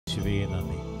യേശുവേ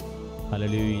നന്ദി.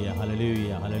 ഹല്ലേലൂയ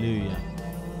ഹല്ലേലൂയ ഹല്ലേലൂയ.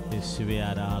 യേശുവേ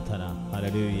ആരാധന.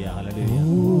 ഹല്ലേലൂയ ഹല്ലേലൂയ.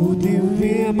 ഓ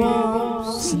ദിവ്യമാം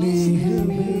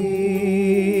സ്നേഹമേ,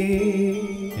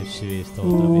 യേശുവേ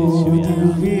സ്തോത്രം. യേശുവേ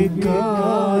ദിവ്യകാരുണ്യമേ,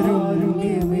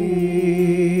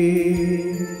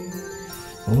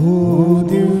 ഓ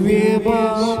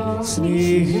ദിവ്യമാം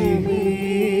സ്നേഹമേ,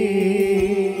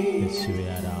 യേശുവേ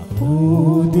ആരാധന. ഓ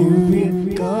ദിവ്യകാരുണ്യമേ,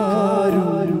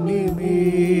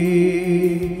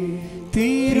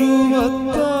 തിരുവത്താഴമേശയിലെ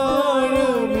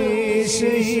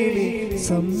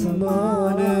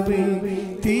സമ്മാനമേ,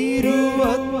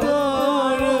 തിരുവത്താഴമേശയിലെ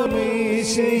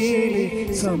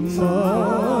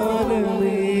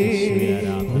സമ്മാനമേ,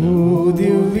 ഓ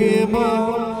ദിവ്യമാം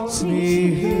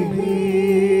സ്നേഹമേ,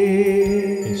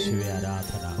 യേശുവേ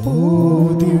ആരാധന. ഓ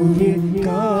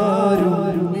ദിവ്യകാരുണ്യമേ,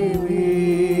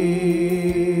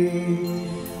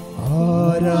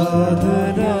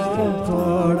 ആരാധന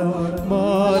പാടാം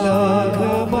മാലാഖമാരൊപ്പം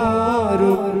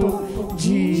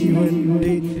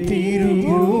ജീവന്റെ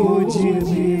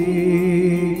തിരുഭോജ്യമേ.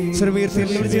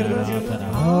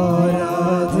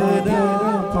 ആരാധന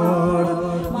പാടാം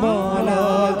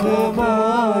മാലാഖമാരൊപ്പം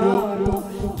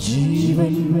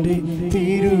ജീവന്റെ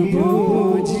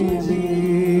തിരുഭോജ്യമേ.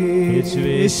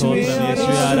 യേശുവേ സ്തോത്രം.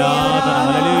 യേശുവേ ആരാധന.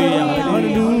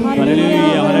 ഹല്ലേലൂയ ഹല്ലേലൂയ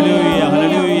ഹല്ലേലൂയ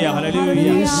ഹല്ലേലൂയ ഹല്ലേലൂയ.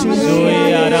 യേശുവേ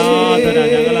ആരാധന.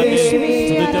 ഞങ്ങൾ അങ്ങേ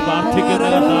സ്തുതിച്ച് പ്രാർത്ഥിക്കുന്ന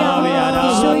കർത്താവേ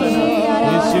ആരാധന.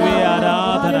 യേശുവേ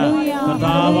ആരാധന.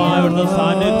 കർത്താവായ അവിടുത്തെ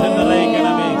സാന്നിധ്യം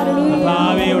നിറയിക്കണമേ.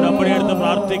 കർത്താവേ ഉടമ്പടി എടുത്ത്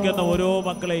പ്രാർത്ഥിക്കുന്ന ഓരോ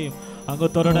മക്കളെയും അങ്ങ്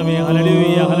തൊടണമേ.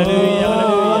 ഹല്ലേലൂയ ഹല്ലേലൂയ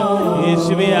ഹല്ലേലൂയ.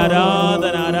 യേശുവേ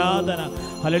ആരാധന ആരാധന.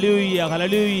 ഹല്ലേലൂയ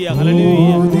ഹല്ലേലൂയ ഹല്ലേലൂയ.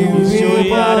 യേശുവേ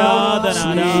ആരാധന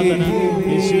ആരാധന.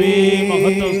 യേശുവേ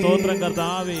മഹത്വം സ്തോത്രം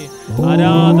കർത്താവേ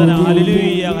ആരാധന.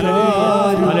 ഹല്ലേലൂയ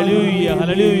ഹല്ലേലൂയ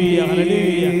ഹല്ലേലൂയ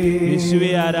ഹല്ലേലൂയ.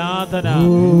 യേശുവേ ആരാധന.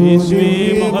 യേശുവേ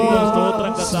മഹത്വം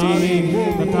സ്തോത്രം കർത്താവേ.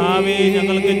 കർത്താവേ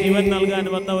ഞങ്ങൾക്ക് ജീവൻ നൽകാൻ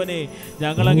വന്നവനെ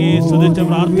ഞങ്ങൾ അങ്ങേ സ്തുതിച്ച്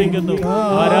പ്രാർത്ഥിക്കുന്നു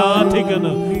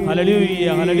ആരാധിക്കുന്നു. Hallelujah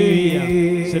hallelujah.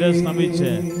 ശിരസ്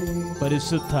നമിച്ച്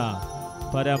പരിശുദ്ധ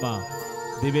പരമ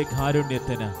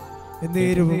ദിവ്യകാരുണ്യത്തിന്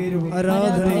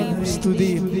ആരാധനയും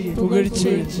സ്തുതിയും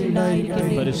പുകഴ്ചയും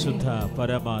ഉണ്ടായിരിക്കട്ടെ. പരിശുദ്ധ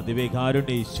പരമ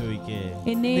ദിവ്യകാരുണ്യ ഈശോയ്ക്ക്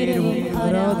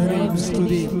ആരാധനയും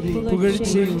സ്തുതിയും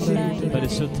പുകഴ്ചയും ഉണ്ടായിരിക്കട്ടെ.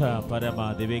 പരിശുദ്ധ പരമ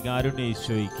ദിവ്യകാരുണ്യ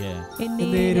ഈശോയ്ക്ക്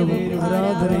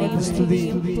ആരാധനയും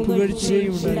സ്തുതിയും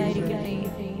പുകഴ്ചയും ഉണ്ടായിരിക്കട്ടെ.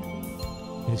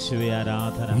 യേശുവേ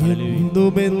ആരാധന.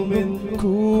 എന്നുമെന്നും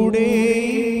കൂടെ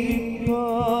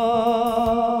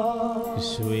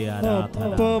യേശുവേ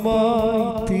ആരാധന.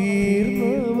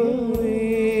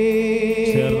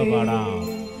 ചേർന്ന് പാടാം.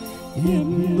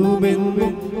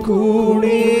 എന്നുമെന്നും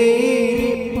കൂടെ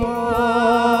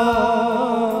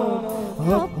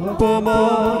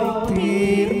അപ്പമായി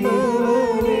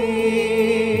തീർന്നവനേ,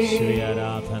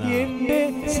 എന്റെ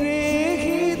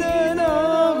സ്നേഹിതനാകുന്ന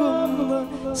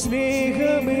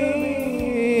സ്നേഹമേ,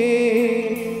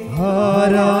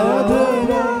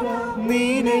 ആരാധന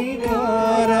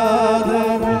നിനക്കാരാധന.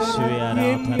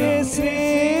 എന്റെ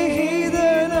സ്നേഹിതനാകുന്ന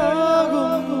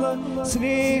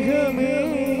സ്നേഹമേ,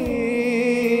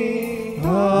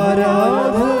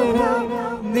 ആരാധന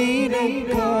നിനക്കാരാധന.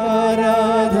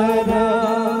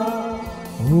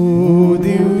 ഓ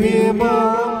ദിവ്യമാ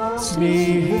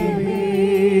സ്നേഹമേ,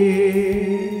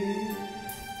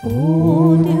 ഓ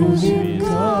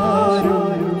ദിവ്യകാരുണ്യമേ,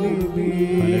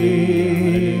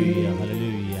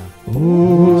 ഓ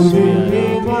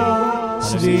ദിവ്യമാ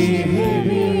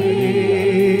സ്നേഹമേ,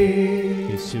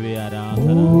 യേശുവേ ആരാധന.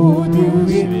 ഓ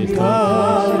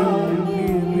ദിവ്യകാരുണ്യമേ.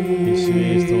 യേശുവേ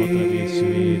സ്തോത്രം.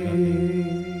 യേശുവേ നന്ദി.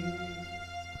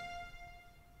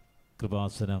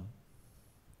 കൃപാസനം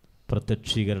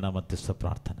പ്രത്യക്ഷീകരണ മധ്യസ്ഥ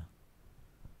പ്രാർത്ഥന.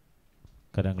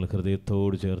 കരങ്ങൾ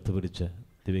ഹൃദയത്തോട് ചേർത്ത് പിടിച്ച്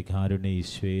ദിവ്യകാരുണ്യ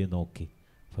ഈശോയെ നോക്കി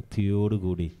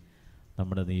ഭക്തിയോടുകൂടി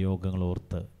നമ്മുടെ നിയോഗങ്ങൾ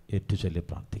ഓർത്ത് ഏറ്റുചൊല്ലി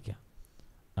പ്രാർത്ഥിക്കാം.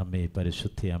 അമ്മേ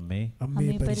പരിശുദ്ധ അമ്മേ,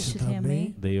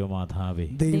 ദൈവമാതാവേ,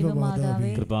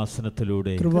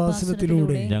 കൃപാസനത്തിലൂടെ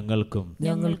ഞങ്ങൾക്കും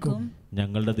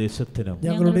ഞങ്ങളുടെ ദേശത്തിനും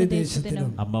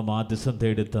അമ്മ മാധ്യസ്ഥം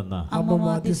തേടിത്തന്ന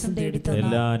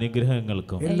എല്ലാ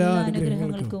അനുഗ്രഹങ്ങൾക്കും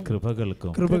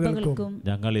കൃപകൾക്കും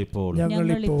ഞങ്ങളിപ്പോൾ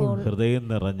ഹൃദയം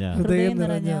നിറഞ്ഞ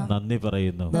നന്ദി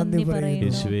പറയുന്നു.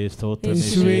 യേശുവേ സ്തോത്രം.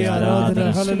 യേശുവേ ആരാധന.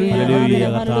 ഹല്ലേലൂയ.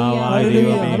 കർത്താവായ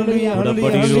ദൈവമേ,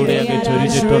 ഉടമ്പടിയിലൂടെ അങ്ങ്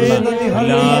ചൊരിഞ്ഞിട്ടുള്ള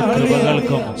എല്ലാ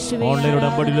കൃപകൾക്കും, ഓൺലൈൻ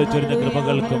ഉടമ്പടിയിൽ ചൊരിഞ്ഞ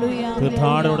കൃപകൾക്കും,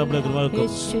 തീർത്ഥാടന ഉടമ്പടി കൃപകൾക്കും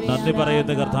നന്ദി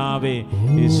പറയുന്ന കർത്താവേ,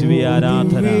 യേശുവേ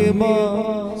ആരാധന.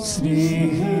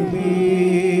 സ്നേഹമേ,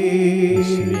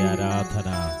 യേശുവേ ആരാധന.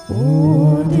 ഓ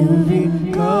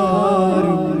ദിവ്യകാരുണ്യമേ,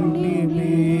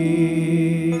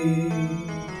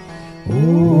 ഓ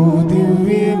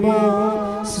ദിവ്യമാ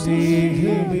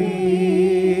സ്നേഹമേ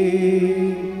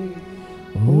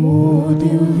ഓ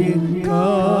ദിവ്യകാരുണ്യമേ.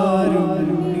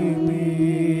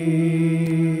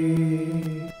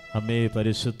 അമ്മേ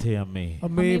പരിശുദ്ധ അമ്മേ,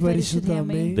 അമ്മേ പരിശുദ്ധ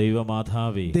അമ്മേ,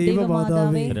 ദൈവമാതാവേ,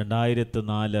 ദൈവമാതാവേ,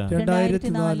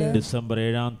 2004 ഡിസംബർ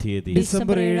 7-ാം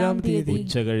തീയതി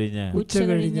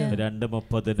ഉച്ചകഴിഞ്ഞ്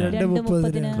 2:30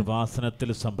 കൃപാസനത്തിൽ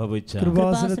സംഭവിച്ച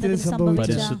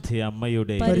പരിശുദ്ധ അമ്മയുടെ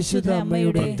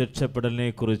പ്രത്യക്ഷപ്പെടലിനെ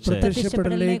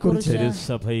കുറിച്ച്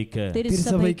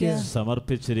തിരുസഭയ്ക്ക്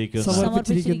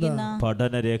സമർപ്പിച്ചിരിക്കുന്ന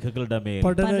പഠനരേഖകളുടെ മേൽ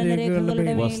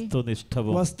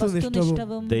വസ്തുനിഷ്ഠവും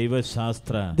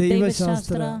ദൈവശാസ്ത്ര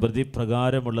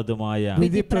പ്രതിപ്രകാരമുള്ളതുമായ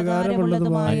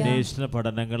അന്വേഷണ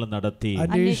പഠനങ്ങൾ നടത്തി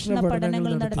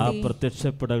ആ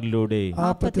പ്രത്യക്ഷപ്പെടലിലൂടെ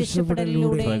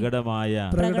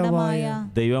പ്രകടമായ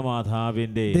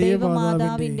ദൈവമാതാവിന്റെ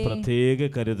പ്രത്യേക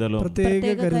കരുതലും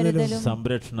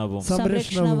സംരക്ഷണവും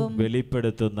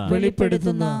വെളിപ്പെടുത്തുന്ന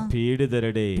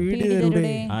പീഡിതരുടെ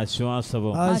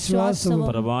ആശ്വാസവും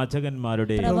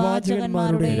പ്രവാചകന്മാരുടെ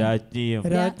രാജ്ഞിയും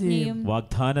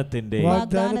വാഗ്ദാനത്തിന്റെ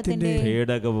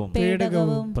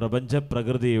പേടകവും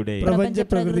പ്രപഞ്ചപ്രകൃതിയുടെ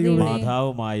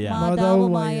മാതാവുമായ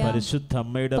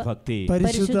പരിശുദ്ധമ്മയുടെ ഭക്തി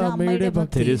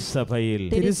തിരുസഭയിൽ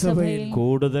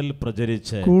കൂടുതൽ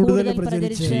പ്രചരിച്ച്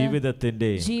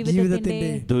ജീവിതത്തിന്റെ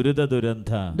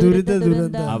ദുരിത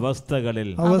അവസ്ഥകളിൽ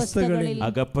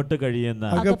അകപ്പെട്ടു കഴിയുന്ന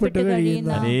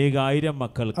അനേകായിരം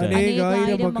മക്കൾക്ക്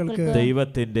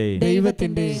ദൈവത്തിന്റെ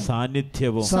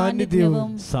സാന്നിധ്യവും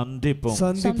സന്ധിപ്പും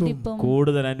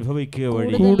കൂടുതൽ അനുഭവിക്കുക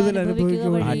വഴി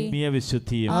ആത്മീയ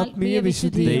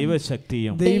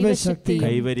വിശുദ്ധിയും ദൈവശക്തിയും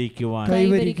കൈവരിക്കുവാൻ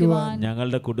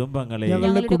ഞങ്ങളുടെ കുടുംബങ്ങളെ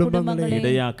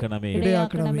ഇടയാക്കണമേ.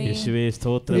 യേശുവേ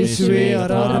സ്തോത്രം. യേശുവേ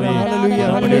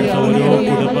നമ്മുടെ ഓരോ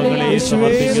കുടുംബങ്ങളെയും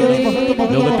സമർപ്പിക്കുന്നു.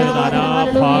 ലോകത്തിന്റെ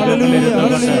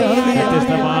നാനാഭാഗങ്ങളിലിരുന്നുകൊണ്ട്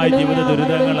വ്യത്യസ്തമായ ജീവിത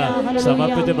ദുരിതങ്ങൾ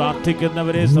സമർപ്പിച്ച്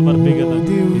പ്രാർത്ഥിക്കുന്നവരെ സമർപ്പിക്കുന്നു.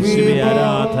 യേശുവേ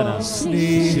ആരാധന,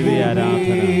 യേശുവേ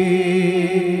ആരാധന.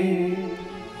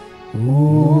 ഓ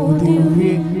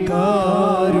ദിവ്യകാരുണ്യമേ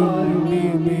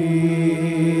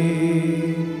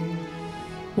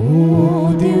ഓ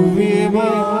ദിവ്യമാ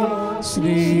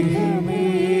സ്നേഹമേ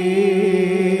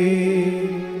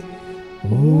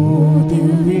ഓ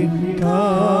ദിവ്യകാരുണ്യമേ.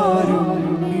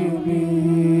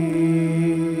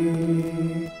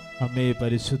 അമ്മേ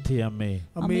പരിശുദ്ധ അമ്മേ,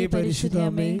 അമ്മേ പരിശുദ്ധ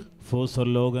അമ്മേ,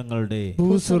 ഭൂസ്വർലോകങ്ങളുടെ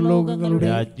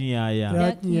രാജ്ഞിയായ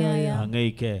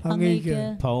അങ്ങയ്ക്ക്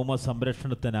ഭൗമ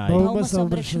സംരക്ഷണത്തിനായി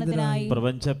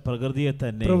പ്രപഞ്ച പ്രകൃതിയെ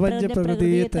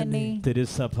തന്നെ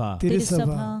തിരുസഭ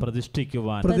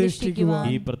പ്രതിഷ്ഠിക്കുവാൻ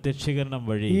ഈ പ്രത്യക്ഷീകരണം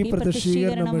വഴി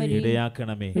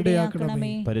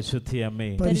ഇടയാക്കണമേ. പരിശുദ്ധ അമ്മേ,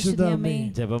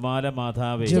 ജപമാല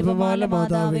മാതാവേ,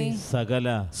 സകല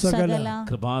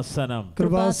കൃപാസനം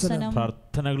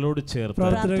പ്രാർത്ഥനകളോട് ചേർത്ത്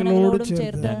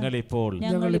ഞങ്ങളിപ്പോൾ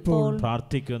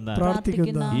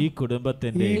പ്രാർത്ഥിക്കുന്ന ഈ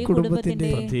കുടുംബത്തിന്റെ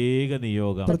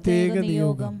പ്രത്യേക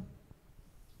നിയോഗം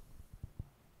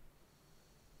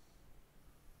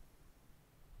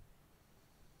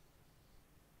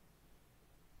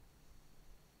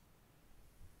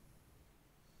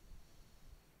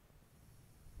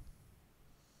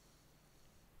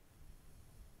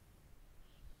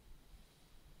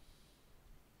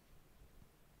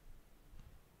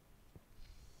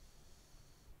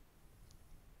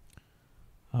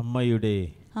അമ്മയുടെ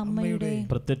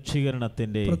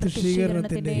പ്രത്യക്ഷീകരണത്തിന്റെ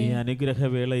ഈ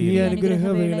അനുഗ്രഹവേളയിൽ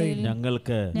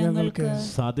ഞങ്ങൾക്ക്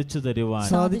സാധിച്ചു തരുവാൻ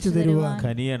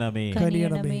കനിയണമേ.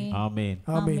 ആമേൻ.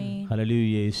 ഹല്ലേലൂയ.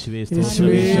 യേശുവേ സ്തോത്രം.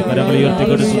 കരങ്ങൾ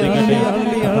ഉയർത്തിക്കൊണ്ട് സ്തുതിക്കട്ടെ.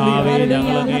 കർത്താവേ,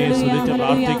 ഞങ്ങൾ അങ്ങയെ സ്തുതിച്ച്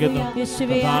പ്രാർത്ഥിക്കുന്നു.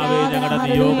 കർത്താവേ, ഞങ്ങളുടെ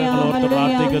നിയോഗങ്ങൾ ഓർത്ത്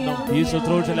പ്രാർത്ഥിക്കുന്നു. ഈ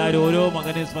ശുശ്രൂഷയിൽ ഓരോ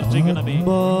മകനെ സ്പർശിക്കണമേ.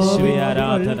 യേശുവേ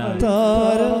ആരാധന.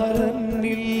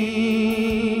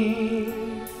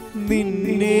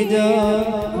 നിന്നെ ഞാൻ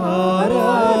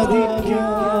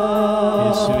ആരാധിക്കാം.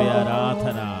 യേശുവേ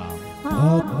ആരാധന.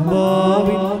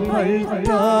 ആത്മാവിൻ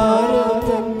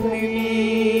അൾത്താരതന്നിൽ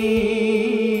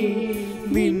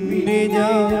നിന്നെ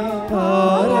ഞാൻ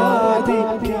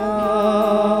ആരാധിക്കാം.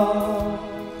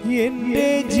 എന്റെ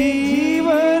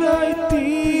ജീവനായി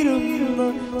തീരുന്ന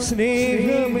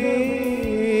സ്നേഹമേ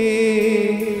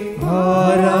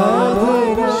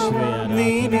ആരാധന,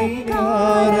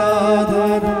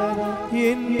 നിനക്കാരാധന.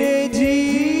 എന്റെ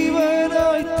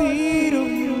ജീവനായി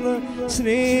തീരുന്ന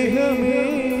സ്നേഹമേ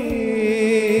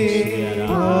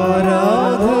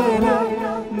ആരാധന,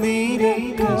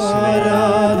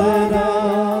 നിനക്കാരാധന.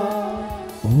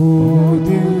 ഓ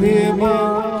ദിവ്യമാ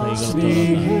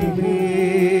സ്നേഹമേ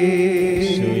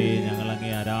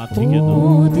ഞങ്ങളങ്ങേ ആരാധിക്കുന്നു.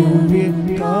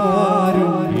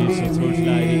 ദിവ്യകാരുണ്യമേ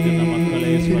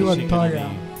മക്കളെ സ്പർശിക്കണമേ.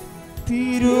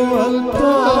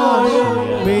 തിരുവത്താഴ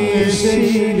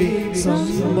മേശയിലെ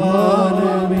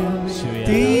സമ്മാനമേ,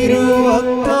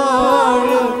 തിരുവത്താഴ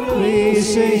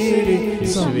മേശയിലെ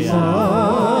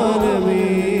സമ്മാനമേ,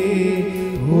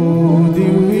 ഓ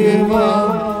ദിവ്യമാ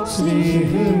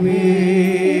സ്നേഹമേ,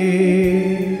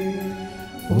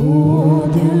 ഓ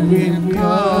ദിവ്യകാരുണ്യമേ,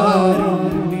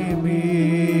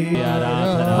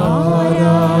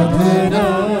 ആരാധന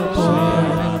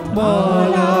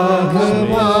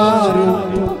മാലാഖമാരും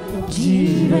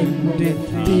ജീവന്റെ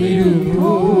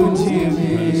തിരുഭോജ്യമേ,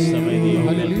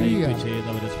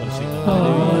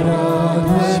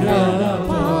 ആരാധന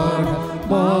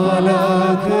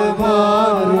മാലാഖമാരും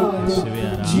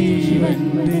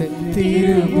ജീവന്റെ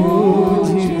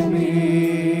തിരുഭോജ്യമേ.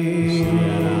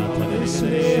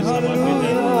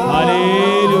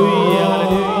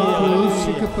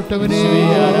 ക്രൂശിക്കപ്പെട്ടവനേ,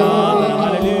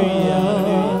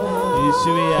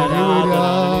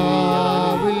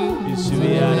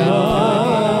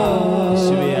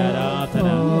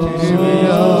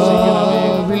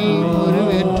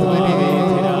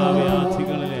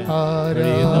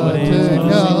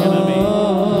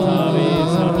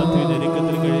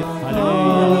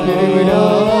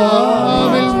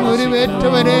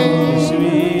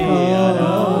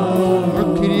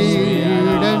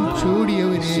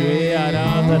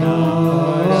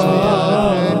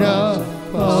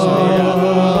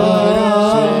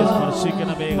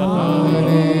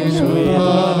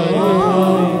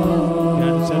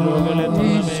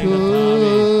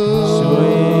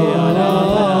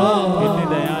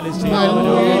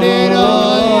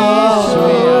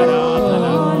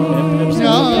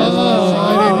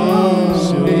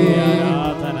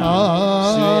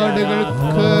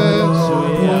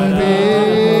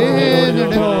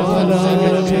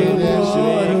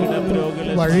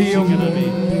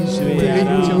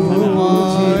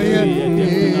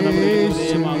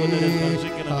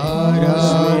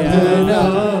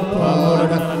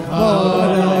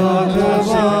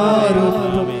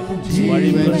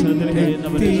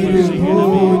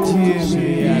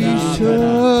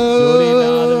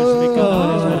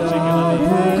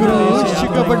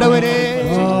 ക്രൂശിക്കപ്പെട്ടവരെ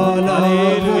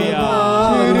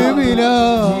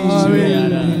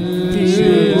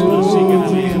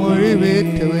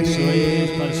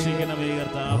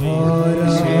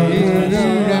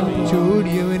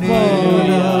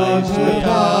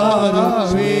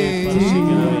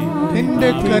നിന്റെ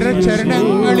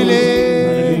കരചരണങ്ങളിലെ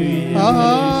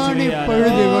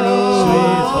ആണിപ്പഴുതുകളോ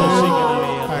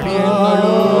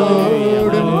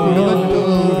അടിയങ്ങളോടും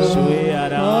കുടുംബത്തോടും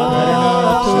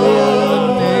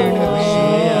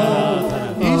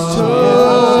ഈശോ,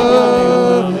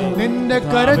 നിന്റെ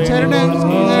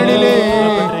കരചരണങ്ങളിലെ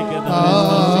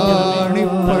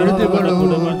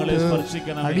ആണിപ്പഴുതുകളോടും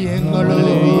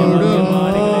അടിയങ്ങളോടും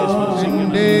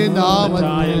നിന്റെ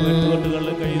നാമത്തിൽ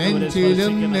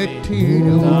നെഞ്ചിലും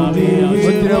നെറ്റിയിലും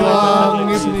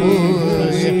മുദ്രവാങ്ങിപ്പോയി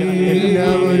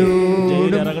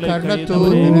എല്ലാവരോടും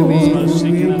കണ്ണത്തോന്നണമേ,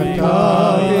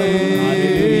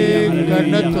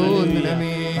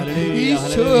 കണ്ണത്തോന്നണമേ.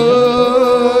 ഈശോ,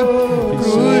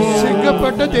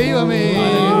 ക്രൂശിക്കപ്പെട്ട ദൈവമേ,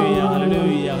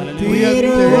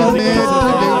 ഉയർത്തെഴുന്നേറ്റ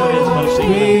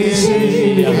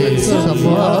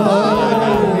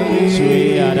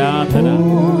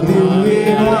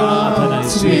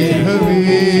ദൈവമേ,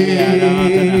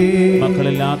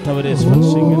 മക്കളില്ലാത്തവരെ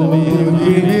സ്പർശിക്കണമേ.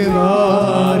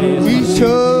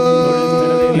 ഈശോ,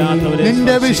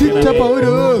 നിന്റെ വിശുദ്ധ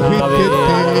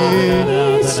പൗരോഹിത്യത്തെ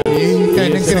ഈ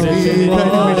അനുഗ്രഹീത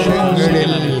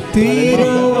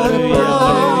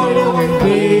നിമിഷങ്ങളിൽ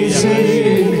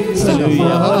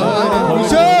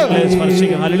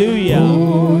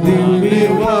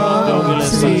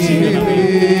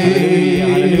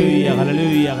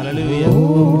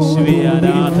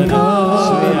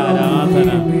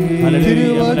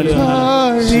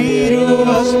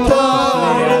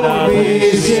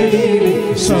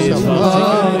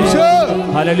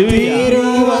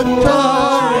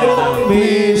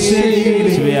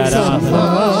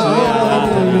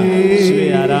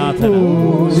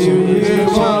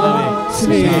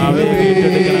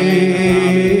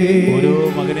ഓരോ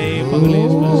മകനെയും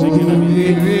മകളെയും സ്പർശിക്കണമേ.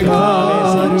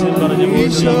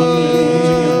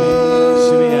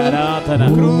 ആരാധന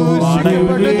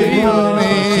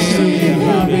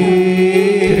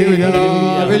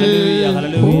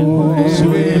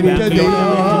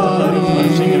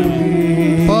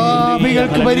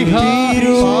പാപികൾക്ക്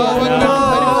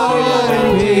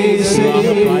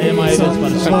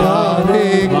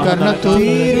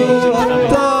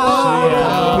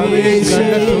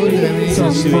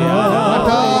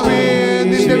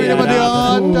നിന്റെ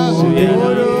വിലമതിയാത്ത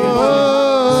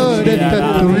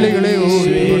തുള്ളികളെ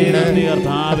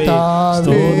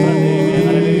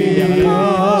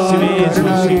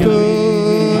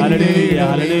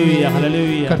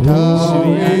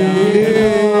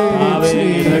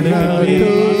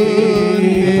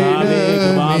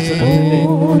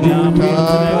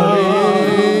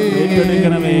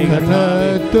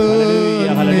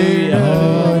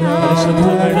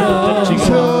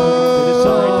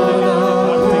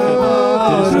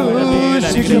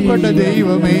രക്ഷിക്കപ്പെട്ട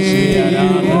ദൈവമേ,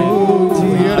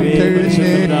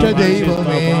 ഉയർത്തെഴുന്നേറ്റ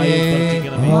ദൈവമേ,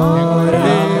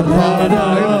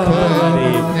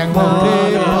 ഞങ്ങളുടെ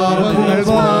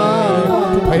പാപങ്ങൾക്ക്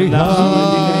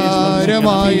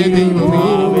പരിഹാരമായ ദൈവമേ,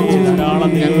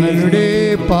 ഞങ്ങളുടെ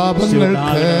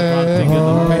പാപങ്ങൾക്ക്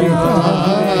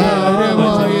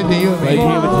പരിഹാരമായ ദൈവമേ,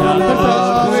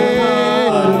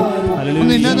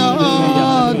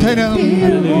 നിന്നനാഥനം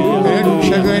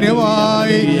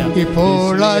രക്ഷകനുമായി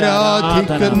ഇപ്പോൾ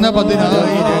ആരാധിക്കുന്ന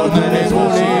 10,000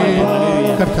 കൂടെ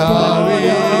കർത്താവേ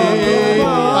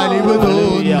അലിവ്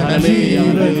തോന്നണമേ.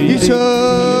 ഈശോ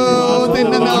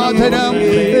നിന്നനാഥനം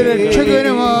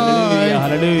രക്ഷകനുമായി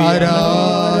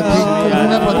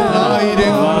ആരാധിക്കുന്ന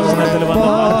 10,000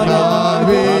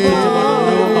 കർത്താവേ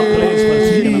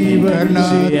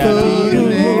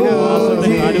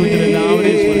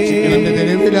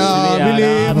രാവിലെ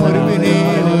മുറിവിനെ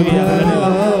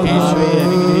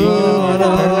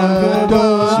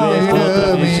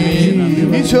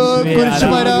ഈശോ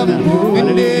കുരിശുമരം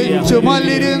നിന്റെ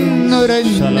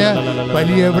ചുമലിരുന്നുരഞ്ഞ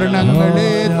വലിയ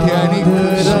വ്രണങ്ങളെ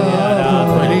ധ്യാനിക്കുക.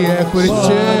 വലിയ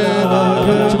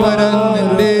കുരിശുമരം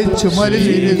നിന്റെ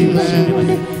ചുമലിലിരുന്ന്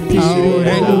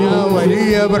ഉരഞ്ഞ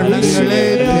വലിയ വ്രണങ്ങളെ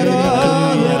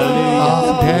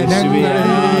ധ്യാനങ്ങളെ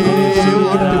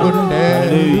ഓട്ടുകൊണ്ട്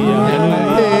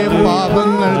ഞങ്ങളുടെ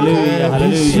പാപങ്ങൾക്ക്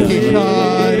പരിഹാരം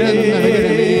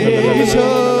നൽകണമേ. ഈശോ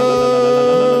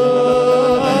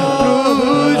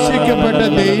ക്രൂശിക്കപ്പെട്ട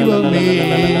ദൈവമേ,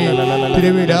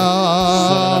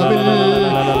 തിരുവിലാവിൽ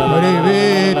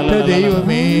മുറിവേറ്റ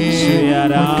ദൈവമേ,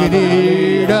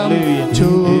 കിരീടം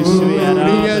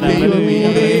ചൂടിയ ദൈവമേ,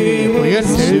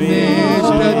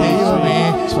 ഉയർത്തെഴുന്നേറ്റ ദൈവമേ,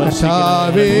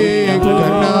 കർത്താവേ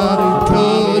കരുണ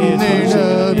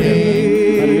തോന്നിടമേ,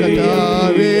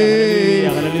 കർത്താവേ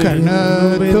കരുണ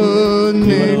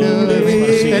തോന്നിടമേ.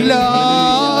 എല്ലാ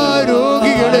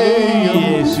രോഗികളെയും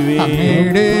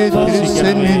അങ്ങയുടെ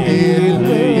തിരുസന്നിധിയിൽ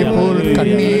ഇപ്പോൾ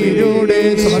കണ്ണീരോടെ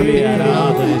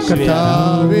സമർപ്പിക്കണം.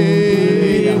 കർത്താവേ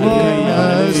കരുണ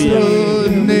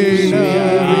തോന്നിടമേ.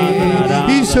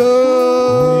 ഈശോ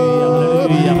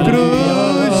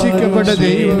ക്രൂശിക്കപ്പെട്ട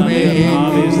ദൈവമേ,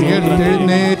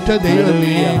 ഉയർത്തെഴുന്നേറ്റ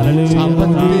ദൈവമേ,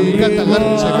 സാമ്പത്തിക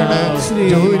തകർച്ചകള്,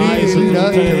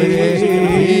 ജോലിയില്ലാത്തവര്,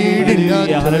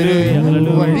 വീടില്ലാത്തവര്,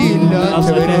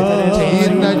 വഴിയില്ലാത്തവര്,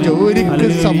 ചെയ്യുന്ന ജോലിക്ക്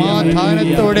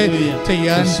സമാധാനത്തോടെ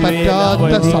ചെയ്യാൻ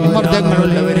പറ്റാത്ത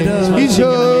സമ്മർദ്ദങ്ങളുള്ളവര്,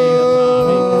 ഈശോ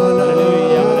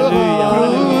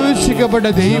ക്രൂശിക്കപ്പെട്ട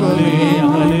ദൈവമേ,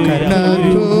 കരുണ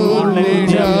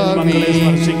തോന്നിടമേ,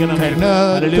 കരുണ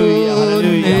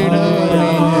തോന്നിടമേ.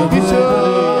 ഈശോ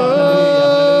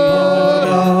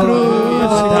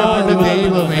ക്രൂശിക്കപ്പെട്ട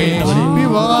ദൈവമേ,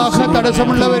 വിവാഹ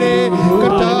തടസ്സമുള്ളവരെ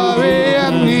കർത്താവേ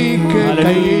അങ്ങേക്ക്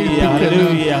കൈയേൽപ്പിക്കുന്നു.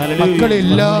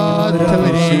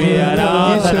 മക്കളില്ലാത്തവരെ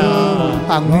ഈശോ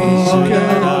അങ്ങേക്ക്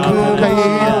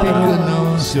കൈയേൽപ്പിക്കുന്നു.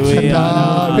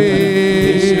 കർത്താവേ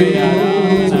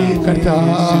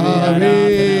കർത്താവേ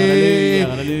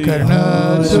കരുണ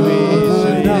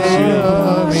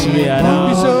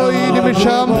ഈശോ ഈ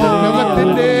നിമിഷം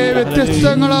ലോകത്തിന്റെ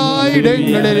വ്യത്യസ്തങ്ങളായ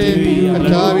ഇടങ്ങളിലെ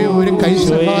കർത്താവേ ഒരു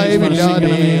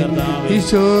കൈസഹായമില്ലാതെ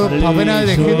ഈശോ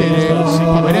ഭവനരഹിതരെ,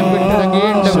 ഭവനം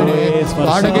വിട്ടിറങ്ങേണ്ടവരെ,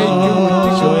 വാടകയ്ക്ക്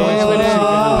ഒറ്റിച്ചുപോയവരെ,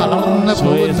 തളർന്നു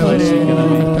പോകുന്നവരെ,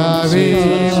 കർത്താവേ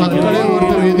മക്കളെ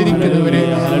ഓർത്ത് വേദനിക്കുന്നവരെ,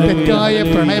 തെറ്റായ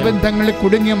പ്രണയബന്ധങ്ങളിൽ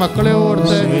കുടുങ്ങിയ മക്കളെ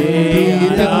ഓർത്ത്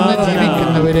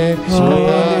ജീവിക്കുന്നവരെ,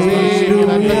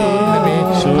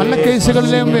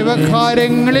 കള്ളക്കേസുകളിലും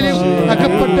വ്യവഹാരങ്ങളിലും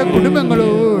അകപ്പെട്ട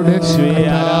കുടുംബങ്ങളോട്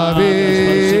കർത്താവേ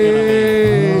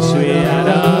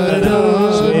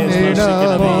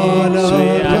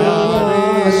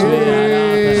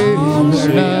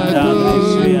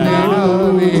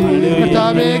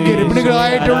കർത്താവേ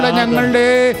ഗർഭിണികളായിട്ടുള്ള ഞങ്ങളുടെ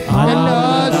എല്ലാ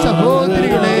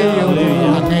സഹോദരികളെയും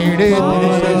അങ്ങയുടെ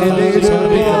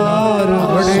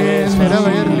അവിടെ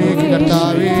നിലവയറിലേക്ക്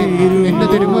കർത്താവേ നിന്റെ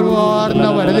തിരുമുറിവാർന്ന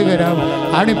വലതുകരം,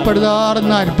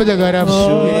 അണിപ്പെടുതാർന്ന അത്ഭുതകരം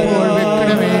ഇപ്പോൾ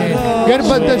വെക്കണമേ.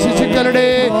 ഗർഭസ്ഥ ശിശുക്കളുടെ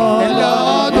എല്ലാ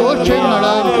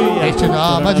ദോഷങ്ങളും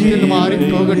യേശുനാമത്തിൽ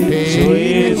മാറിപ്പോകട്ടെ,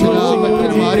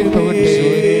 യേശുനാമത്തിൽ മാറിപ്പോകട്ടെ.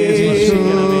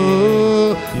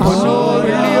 പൊന്നോ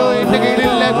വെള്ളിയോ എന്റെ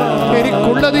കയ്യിലില്ല,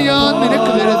 എനിക്കുള്ളത് ഞാൻ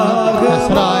നിനക്ക് തരുന്നു.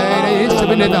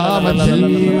 യേശുവിൻ യേശുവിന്റെ നാമത്തിൽ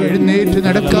എഴുന്നേറ്റ്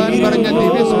നടക്കാൻ പറഞ്ഞ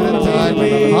ദിവ്യസ്വരത്താൽ,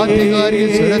 ആധികാരിക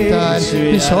സ്വരത്താൽ,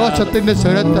 വിശ്വാസത്തിന്റെ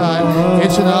സ്വരത്താൽ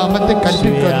യേശുനാമത്തെ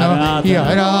കൽപ്പിക്കുന്ന ഈ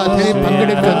ആരാധനയിൽ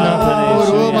പങ്കെടുക്കുന്ന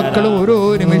ഓരോ മക്കളും ഓരോ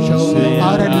നിമിഷവും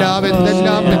ആരെല്ലാം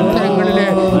എന്തെല്ലാം ബന്ധങ്ങളിലെ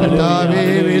കർത്താവേ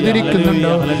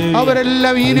വേദനിക്കുന്നുണ്ടോ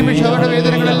അവരെല്ലാം ഈ നിമിഷം അവരുടെ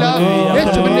വേദനകളെല്ലാം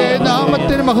യേശുവിന്റെ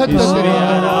നാമത്തിന് മഹത്വത്തിന്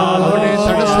അവരുടെ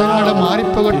തടസ്സങ്ങളെ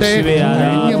മാറിപ്പോകട്ടെ,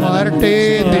 കഴിഞ്ഞു മാറട്ടെ.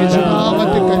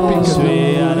 യേശുനാമത്തിൽ കൽപ്പിക്കുന്നു.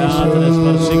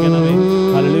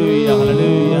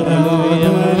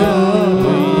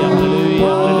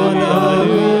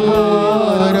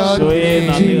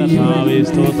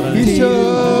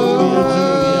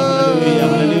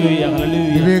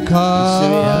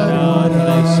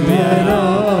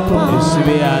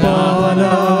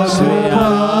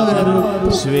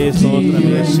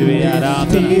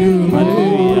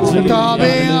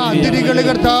 അതിരികള്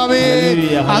കർത്താവേ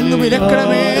അങ്ങ്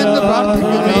വിലക്കണമേ എന്ന്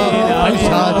പ്രാർത്ഥിക്കുന്നു.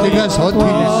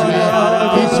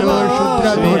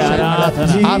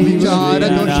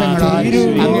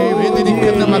 അങ്ങേ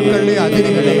വേദനിക്കുന്ന മക്കളുടെ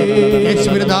അതിരികളെ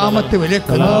യേശുവിന്റെ നാമത്തിൽ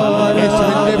വിലക്കുന്നു.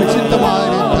 യേശുവിന്റെ വിശുദ്ധമായ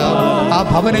ആ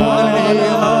ഭവനങ്ങളുടെയും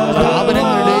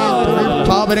സ്ഥാപനങ്ങളുടെയും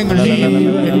സ്ഥാപനങ്ങളുടെയും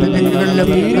എട്ട് ദിക്കുകളിലും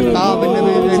കർത്താവിന്റെ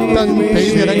രക്തം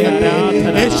പെയ്തിറങ്ങട്ടെ.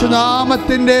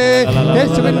 യേശുനാമത്തിന്റെ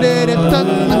യേശുവിന്റെ രക്തം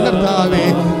കർത്താവേ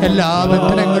എല്ലാ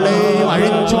ബന്ധനങ്ങളെയും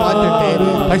അഴിച്ചു മാറ്റട്ടെ.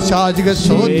 പൈശാചിക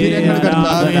സോദരങ്ങൾ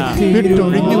കർത്താവേ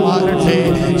വിട്ടൊഴിഞ്ഞു മാറട്ടെ.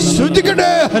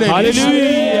 സ്തുതിക്കട്ടെ.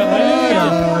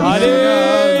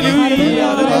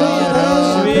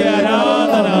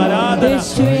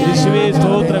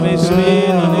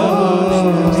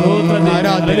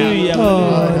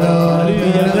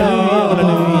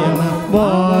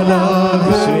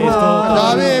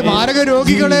 മാരക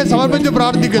രോഗികളെ സമർപ്പിച്ച്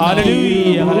പ്രാർത്ഥിക്കുന്നു.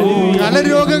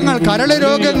 കരള്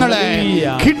രോഗങ്ങളെ,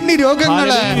 കിഡ്നി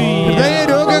രോഗങ്ങളെ, ഹൃദയ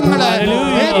രോഗങ്ങളെ,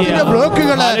 നേത്രത്തിന്റെ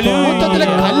ബ്ലോക്കുകളെ, മൂത്രത്തിലെ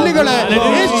കല്ലുകളെ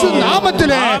യേശു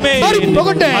നാമത്തിലെ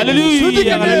പോകട്ടെ.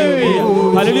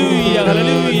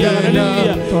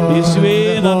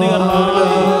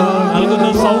 നൽകുന്ന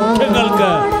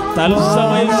സൗഖ്യങ്ങൾക്ക്,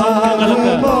 തത്സമയ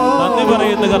സൗഖ്യങ്ങൾക്ക് നന്ദി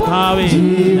പറയുന്ന കർത്താവേ,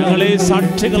 ഞങ്ങളെ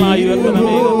സാക്ഷികളായി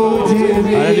വെക്കണമേ.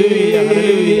 ഹല്ലേലൂയ,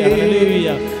 ഹല്ലേലൂയ, ഹല്ലേലൂയ,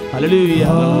 ഹല്ലേലൂയ.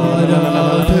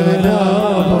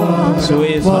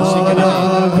 യേശുവേ സ്പർശിക്കണമേ,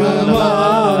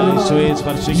 യേശുവേ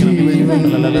സ്പർശിക്കണമേ.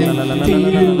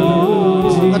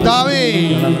 കർത്താവേ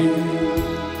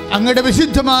അങ്ങയുടെ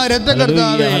വിശുദ്ധമായ രക്തം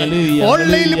കർത്താവേ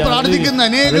ഓൺലൈനിൽ പ്രാർത്ഥിക്കുന്ന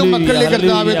അനേകം മക്കളിലെ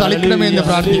കർത്താവെ തളിക്കണമേ എന്ന്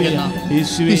പ്രാർത്ഥിക്കുന്നു.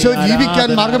 ഈശോ ജീവിക്കാൻ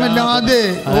മാർഗമില്ലാതെ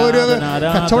ഓരോ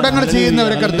കച്ചവടങ്ങൾ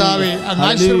ചെയ്യുന്നവരെ കർത്താവെ അങ്ങ്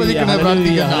ആശീർവദിക്കണേ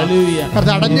പ്രാർത്ഥിക്കുന്നു.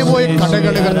 കർത്താവ് അടഞ്ഞുപോയ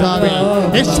കടകൾ കർത്താവെ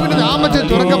യേശുവിന്റെ നാമത്തിൽ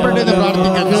തുറക്കപ്പെട്ടെന്ന്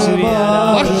പ്രാർത്ഥിക്കുന്നു.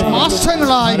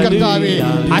 മാസങ്ങളായി കർത്താവെ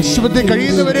ആശുപത്രി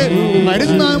കഴിയുന്നവര്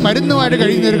മരുന്നുമായിട്ട്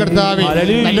കഴിയുന്നവർ കർത്താവെ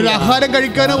നല്ലൊരു ആഹാരം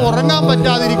കഴിക്കാനോ ഉറങ്ങാൻ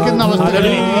പറ്റാതിരിക്കുന്ന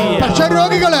അവസ്ഥകളിൽ പ്രഷർ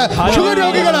രോഗികള്, ഷുഗർ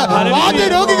രോഗികള്,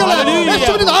 രോഗികളെ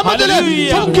യേശുവിന്റെ നാമത്തിൽ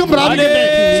സൗഖ്യം പ്രാപിക്കട്ടെ.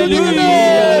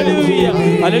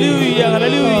 ഹല്ലേലൂയ,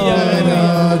 ഹല്ലേലൂയ.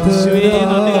 യേശുവേ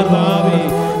നന്ദി കർത്താവേ.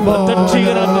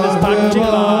 പ്രത്യക്ഷീകരണത്തിന്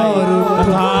സാക്ഷികളായി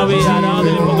കർത്താവേ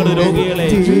ആരാധനയിൽ പങ്കെടുത്ത രോഗികളെ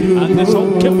അങ്ങ്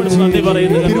സൗഖ്യപ്പെടുത്തി നന്ദി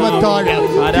പറയുന്നു.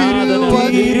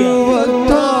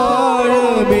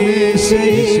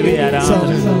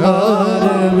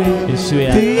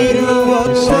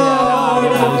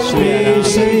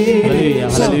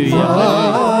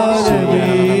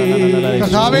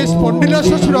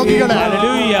 സ്പോണ്ടിലോസിസ് രോഗികളെ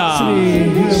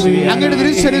അങ്ങയുടെ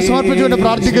തിരുശരീരം സമർപ്പിച്ചുകൊണ്ട്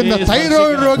പ്രാർത്ഥിക്കുന്ന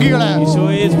തൈറോയിഡ് രോഗികളെ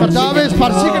കർത്താവെ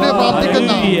സ്പർശിക്കണേ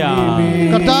പ്രാർത്ഥിക്കുന്ന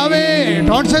കർത്താവെ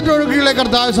ടോൺസിൽ രോഗികളെ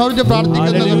കർത്താവെ സമർപ്പിച്ച്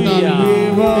പ്രാർത്ഥിക്കുന്ന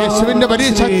യേശുവിന്റെ വലിയ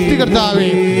ശക്തി കർത്താവെ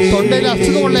തൊണ്ടയിൽ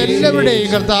അസുഖമുള്ള എല്ലാവരുടെയും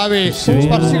കർത്താവെ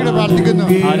സ്പർശിക്കണേ പ്രാർത്ഥിക്കുന്നു.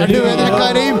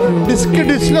 രണ്ടുവേദനക്കാരെയും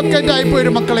ഡിസ്ലൊക്കേറ്റ്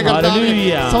ആയിപ്പോയൊരു മക്കളെ കർത്താവെ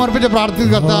സമർപ്പിച്ച്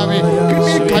പ്രാർത്ഥിക്കുന്ന കർത്താവെ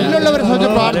കിഡ്നി കല്ലുള്ളവരെ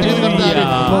സമർപ്പിച്ച് പ്രാർത്ഥിക്കുന്ന കർത്താവെ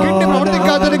കിഡ്നി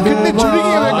പ്രവർത്തിക്കാത്തവരെ കിഡ്നി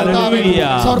ചുരുങ്ങിയവരെ കർത്താവെ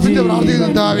സമർപ്പിച്ച് പ്രാർത്ഥിക്കുന്ന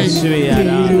കർത്താവെ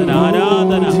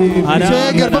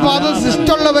ഗർഭപാതം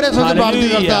സിസ്റ്റുള്ളവരെ സമർപ്പിച്ച്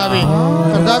പ്രാർത്ഥിക്കുന്ന കർത്താവെ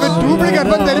കർത്താവെ ട്യൂബിൽ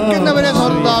ഗർഭം ധരിക്കുന്നവരെ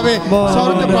കർത്താവെ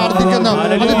സമർപ്പിച്ച് പ്രാർത്ഥിക്കുന്നു.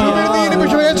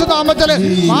 യേശുനാമത്തിൽ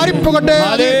മാറിപ്പോകട്ടെ.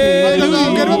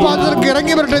 ഗർഭപാതത്തിലേക്ക്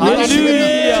ഇറങ്ങി വരട്ടെ.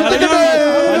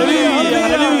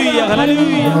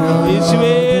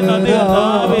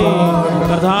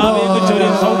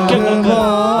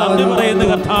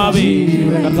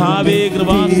 കർത്താവേ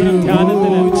കൃപാസന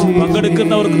ധ്യാനത്തിന്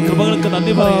പങ്കെടുക്കുന്നവർക്ക് കൃപകൾക്ക്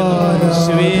നന്ദി പറയുന്നു.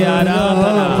 ശിവേ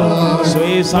ആരാധന,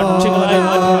 ശിവേ സാക്ഷികളായി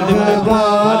മാറ്റി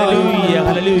ഹല്ലേലൂയ,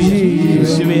 ഹല്ലേലൂയ.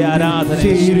 ശിവേ ആരാധന,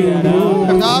 ശിവേ ആരാധന.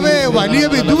 കർത്താവേ വലിയ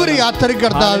വിദൂര യാത്രയ്ക്ക്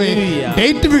കർത്താവേ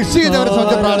ഡേറ്റ് ഫിക്സ് ചെയ്തവരെ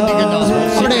സംബന്ധിച്ച് പ്രാർത്ഥിക്കുന്നു.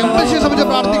 അവിടെ എംബസിയെ സംബന്ധിച്ച്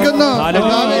പ്രാർത്ഥിക്കുന്നു.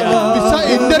 കർത്താവേ വിസ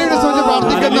ഇന്റർവ്യൂവിനെ സംബന്ധിച്ച്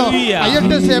പ്രാർത്ഥിക്കുന്നു.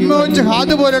 IELTS MOH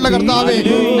അതുപോലെയുള്ള കർത്താവേ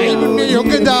നൈപുണ്യ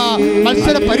യോഗ്യത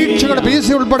മത്സര പരീക്ഷകളുടെ PSC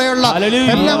ഉൾപ്പെടെയുള്ള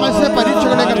എല്ലാ മത്സര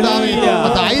പരീക്ഷകളെ കർത്താവേ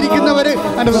അതായിരിക്കുന്നവര്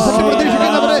അതിന്റെ റിസൾട്ട്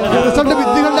പ്രതീക്ഷിക്കുന്നവര് റിസൾട്ട്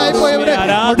വിദ്യകളിലായി പോയവര്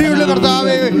മുടിയുള്ള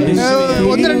കർത്താവേ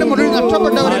 1-2 മുടി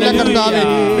നഷ്ടപ്പെട്ടവരെല്ലാം കർത്താവേ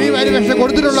നീ പരിവേഷം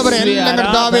കൊടുത്തിട്ടുള്ളവരെ എല്ലാം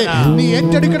കർത്താവേ നീ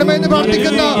ഏറ്റെടുക്കണമേ എന്ന്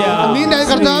പ്രാർത്ഥിക്കുന്നു. നീ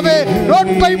കർത്താവേ not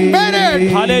by merit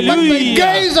but by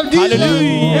grace of Jesus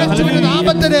യേശുവിന്റെ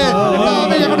നാമത്തിൽ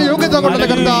കർത്താവേ ഞങ്ങളുടെ യോഗ്യത കൊണ്ടല്ല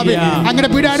കർത്താവേ അങ്ങനെ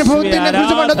പീഡാനുഭവത്തിന്റെ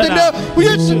കുരിശുമരണത്തിന്റെ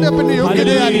ഉയർച്ചയുടെ പിന്നെ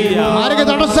യോഗ്യതയാൽ ആരോഗ്യ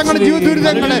തടസ്സങ്ങൾ ജീവിത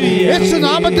ദുരിതങ്ങൾ യേശു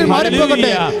നാമത്തിൽ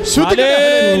മാറിപ്പോകട്ടെ.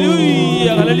 ഹല്ലേലൂയ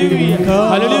ഹല്ലേലൂയ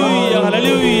ഹല്ലേലൂയ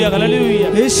ഹല്ലേലൂയ ഹല്ലേലൂയ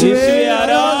യേശുവേ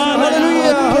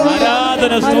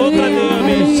ആരാധന സ്തോത്രം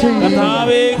ദൈവമേ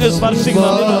കർത്താവേ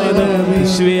സ്പർശിക്കുന്നു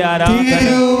യേശുവേ ആരാധന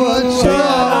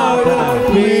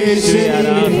യേശുവേ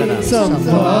ആരാധന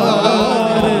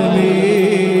സംഭാവനമേ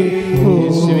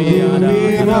യേശുവേ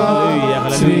ആരാധന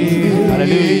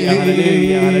ഹല്ലേലൂയ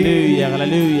ഹല്ലേലൂയ ഹല്ലേലൂയ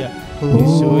ഹല്ലേലൂയ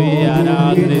യേശുവേ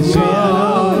ആരാധന യേശുവേ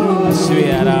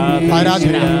ആരാധന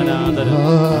ആരാധന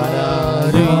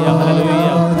ഹല്ലേലൂയ ഹല്ലേലൂയ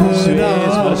യേശുവേ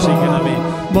സ്പർശിക്കണമേ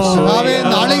കർത്താവേ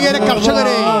നാളികേര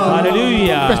കർഷകരെ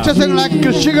വ്യത്യസ്തങ്ങളായ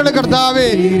കൃഷികളെ കർത്താവേ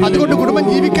അതുകൊണ്ട് കുടുംബം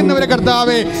ജീവിക്കുന്നവരെ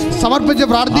കർത്താവേ സമർപ്പിച്ച്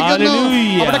പ്രാർത്ഥിക്കുന്നു.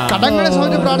 അവരുടെ കടങ്ങളെ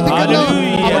സംബന്ധിച്ച് പ്രാർത്ഥിക്കുന്നു.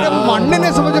 അവരുടെ മണ്ണിനെ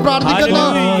സംബന്ധിച്ച് പ്രാർത്ഥിക്കുന്നു.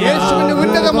 യേശുവിന്റെ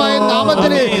ഉന്നതമായ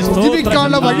നാമത്തിലെ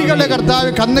ജീവിക്കാനുള്ള വഴികളെ കർത്താവേ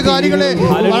കന്നുകാലികളെ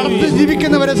വളർത്തി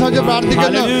ജീവിക്കുന്നവരെ സംബന്ധിച്ച്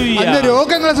പ്രാർത്ഥിക്കുന്നു. അതിന്റെ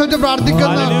രോഗങ്ങളെ സംബന്ധിച്ച്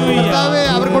പ്രാർത്ഥിക്കുന്നു. കർത്താവേ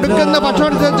അവർ കൊടുക്കുന്ന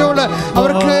ഭക്ഷണത്തോട്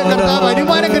അവർക്ക് കർത്താവ്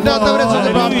വരുമാനം കിട്ടാത്തവരെ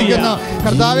സംബന്ധിച്ച് പ്രാർത്ഥിക്കുന്നു.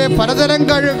 കർത്താവെ പലതരം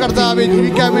കഴിവ് കർത്താവെ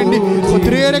ജീവിക്കാൻ വേണ്ടി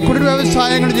ഒത്തിരിയേറെ കുടിൽ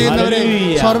വ്യവസായങ്ങൾ ചെയ്യുന്നവരെ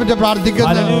സമർപ്പിച്ച്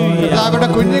പ്രാർത്ഥിക്കുന്നു. കർത്താവയുടെ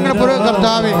കുഞ്ഞുങ്ങളെ പുറകെ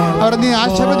കർത്താവെ അവർ നീ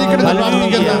ആശീർവദിക്കണമെന്ന്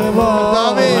പ്രാർത്ഥിക്കുന്നു.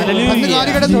 കർത്താവെ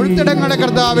കന്നുകാലികളുടെ തൊഴുത്തിടങ്ങളെ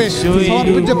കർത്താവെ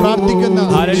സമർപ്പിച്ച് പ്രാർത്ഥിക്കുന്നു.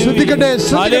 ശ്രദ്ധിക്കട്ടെ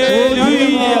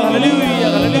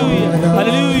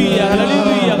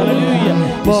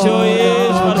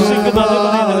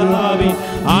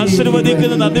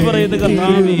ആശീർവദിക്കുന്ന നന്ദി പറയുന്ന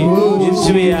കർത്താവേ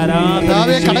യേശുവേ ആരാധന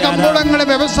കടകമ്പോളങ്ങളെ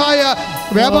വ്യവസായ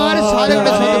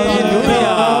വ്യാപാരശാലകളെ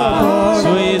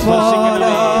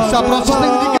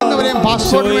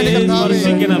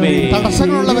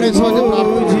തടസ്സങ്ങളുള്ളവരെ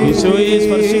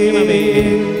സ്പർശിക്കണമേ.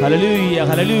 ഹല്ലേലൂയ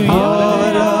ഹല്ലേലൂയ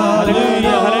ഹല്ലേലൂയ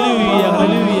ഹല്ലേലൂയ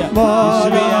ഹല്ലേലൂയ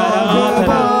യേശുവേ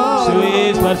ആരാധന യേശുവേ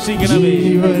സ്പർശിക്കണമേ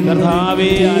കർത്താവേ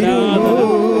ആരാധന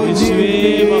യേശുവേ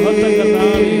മഹത്വം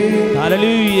കർത്താവേ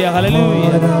ഹല്ലേലൂയ ഹല്ലേലൂയ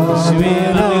യേശുവേ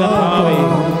നന്ദി കർത്താവേ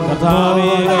കർത്താവേ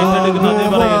ഏറ്റെടുക്കുന്ന നന്ദി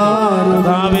പറയുന്നു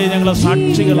കർത്താവേ ഞങ്ങളെ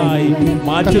സാക്ഷികളായി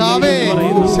മാറ്റി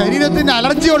ശരീരത്തിന്റെ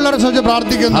അലർജി ഉള്ളവരെ സംബന്ധിച്ച്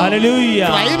പ്രാർത്ഥിക്കുന്നു.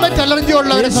 ക്ലൈമറ്റ് അലർജി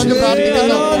ഉള്ളവരെ സംബന്ധിച്ച്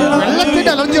പ്രാർത്ഥിക്കുന്നു.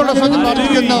 വെള്ളത്തിന്റെ അലർജി ഉള്ളവരെ സംബന്ധിച്ച്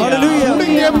പ്രാർത്ഥിക്കുന്നു.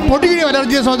 പൊടിയുടെ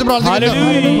അലർജിയെ സംബന്ധിച്ച് പ്രാർത്ഥിക്കുന്നു.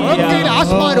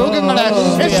 ആസ്മ രോഗങ്ങളെ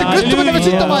ക്രിസ്തുവിന്റെ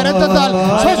വിശുദ്ധമായ രക്തത്താൽ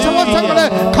ശ്വാസകോശങ്ങളെ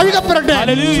കഴുകപ്പെടട്ടെ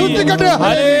ശുദ്ധിക്കട്ടെ.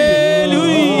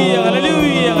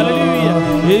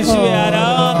 യേശുവേ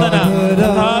ആരാധന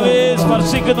കർത്താവേ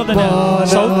സ്പർശിക്കുന്നതിന്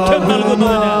സൗഖ്യം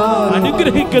നൽകുന്നതിന്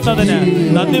അനുഗ്രഹിക്കുന്നതിന്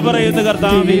നന്ദി പറയുന്ന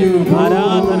കർത്താവേ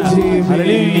ആരാധന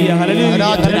ഹല്ലേലൂയ ഹല്ലേലൂയ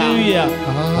ഹല്ലേലൂയ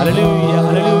ഹല്ലേലൂയ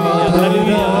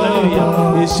ഹല്ലേലൂയ ഹല്ലേലൂയ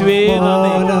യേശുവേ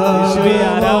നന്ദി യേശുവേ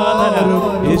ആരാധന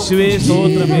യേശുവേ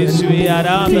സ്തോത്രം യേശുവേ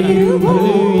ആരാധന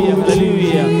ഹല്ലേലൂയ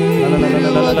ഹല്ലേലൂയ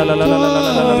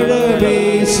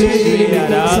യേശുവേ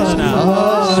ആരാധന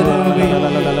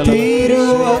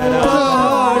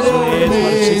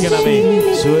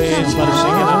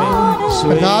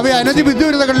അനധി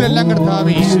വിദൂരതകളിലെല്ലാം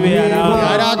കർത്താവേ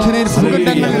ആരാധനയിൽ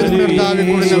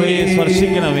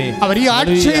അവർ ഈ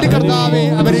ആഴ്ചയിൽ കർത്താവേ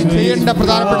അവർ ചെയ്യേണ്ട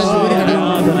പ്രധാനപ്പെട്ട ജോലികള്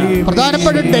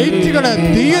പ്രധാനപ്പെട്ട ഡേറ്റുകള്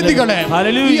തീയതികള്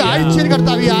ഈ ആഴ്ചയിൽ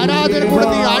കർത്താവ് ഈ ആരാധന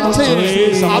കൂടുന്ന ഈ ആഴ്ചയിൽ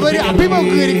അവർ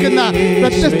അഭിമുഖീകരിക്കുന്ന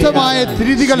വ്യത്യസ്തമായ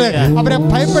രീതികള് അവരെ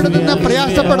ഭയപ്പെടുത്തുന്ന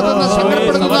പ്രയാസപ്പെടുത്തുന്ന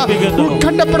സങ്കടപ്പെടുത്തുന്ന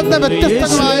ഉത്കണ്ഠപ്പെടുത്തുന്ന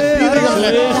വ്യത്യസ്തങ്ങളായ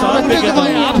രീതികളില്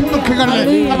വ്യത്യസ്തമായ ആഭിമുഖ്യങ്ങളില്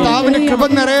കർത്താവിന്റെ കൃപ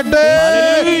നിറയട്ടെ.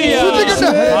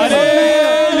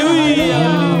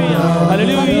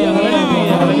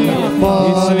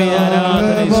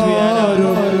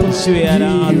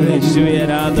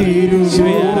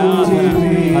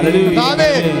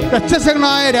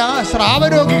 വ്യത്യസ്തങ്ങളായ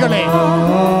സ്രാവരോഗികളെ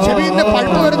ചെവിന്റെ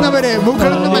പഴുപ്പ് വരുന്നവരെ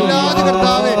മൂക്കിൽ നിന്നുമല്ലാതെ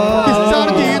കർത്താവെ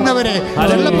ഡിസ്ചാർജ് ചെയ്യുന്നവരെ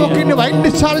വെള്ളപ്പൊക്കിന്റെ വൈറ്റ്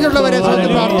ഡിസ്ചാർജ് ഉള്ളവരെ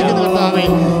പ്രാർത്ഥിക്കുന്ന കർത്താവെ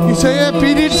ഈശോയെ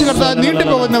പീരീഡ്സ് കർത്താവ്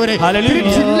നീണ്ടുപോകുന്നവരെ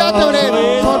പീരീഡ്സ് ഇല്ലാത്തവരെ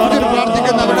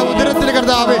പ്രാർത്ഥിക്കുന്നവരുടെ ഉദരത്തിൽ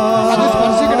കർത്താവെ അത്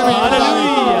സ്പർശിക്കണമേ.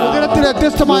 ഉദരത്തിൽ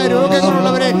വ്യത്യസ്തമായ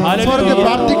രോഗങ്ങളുള്ളവരെ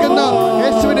പ്രാർത്ഥിക്കുന്ന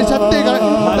യേശുവിന്റെ ശക്തികൾ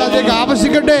അതിലേക്ക്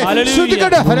ആവശ്യിക്കട്ടെ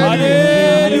ശ്രദ്ധിക്കട്ടെ.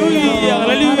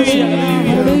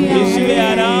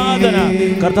 ആരാധന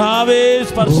കർത്താവേ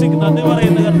സ്പർശിക്കുന്ന നന്ദി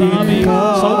പറയുന്ന കർത്താവേ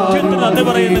സൗഖ്യത്തിന് നന്ദി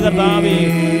പറയുന്ന കർത്താവേ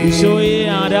ഈശോയെ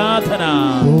ആരാധന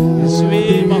യേശുവേ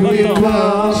മഹത്വം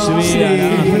യേശുവേ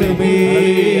ആരാധന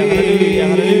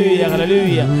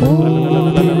ഹല്ലേലൂയ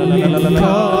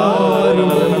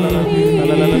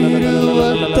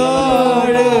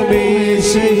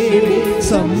തിരുവത്താഴമേശയിൽ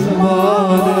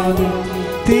സമ്മാനം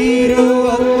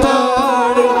തിരുവത്താഴമേശയിൽ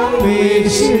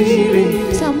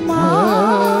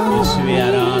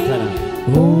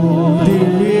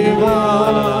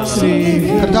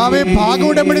കർത്താവേ,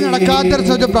 ഭാഗമുടമ്പടി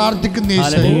നടക്കാത്ത പ്രാർത്ഥിക്കുന്ന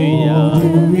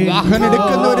വാഹനം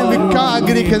എടുക്കുന്നവരും വിൽക്കാൻ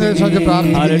ആഗ്രഹിക്കുന്നവരും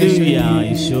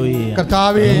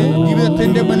കർത്താവേ,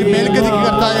 ജീവിതത്തിന്റെ മേൽഗതിക്ക്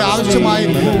കർത്താവെ ആവശ്യമായി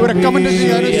ഒരു റെക്കമെൻഡ്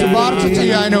ചെയ്യാനോ ശുപാർശ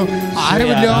ചെയ്യാനോ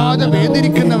ആരുമില്ലാതെ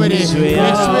വേദനിക്കുന്നവരെ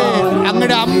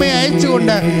അങ്ങയുടെ അമ്മയെ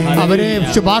അയച്ചുകൊണ്ട് അവരെ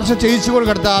ശുപാർശ ചെയ്യിച്ചുകൊണ്ട്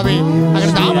കർത്താവെ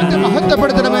അങ്ങനെ നാമത്തെ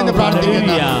മഹത്വപ്പെടുത്തണമെന്ന്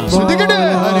പ്രാർത്ഥിക്കുന്നു.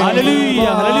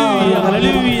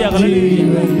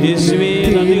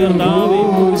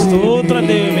 സ്തോത്രം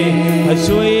ദൈവമേ,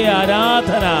 യേശുവേ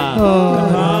ആരാധന.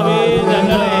 കർത്താവേ,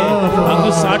 ഞങ്ങളെ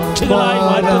അങ്ങ് സാക്ഷികളായി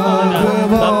മാറ്റുന്നതിന്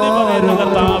നന്ദി പറയുന്നു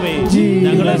കർത്താവേ.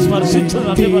 ഞങ്ങളെ സ്പർശിച്ചു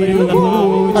നന്ദി പറയുന്നു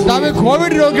കർത്താവേ.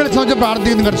 കോവിഡ് രോഗികളെ സംബന്ധിച്ച്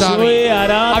പ്രാർത്ഥിക്കുന്നു കർത്താവേ.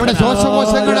 അവിടെ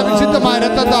ശ്വാസകോശങ്ങളുടെ വിശുദ്ധമായ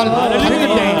രക്തത്താൽ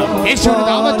യേശുവിന്റെ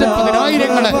നാമത്തിൽ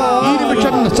 10,000 ഈ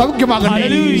നിമിഷം സൗഖ്യമാകട്ടെ.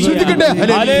 ശ്രദ്ധിക്കട്ടെ.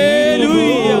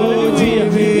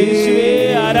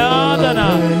 ആരാധന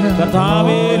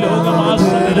കർത്താവേ.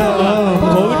 ലോകമാസകലുള്ള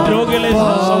കോവിഡ് രോഗികളെ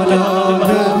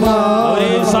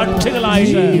അവരെ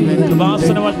സാക്ഷികളായിട്ട്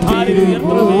കൃപാസന വത്താരിൽ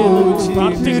ഉയർത്തണമെന്ന്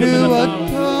പ്രാർത്ഥിക്കുന്നു.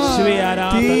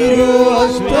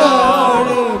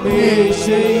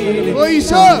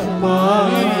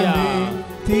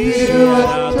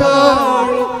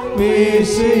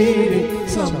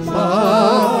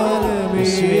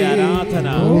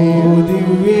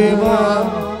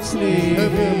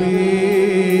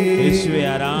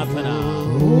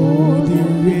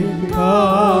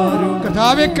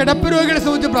 കർത്താവേ, കിടപ്പ് രോഗികളെ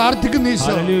സംബന്ധിച്ച് പ്രാർത്ഥിക്കുന്ന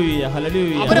ഈശോ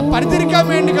അവരെ പരിചരിക്കാൻ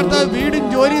വേണ്ടി കർത്താവ് വീടും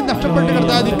ജോലിയും നഷ്ടപ്പെട്ട്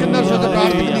കർത്താവ് നിൽക്കുന്നവർ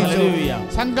പ്രാർത്ഥിക്കുന്ന ഈശോ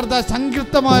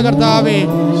സംതൃപ്തമായ കർത്താവേ,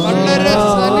 വളരെ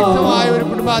സന്നിഗ്ധമായ ഒരു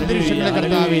കുടുംബാന്തരീക്ഷങ്ങളെ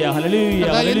കർത്താവേ,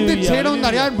 എന്ത് ചെയ്യണമെന്ന്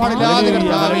അറിയാൻ പാടില്ലാതെ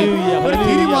കർത്താവേ, ഒരു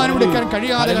തീരുമാനമെടുക്കാൻ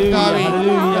കഴിയാതെ കർത്താവേ,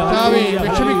 കർത്താവേ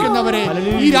വിഷമിക്കുന്നവരെ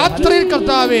ഈ രാത്രിയിൽ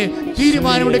കർത്താവേ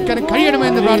തീരുമാനമെടുക്കാൻ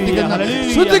കഴിയണമെന്ന് പ്രാർത്ഥിക്കുന്നു.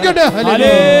 ശ്രദ്ധിക്കട്ടെ.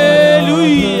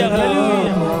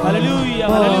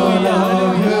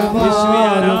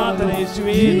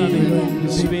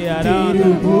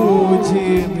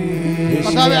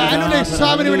 ആനുവൽ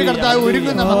എക്സാമിന് വേണ്ടി കർത്താവ്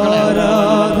ഒരുങ്ങുന്ന മക്കളെ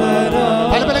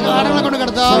പല പല കാരണങ്ങളെ കൊണ്ട്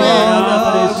കർത്താവേ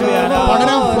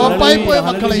പഠനം ഫ്ലോപ്പായി പോയ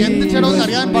മക്കളെ എന്ത് ചെയ്യണമെന്ന്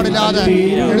അറിയാൻ പാടില്ലാതെ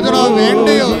എഴുതണോ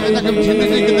വേണ്ടയോ എന്നൊക്കെ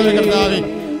ചിന്തിച്ചിരിക്കുന്നവർ കർത്താവേ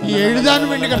ഈ എഴുതാൻ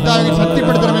വേണ്ടി കർത്താവെ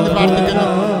ശക്തിപ്പെടുത്തണമെന്ന് പ്രാർത്ഥിക്കുന്നു.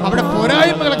 അവിടെ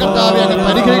പോരായ്മകളെ കർത്താവെ അങ്ങ്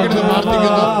പരിഹരിക്കണമെന്ന്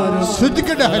പ്രാർത്ഥിക്കുന്നു.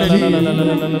 ശ്രദ്ധിക്കട്ടെ.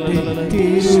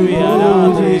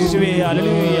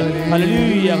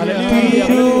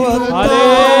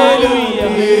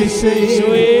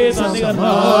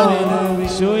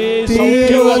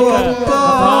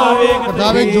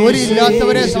 കർത്താവെ ജോലി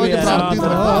ഇല്ലാത്തവരെ സംബന്ധിച്ച്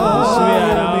പ്രാർത്ഥിക്കുന്നു.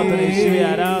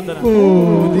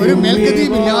 ഒരു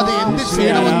മേൽഗതിയും ഇല്ലാതെ എന്ത്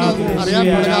ചെയ്യണമെന്ന് അറിയാൻ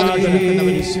പാടില്ലാതെ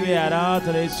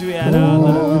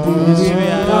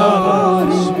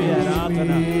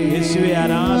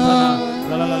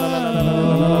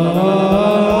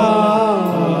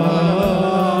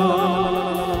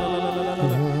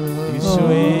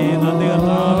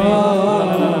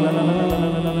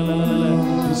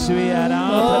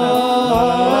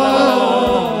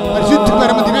പരിശുദ്ധ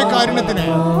പരമ ദിവ്യകാരുണ്യത്തിന്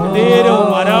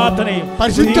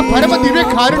പരിശുദ്ധ പരമ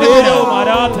ദിവ്യകാരുണ്യത്തിന്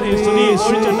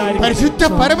പരിശുദ്ധ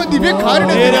പരമ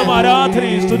ദിവ്യകാരുണ്യത്തിന്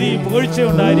ആരാധനയും സ്തുതിയും പുകഴ്ചയും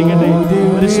ഉണ്ടായിരിക്കട്ടെ.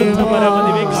 പരിശുദ്ധ പരമ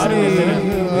ദിവ്യകാരുണ്യത്തിന്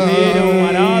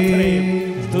ആരാധനയും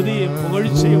സ്തുതിയും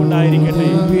പുകഴ്ചയും ഉണ്ടായിരിക്കട്ടെ.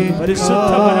 പരിശുദ്ധ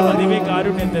പരമ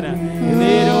ദിവ്യകാരുണ്യത്തിന്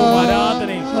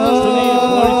ആരാധനയും സ്തുതിയും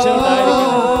പുകഴ്ചയും ഉണ്ടായിരിക്കട്ടെ.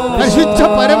 പരിശുദ്ധ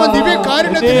പരമ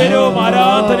ദിവ്യകാരുണ്യത്തിന്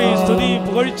ആരാധനയും സ്തുതിയും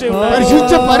പുകഴ്ചയും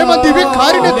പരിശുദ്ധ പരമ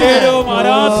ദിവ്യകാരുണ്യത്തിന്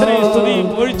ആരാധനയും സ്തുതിയും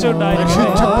പുകഴ്ചയും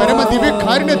പരിശുദ്ധ പരമ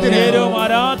ദിവ്യകാരുണ്യത്തിന്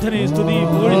ആരാധനയും സ്തുതിയും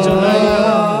പുകഴ്ചയും ഉണ്ടായിരിക്കട്ടെ.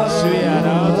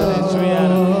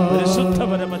 പരിശുദ്ധ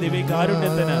പരമ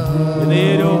ദിവ്യകാരുണ്യത്തിന്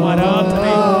നേരവും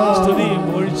ആരാധനയും സ്തുതിയും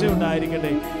പുകഴ്ചയും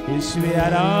ഉണ്ടായിരിക്കട്ടെ. യേശുവേ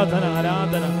ആരാധന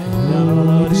ആരാധന.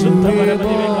 പരിശുദ്ധ പരമ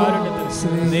ദിവ്യകാരുണ്യത്തിന്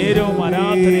നേരവും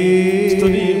ആരാധനയും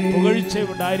സ്തുതിയും പുകഴ്ചയും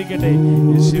ഉണ്ടായിരിക്കട്ടെ.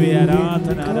 യേശുവേ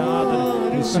ആരാധന ആരാധന.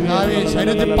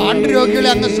 ശരീരത്തിൽ പാണ്ഡുരോഗികളെ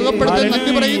അങ്ങ് സുഖപ്പെടുത്താൻ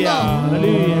നന്ദി പറയുന്നു.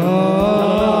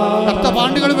 കറുത്ത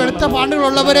പാണ്ടുകൾ വെളുത്ത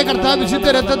പാണ്ടുകളുള്ളവരെ കർത്താവ് വിശുദ്ധ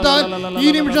രക്തത്താൽ ഈ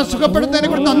നിമിഷം സുഖപ്പെടുത്താനെ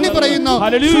കുറിച്ച് നന്ദി പറയുന്നു.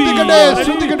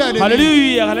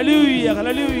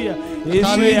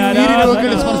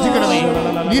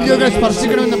 നീരോഗികളെ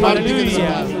സ്പർശിക്കണമെന്ന് പ്രാർത്ഥിക്കുന്നു.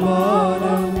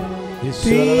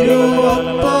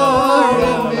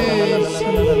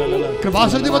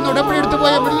 കൃപാസനത്തിൽ വന്ന് ഉടമ്പടി എടുത്തു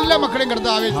പോയ എല്ലാ മക്കളെയും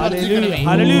കർത്താവേ സ്പർശിക്കണമേ.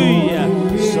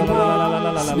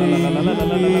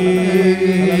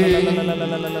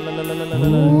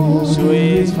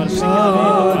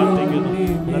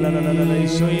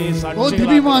 ഓ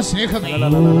ദിവ്യമായ സ്നേഹമേ,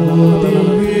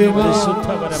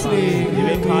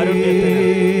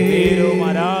 നേരവും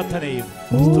ആരാധനയും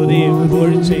സ്തുതിയും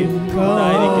പുകഴ്ചയും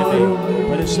ഉണ്ടായിരിക്കട്ടെ.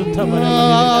 പരിശുദ്ധ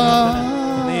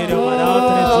നേരവും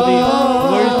ആരാധനയും സ്തുതിയും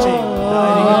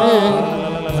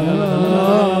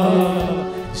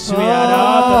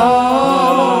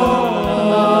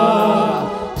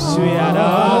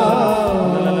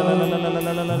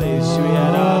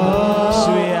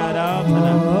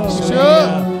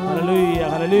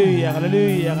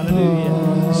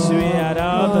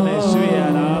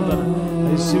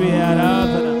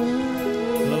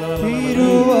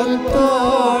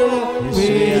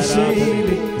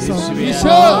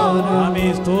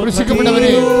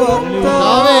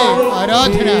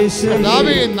ആരാധന,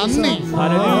 കർത്താവേ നന്ദി,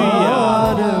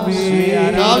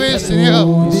 കർത്താവേ സ്നേഹം,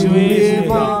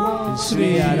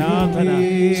 ആരാധന, ആരാധന.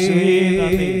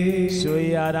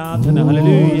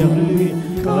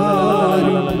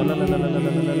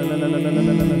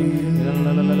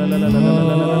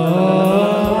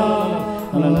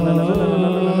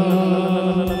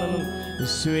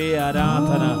 ഹല്ലേലൂയ,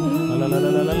 ആരാധന,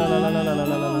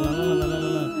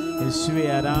 യേശുവേ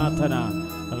ആരാധന,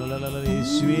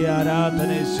 യേശുവേ ആരാധന,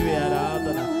 യേശുവേ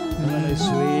ആരാധന,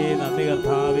 യേശുവേ നന്ദി.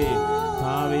 കർത്താവേ,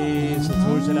 കർത്താവേ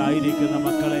ശുശ്രൂഷയിലായിരിക്കുന്ന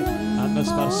മക്കളെ അങ്ങ്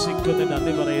സ്പർശിക്കുന്ന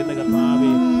നന്ദി പറയുന്ന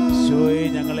കർത്താവേ, യേശുവേ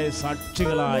ഞങ്ങളെ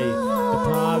സാക്ഷികളായി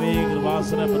കർത്താവേ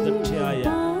കൃപാസന പ്രത്യക്ഷയായ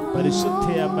പരിശുദ്ധ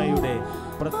അമ്മയുടെ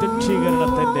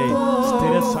പ്രത്യക്ഷീകരണത്തിന്റെ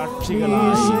സ്ഥിര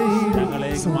സാക്ഷികളായി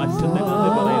ഞങ്ങളെ മാറ്റുന്ന നന്ദി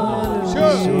പറയുന്നു.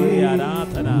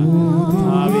 ആരാധന,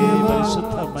 കർത്താവേ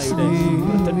പരിശുദ്ധ അമ്മയുടെ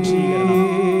പ്രത്യക്ഷീകരണം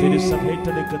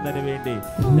തിരുസഭേറ്റെടുക്കുന്നതിന് വേണ്ടി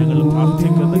ഞങ്ങൾ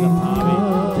പ്രാർത്ഥിക്കുന്ന കർത്താവേ,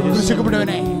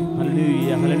 രക്ഷിക്കപ്പെട്ടവനെ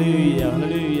ഹല്ലേലൂയ, ഹല്ലേലൂയ,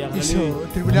 ഹല്ലേലൂയ,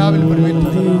 തിരുവിലാവിൽ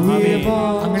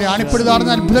അങ്ങനെ ആണിപ്പെടുതാർന്ന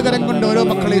അത്ഭുതകരം കൊണ്ട് ഓരോ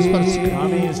മക്കളെ സ്പർശിക്കും.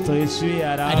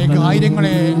 അനേക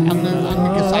ആയിരങ്ങളെ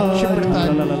അങ്ങ് സാക്ഷ്യപ്പെടുത്താൻ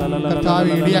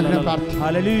കർത്താവേ ഇടയാക്കണ പ്രാർത്ഥന.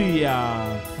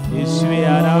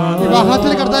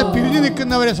 വിവാഹത്തിൽ കർത്താവ് പിരിഞ്ഞു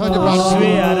നിൽക്കുന്നവരെ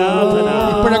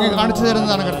ഇപ്പോഴൊക്കെ കാണിച്ചു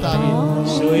തരുന്നതാണ് കർത്താവ്.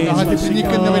 വിവാഹത്തിൽ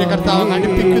പിരിഞ്ഞിരിക്കുന്നവരെ കർത്താവ്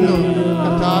അടുപ്പിക്കുന്നു.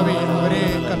 കർത്താവേ അവരെ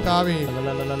കർത്താവേ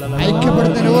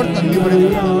ഐക്യപ്പെടുന്നതിനോട് നന്ദി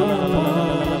പറയുന്നു.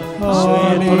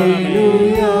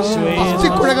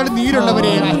 അസ്ഥിക്കുഴകൾ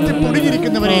നീരുള്ളവരെ, അസ്ഥി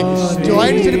പൊടിഞ്ഞിരിക്കുന്നവരെ,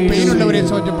 ജോയിന്റ്സിന് പെയിൻ ഉള്ളവരെ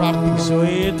സ്വന്തം പ്രാർത്ഥിക്കുന്നു.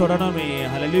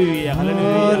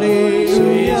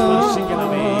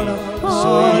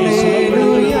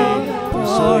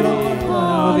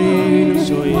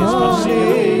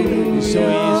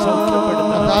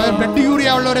 ബ്ലഡ് യൂറിയ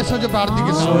ഉള്ളവരെ സ്വന്തം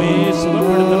പ്രാർത്ഥിക്കുന്നു.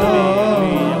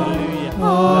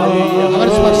 അവർ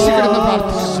സ്പർശിക്കണമെന്ന്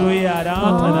പ്രാർത്ഥിക്കുന്നു.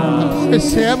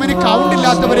 സേമന് കൗണ്ട്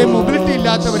ഇല്ലാത്തവരെ, മൊബിലിറ്റി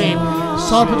ഇല്ലാത്തവരെ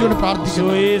സമർപ്പിച്ചുകൊണ്ട്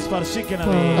പ്രാർത്ഥിക്കുന്നു.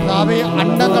 കർത്താവേ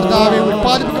അണ്ടം കർത്താവെ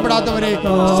ഉത്പാദിപ്പിക്കപ്പെടാത്തവരെ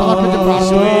സമർപ്പിച്ച്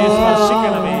പ്രാർത്ഥിക്കുന്നു.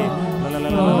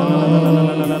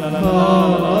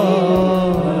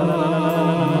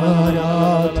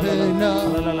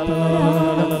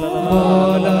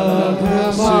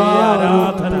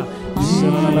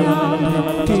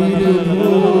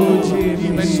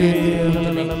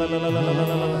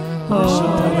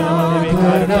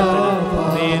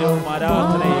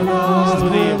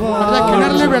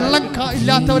 കിണറിലെ വെള്ളം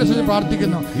ഇല്ലാത്തവരെ സംബന്ധിച്ച്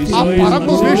പ്രാർത്ഥിക്കുന്നു. ആ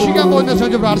പറമ്പ് ഉപേക്ഷിക്കാൻ പോകുന്ന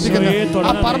സംബന്ധിച്ച് പ്രാർത്ഥിക്കുന്നു.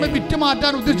 ആ പറമ്പ് വിറ്റ്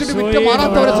മാറ്റാൻ ഉദ്ദേശിച്ചിട്ട് വിറ്റ്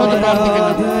മാറാത്തവരെ സംബന്ധിച്ച്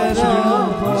പ്രാർത്ഥിക്കുന്നു.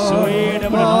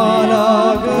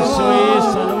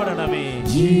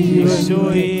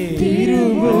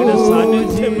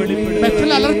 മെറ്റൽ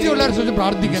അലർജി ഉള്ളവരെ സംബന്ധിച്ച്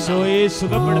പ്രാർത്ഥിക്കുന്നു.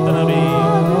 സുഖപ്പെടുത്തണമേ.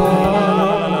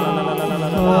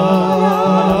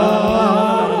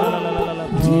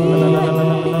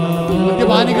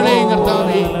 മദ്യപാനികളെയും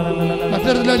കർത്താവേ,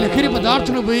 മറ്റൊരു ലഹരി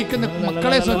പദാർത്ഥങ്ങൾ ഉപയോഗിക്കുന്ന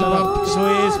മക്കളെ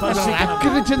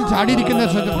അക്രമിച്ചെന്ന് ചാടിയിരിക്കുന്ന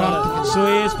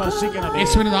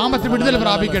യേശുവിന്റെ നാമത്തിൽ വിടുതൽ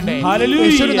പ്രാപിക്കട്ടെ.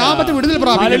 യേശുവിന്റെ നാമത്തിൽ വിടുതൽ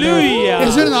പ്രാപിക്കട്ടെ.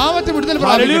 യേശുവിന്റെ നാമത്തിൽ വിടുതൽ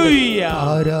പ്രാപിക്കട്ടെ.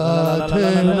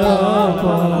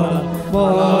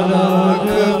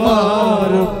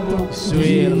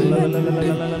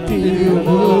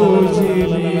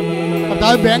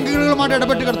 കർത്താവ് ബാങ്കുകളുമായിട്ട്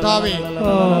ഇടപെട്ട് കർത്താവേ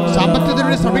സാമ്പത്തികത്തിന്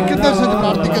വേണ്ടി ശ്രമിക്കുന്നവർ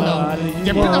പ്രാർത്ഥിക്കുന്നു.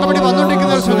 ജപ്തി നടപടി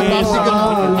വന്നുകൊണ്ടിരിക്കുന്നവർ പ്രാർത്ഥിക്കുന്നു.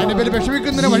 അതിന്റെ പേര്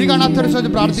വിഷമിക്കുന്നതിന് വഴി കാണാത്തവർ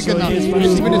പ്രാർത്ഥിക്കുന്നു.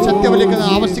 യേശുവിന്റെ സത്യവലിക്കുന്നത്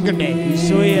ആവശ്യിക്കട്ടെ.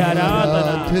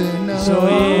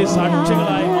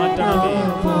 സാക്ഷികളായി മാറ്റണമേ.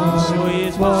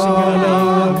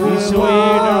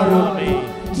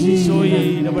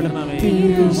 ഇടപെടണമേ.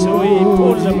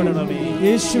 ഇപ്പോൾ ഇടപെടണമേ.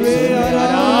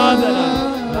 ആരാധന.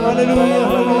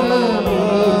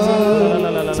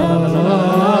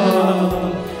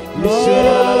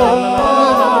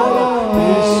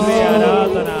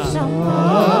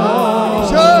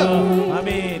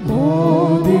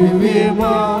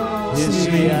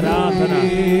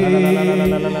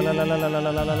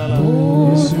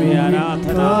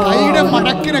 കൈയുടെ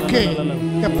മടക്കിനൊക്കെ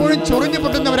എപ്പോഴും ചൊറിഞ്ഞു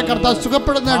പൊട്ടുന്നവരെ കർത്താവ്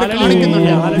സുഖപ്പെടുന്നതായിട്ട്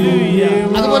കാണിക്കുന്നുണ്ട്.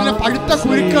 അതുപോലെ തന്നെ പഴുത്ത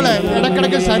കുരുക്കള്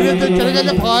ഇടക്കിടക്ക് ശരീരത്തിൽ ചില ചില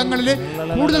ഭാഗങ്ങളിൽ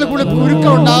കൂടുതൽ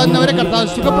കുരുക്കൾ ഉണ്ടാകുന്നവരെ കർത്താവ്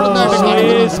സുഖപ്പെടുന്നതായിട്ട്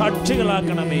കാണിക്കുന്നു.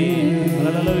 സാക്ഷികളാക്കണമേ.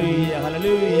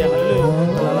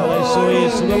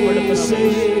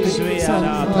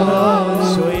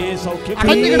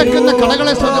 അടഞ്ഞു കിടക്കുന്ന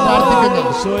കടകളെ സ്വന്തം പ്രാർത്ഥിക്കുന്നു.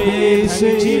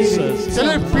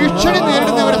 ചിലർ ഭീഷണി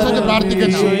നേരിടുന്നവരെ സ്വന്തം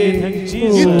പ്രാർത്ഥിക്കുന്നു.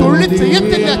 ഈ തൊഴിൽ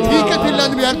ചെയ്യത്തില്ല, തീക്കത്തില്ല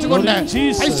എന്ന് വിചാരിച്ചുകൊണ്ട്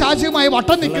ശാശ്വതമായി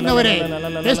വട്ടം നിൽക്കുന്നവരെ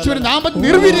യേശുവിന്റെ നാമം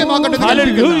നിർവീര്യമാകട്ടെ.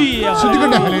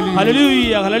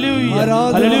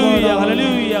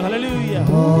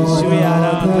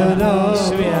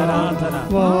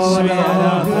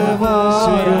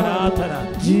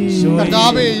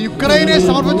 കർത്താവേ, യുക്രൈനെ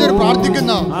സമർപ്പിച്ചവർ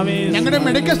പ്രാർത്ഥിക്കുന്നു. ഞങ്ങളുടെ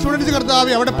മെഡിക്കൽ സ്റ്റുഡൻസ്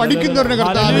കർത്താവേ, അവിടെ പഠിക്കുന്നവരുടെ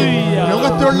കർത്താവേ,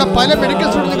 ലോകത്തിലുള്ള പല മെഡിക്കൽ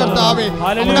സ്റ്റുഡൻസ് കർത്താവേ,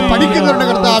 അവിടെ പഠിക്കുന്നവരുടെ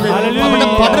കർത്താവേ, അവിടെ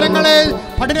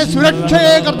പഠന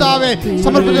സുരക്ഷയെ കർത്താവേ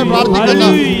സമർപ്പിച്ചവർ പ്രാർത്ഥിക്കുന്നു.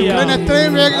 യുക്രൈൻ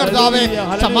എത്രയും വേഗം കർത്താവേ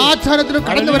സമാധാനത്തിന്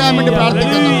കടന്നു വരാൻ വേണ്ടി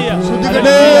പ്രാർത്ഥിക്കുന്നു.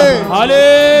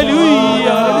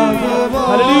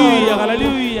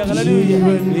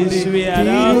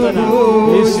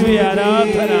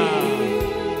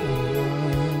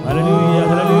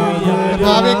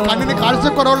 കർത്താവേ, കണ്ണിന്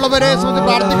കാഴ്ചക്കുറവുള്ളവരെ സംബന്ധിച്ച്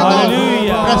പ്രാർത്ഥിക്കുന്നു.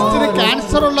 ബ്രസ്റ്റിന്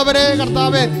ക്യാൻസർ ഉള്ളവരെ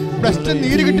കർത്താവേ, ബ്രസ്റ്റ്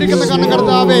നീര് കിട്ടിയിരിക്കുന്ന കാരണം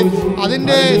കർത്താവേ,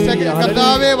 അതിന്റെ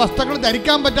കർത്താവേ വസ്ത്രങ്ങൾ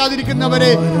ധരിക്കാൻ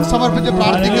പറ്റാതിരിക്കുന്നവരെ സമർപ്പിച്ച്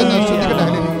പ്രാർത്ഥിക്കുന്നു.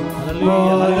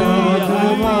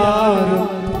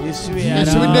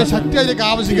 യേശുവിന്റെ ശക്തി അതിലേക്ക്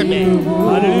ആവശ്യിക്കട്ടെ.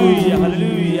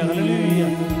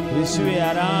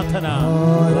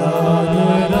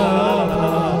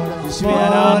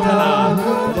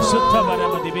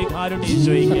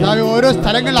 കർത്താവേ, ഓരോ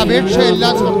സ്ഥലങ്ങളിൽ അപേക്ഷയില്ല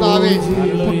കർത്താവേ,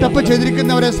 പുട്ടപ്പ്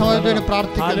ചെയ്തിരിക്കുന്നവരെ സമർപ്പിച്ച്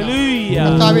പ്രാർത്ഥിക്കുന്നു.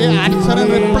 കർത്താവേ, ആൻസറും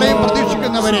റിപ്ലൈയും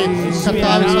പ്രതീക്ഷിക്കുന്നവരെ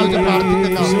കർത്താവേ സമർപ്പിച്ച്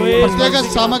പ്രാർത്ഥിക്കുന്നു. പ്രത്യേക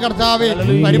സമ കർത്താവേ,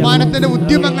 വരുമാനത്തിന്റെ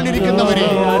ഉദ്യമങ്ങൾ ഇരിക്കുന്നവരെ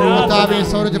കർത്താവേ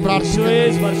സമർപ്പിച്ച്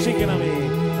പ്രാർത്ഥിക്കുന്നു.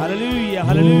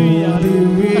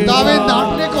 കർത്താവേ,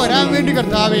 നാട്ടിലേക്ക് വരാൻ വേണ്ടി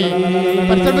കർത്താവേ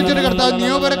പരിശ്രമിച്ചിട്ട് കർത്താവ്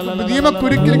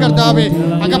നിയമക്കുരുക്കിൽ കർത്താവേ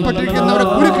അകപ്പെട്ടിരിക്കുന്നവരുടെ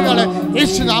കുരുക്കുകളെ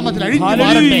യേശു നാമത്തിൽ അഴിഞ്ഞു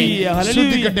മാറട്ടെ.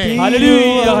 ശ്രദ്ധിക്കട്ടെ.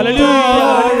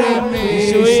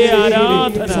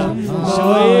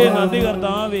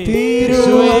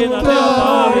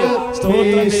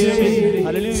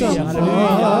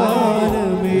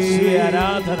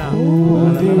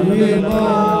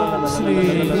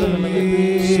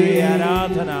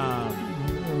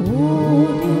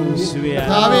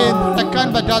 കർത്താവേ, നടക്കാൻ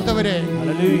പറ്റാത്തവരെ,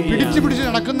 പിടിച്ചു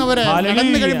നടക്കുന്നവരെ,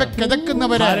 നടന്നു കഴിയുമ്പോ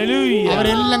കിതക്കുന്നവരെ,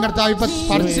 അവരെല്ലാം കർത്താവ് ഇപ്പൊ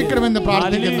സ്പർശിക്കണമെന്ന്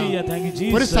പ്രാർത്ഥിക്കുന്നു.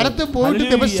 ഒരു സ്ഥലത്ത് പോയിട്ട്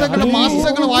ദിവസങ്ങളും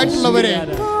മാസങ്ങളുമായിട്ടുള്ളവരെ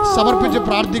സമർപ്പിച്ച്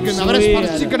പ്രാർത്ഥിക്കുന്നു. അവരെ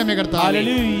സ്പർശിക്കണമേ കർത്താവ്.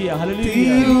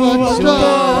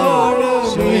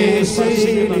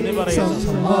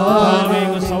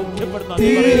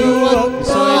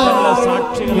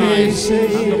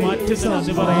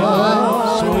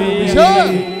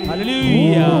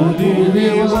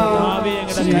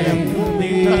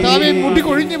 കർത്താവേ, മുടി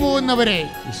കൊഴിഞ്ഞു പോകുന്നവരെ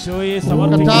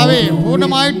കർത്താവേ,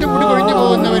 പൂർണ്ണമായിട്ട് മുടി കൊഴിഞ്ഞു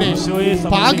പോകുന്നവരെ,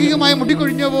 ഭാഗികമായി മുടി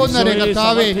കൊഴിഞ്ഞു പോകുന്നവരെ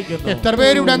കർത്താവേ, എത്ര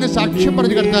പേരിവിടെ അങ്ങ് സാക്ഷ്യം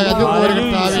പറഞ്ഞു കർത്താവേ. അതുപോലെ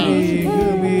കർത്താവേ,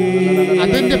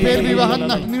 അതിന്റെ പേര് വിവാഹം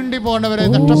നീണ്ടി പോകുന്നവരെ,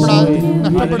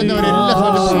 നഷ്ടപ്പെടുന്നവരെല്ലാം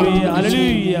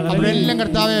അവരെല്ലാം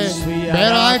കർത്താവേ,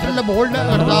 വേറായിട്ടുള്ള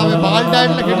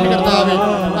ബാൾഡായിട്ടുള്ള കെട്ടി കർത്താവേ,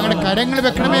 അങ്ങനെ കരങ്ങൾ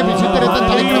വെക്കണമേ, വിശുദ്ധരത്വം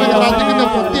തളിക്കണമെന്ന് പ്രാർത്ഥിക്കുന്ന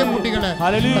പുതിയ മുടികള്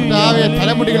കർത്താവേ,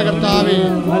 തലമുടികൾ കർത്താവേ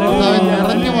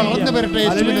നിറഞ്ഞു വളർന്നു വരട്ടെ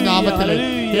യേശുവിന്റെ നാമത്തിൽ.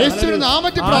 യേശുവിന്റെ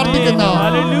നാമത്തിൽ പ്രാർത്ഥിക്കുന്ന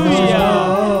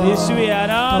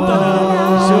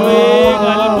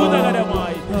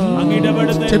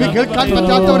ചെവി കേൾക്കാൻ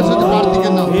പറ്റാത്തവരെ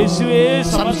പ്രാർത്ഥിക്കുന്നു.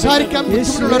 സംസാരിക്കാൻ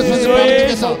ബുദ്ധിമുട്ടുള്ളവരെ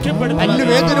പ്രാർത്ഥിക്കുന്നു.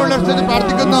 അല്ലുവേദനയുള്ളവരെ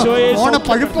പ്രാർത്ഥിക്കുന്നു.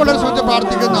 ഓണപ്പഴുപ്പുള്ളവരെ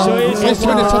പ്രാർത്ഥിക്കുന്നു.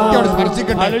 യേശുവിന്റെ സത്യം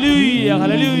സ്പർശിക്കട്ടെ.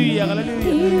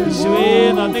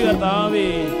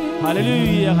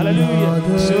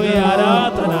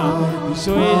 ആരാധന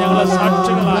ഞങ്ങളെ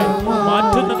സാക്ഷികളായി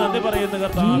മാറ്റുന്ന നന്ദി പറയുന്ന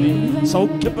കർത്താവേ,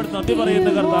 സൗഖ്യപ്പെടുന്ന നന്ദി പറയുന്ന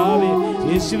കർത്താവേ,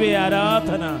 യേശുവേ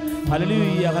ആരാധന.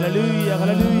 ഹല്ലേലൂയ ഹല്ലേലൂയ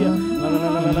ഹല്ലേലൂയ.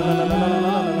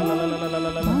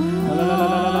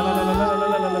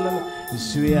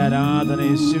 യേശുവേ ആരാധന,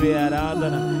 യേശുവേ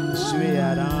ആരാധന, യേശുവേ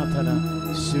ആരാധന,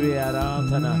 യേശുവേ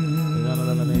ആരാധന,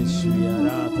 യേശുവേ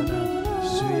ആരാധന,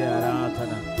 യേശുവേ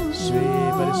ആരാധന. യേശുവേ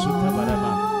പരിശുദ്ധ പരമ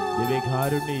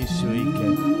ദിവ്യകാരുണ്യ ഈശോയ്ക്ക്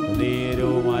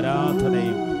നേരവും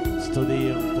ആരാധനയും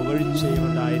സ്തുതിയും പുകഴ്ചയും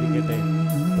ഉണ്ടായിരിക്കട്ടെ.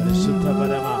 പരിശുദ്ധ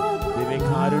പരമ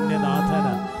ദിവ്യകാരുണ്യനാഥന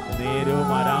നേരവും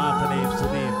ആരാധനയും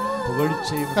സ്തുതിയും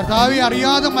കർത്താവെ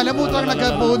അറിയാതെ മലമൂത്രങ്ങളൊക്കെ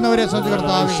പോകുന്നവരെ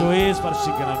കർത്താവെ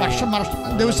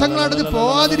ദിവസങ്ങളടുത്ത്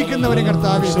പോകാതിരിക്കുന്നവരെ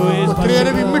കർത്താവെ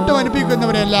ഒത്തിരിയേറെ വിമ്മിട്ടം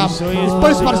അനുഭവിക്കുന്നവരെല്ലാം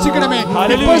ഇപ്പോൾ സ്പർശിക്കണമേ,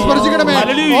 ഇപ്പോൾ സ്പർശിക്കണമേ.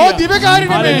 ഓ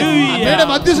ദിവ്യകാരുണ്യമേ, അങ്ങയുടെ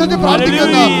മധ്യസ്ഥത്തിൽ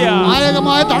പ്രാർത്ഥിക്കുന്ന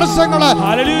മാരകമായ തടസ്സങ്ങള്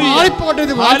മാറിപ്പോട്ടെ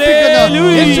എന്ന് പ്രാർത്ഥിക്കുന്നു,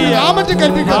 യേശുവിന്റെ നാമത്തിൽ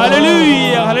കൽപ്പിക്കുന്നു.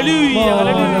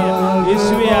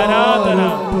 യേശുവേ ആരാധന,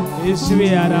 യേശുവേ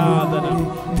ആരാധന.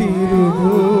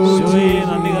 യേശുവേ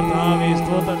നന്ദി കർത്താവേ,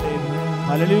 സ്തോത്രം ചെയ്യുന്നു.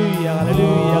 ഹല്ലേലൂയ,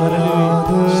 ഹല്ലേലൂയ, ഹല്ലേലൂയ.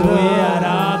 യേശുവേ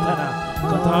ആരാധന.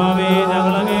 കർത്താവേ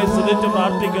ഞങ്ങളങ്ങേ സ്തുതിച്ച്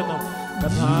പ്രാർത്ഥിക്കുന്നു.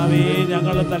 കർത്താവേ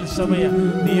ഞങ്ങൾ തത്സമയ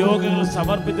നിയോഗങ്ങൾ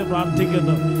സമർപ്പിച്ച്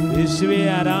പ്രാർത്ഥിക്കുന്നു. യേശുവേ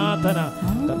ആരാധന.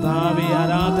 കർത്താവേ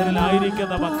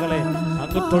ആരാധനയിലായിരിക്കുന്ന മക്കളെ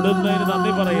അങ്ങ് തൊടുന്നതിന്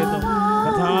നന്ദി പറയുന്നു.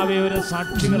 കർത്താവേ ഒരു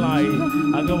സാക്ഷികളായി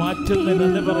അങ്ങ് മാറ്റുന്നതിന്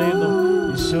നന്ദി പറയുന്നു.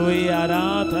 ഈശോയെ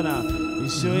ആരാധന,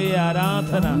 ഈശോയെ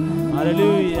ആരാധന.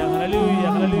 ഹല്ലേലൂയ, ഹല്ലേലൂയ,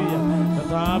 ഹല്ലേലൂയ.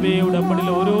 കർത്താവേ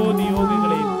ഉടമ്പടിയിലെ ഓരോ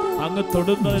നിയോഗങ്ങളെയും അങ്ങ്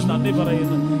തൊടുന്നതിന് നന്ദി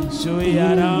പറയുന്നു. ഈശോയെ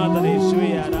ആരാധന,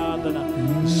 ഈശോയെ ആരാധന.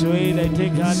 ഈശോയെ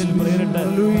ലൈറ്റേക്കാനിൽ പ്രേരിട്ട്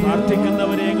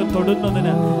പ്രാർത്ഥിക്കുന്നവരെ അങ്ങ്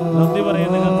തൊടുന്നതിന് നന്ദി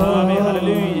പറയുന്നു. കർത്താവേ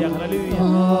ഹല്ലേലൂയ, ഹല്ലേലൂയ.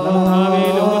 കർത്താവേ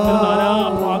ലോകത്തിൽ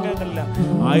നാനാഭാഗങ്ങളിൽ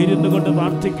ആയിരുന്നു കൊണ്ട്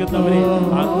പ്രാർത്ഥിക്കുന്നവരെ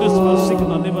അങ്ങ്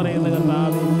സ്പർശിക്കുന്ന നന്ദി പറയുന്ന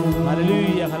കർത്താവേ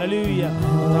ഹല്ലേലൂയ, ഹല്ലേലൂയ.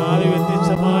 കർത്താവേ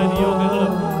വ്യത്യസ്തമായ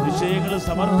നിയോഗങ്ങളും വിഷയങ്ങളും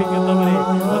സമർപ്പിക്കുന്നവരെ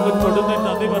അങ്ങ് തൊടുന്നതിന്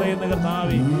നന്ദി പറയുന്ന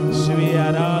കർത്താവേ യേശുവേ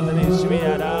ആരാധന, യേശുവേ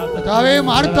ആരാധന. കർത്താവേ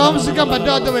മാറി താമസിക്കാൻ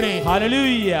പറ്റാത്തവരെ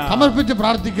ഹല്ലേലൂയ സമർപ്പിച്ച്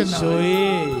പ്രാർത്ഥിക്കുന്നു.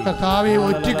 കർത്താവേ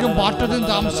ഒറ്റയ്ക്കും പാട്ടത്തും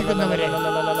താമസിക്കുന്നവരെ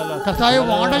കർത്താവേ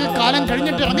വാടക കാലം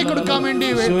കഴിഞ്ഞിട്ട് ഇറങ്ങിക്കൊടുക്കാൻ വേണ്ടി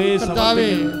കർത്താവേ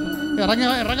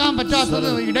ഇറങ്ങാൻ പറ്റാത്തത്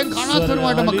ഇടം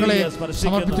കാണാത്തവരുമായിട്ട് മക്കളെ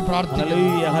സമർപ്പിച്ച് പ്രാർത്ഥിക്കുന്നു.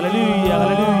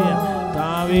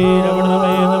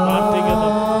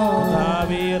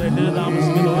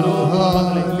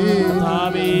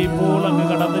 ഇപ്പോൾ അങ്ങ്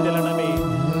കടന്നു ചെല്ലണമേ.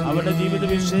 അവരുടെ ജീവിത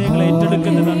വിഷയങ്ങളെ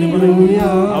ഏറ്റെടുക്കുന്ന നന്ദി പറയുന്നു.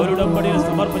 അവരുടെ ഉടമ്പടിയിൽ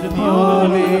സമർപ്പിച്ച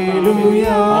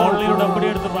ഓൺലൈൻ ഉടമ്പടി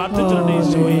എടുത്ത് പ്രാർത്ഥിച്ചിട്ടുണ്ട്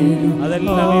ഈശോയെ.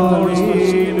 അതെല്ലാം ഇപ്പോൾ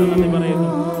സ്പർശിക്കുന്നു നന്ദി പറയുന്നു.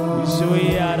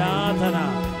 ഈശോയെ ആരാധന,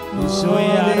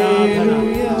 ഈശോയെ ആരാധന,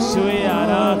 ഈശോയെ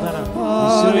ആരാധന,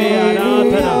 ഈശോയെ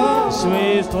ആരാധന.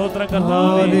 ഈശോയെ സ്തോത്രം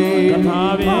കർത്താവേ.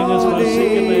 കർത്താവേ അങ്ങ്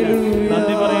സ്പർശിക്കുന്നതിന്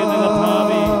നന്ദി പറയുന്ന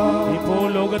കർത്താവേ. ഇപ്പോൾ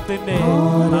ലോകത്തിന്റെ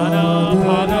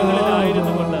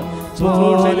നാനാഭാഗങ്ങളിലായിരുന്നു കൊണ്ട്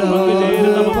ശുശ്രൂഷയിൽ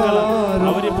പങ്കുചേരുന്ന മക്കൾ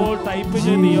അവരിപ്പോൾ ടൈപ്പ്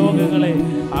ചെയ്ത നിയോഗങ്ങളെ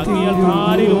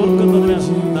അങ്ങേയൽത്താരിൽ ഓർക്കുന്നതിന്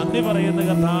നന്ദി പറയുന്ന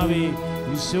കർത്താവേ.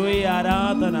 ഈശോയെ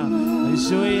ആരാധന,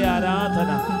 ഈശോയെ ആരാധന,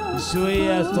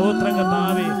 ഈശോയെ സ്തോത്രം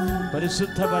കർത്താവേ.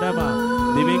 പരിശുദ്ധ പരമ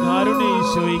ദിവ്യകാരുണ്യ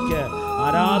ഈശോയ്ക്ക്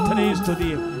ആരാധനയും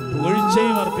സ്തുതിയും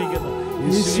പുകഴ്ചയും അർപ്പിക്കുന്നു.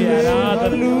 ഈശോയെ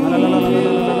ആരാധന.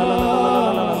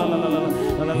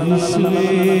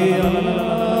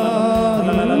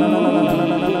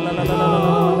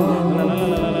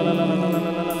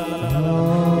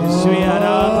 ഈശോയെ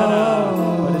ആരാധന.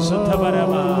 പരിശുദ്ധ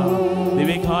പരമ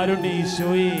ദിവ്യകാരുണ്യ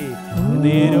ഈശോയെ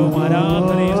നേരവും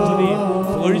ആരാധനയും സ്തുതിയും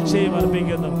പുകഴ്ചയും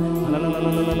അർപ്പിക്കുന്നു.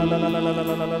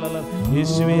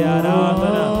 യേശുവേ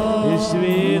ആരാധന,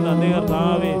 യേശുവേ നന്ദി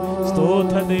കർത്താവേ.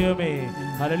 സ്തോത്രം ദൈവമേ.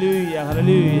 ഹല്ലേലൂയ,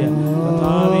 ഹല്ലേലൂയ.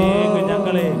 കർത്താവേ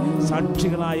ഞങ്ങളെ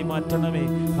സാക്ഷികളായി മാറ്റണമേ.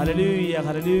 ഹല്ലേലൂയ,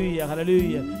 ഹല്ലേലൂയ,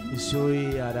 ഹല്ലേലൂയ. ഈശോയെ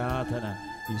ആരാധന,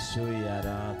 ഈശോയെ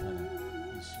ആരാധന,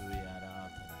 ഈശോയെ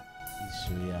ആരാധന,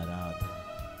 ഈശോയെ ആരാധന,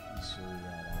 ഈശോയെ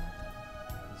ആരാധന,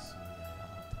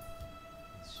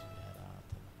 ഈശോയെ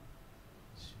ആരാധന.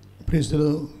 Praise the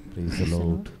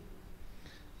lord.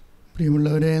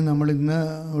 പ്രിയമുള്ളവരെ, നമ്മൾ ഇന്ന്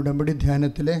ഉടമ്പടി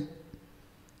ധ്യാനത്തിലെ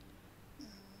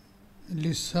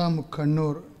ലിസ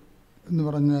മുക്കണ്ണൂർ എന്ന്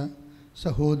പറഞ്ഞ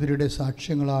സഹോദരിയുടെ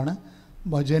സാക്ഷ്യങ്ങളാണ്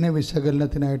വചന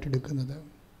വിശകലനത്തിനായിട്ട് എടുക്കുന്നത്.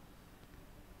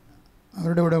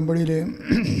 അവരുടെ ഉടമ്പടിയിൽ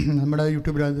നമ്മുടെ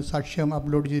യൂട്യൂബിൽ അത് സാക്ഷ്യം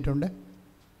അപ്ലോഡ് ചെയ്തിട്ടുണ്ട്.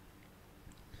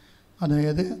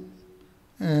 അതായത്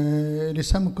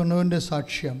ലിസ മുക്കണ്ണൂരിൻ്റെ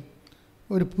സാക്ഷ്യം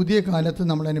ഒരു പുതിയ കാലത്ത്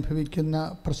നമ്മൾ അനുഭവിക്കുന്ന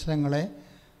പ്രശ്നങ്ങളെ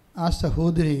ആ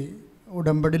സഹോദരി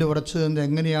ഉടമ്പടിയിൽ ഉറച്ചു തന്നത്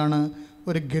എങ്ങനെയാണ്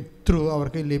ഒരു ഗെറ്റ് ത്രൂ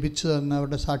അവർക്ക് ലഭിച്ചതെന്ന്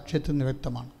അവരുടെ സാക്ഷ്യത്തിൽ നിന്ന്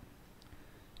വ്യക്തമാണ്.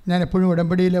 ഞാൻ എപ്പോഴും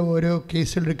ഉടമ്പടിയിലെ ഓരോ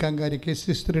കേസ്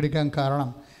ഹിസ്റ്ററി എടുക്കാൻ കാരണം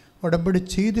ഉടമ്പടി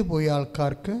ചെയ്തു പോയ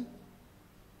ആൾക്കാർക്ക്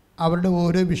അവരുടെ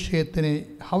ഓരോ വിഷയത്തിനെ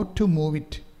how to move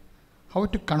it, how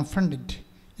to confront it,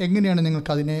 എങ്ങനെയാണ്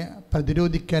നിങ്ങൾക്കതിനെ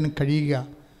പ്രതിരോധിക്കാൻ കഴിയുക,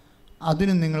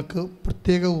 അതിന് നിങ്ങൾക്ക്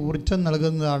പ്രത്യേക ഊർജം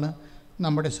നൽകുന്നതാണ്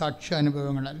നമ്മുടെ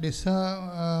സാക്ഷ്യാനുഭവങ്ങൾ. ലിസ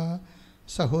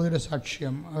സഹോദര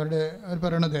സാക്ഷ്യം അവർ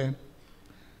പറയണത്,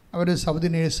 അവർ സൗദി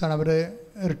നേഴ്സാണ്. അവർ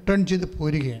റിട്ടേൺ ചെയ്ത്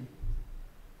പോരുകയാണ്.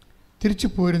 തിരിച്ചു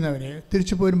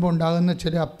പോരുമ്പോൾ ഉണ്ടാകുന്ന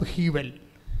ചില അപ്ഹീവൽ,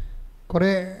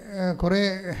 കുറേ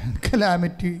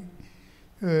കലാമിറ്റി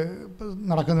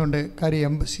നടക്കുന്നുണ്ട് കാര്യം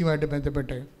എംബസിയുമായിട്ട്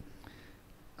ബന്ധപ്പെട്ട്.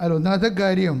 അതിലൊന്നാമത്തെ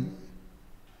കാര്യം,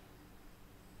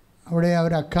 അവിടെ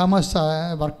അവർ അക്കാമ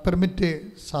വർക്ക് പെർമിറ്റ്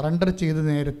സറണ്ടർ ചെയ്ത്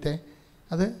നേരത്തെ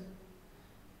അത്,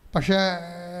 പക്ഷേ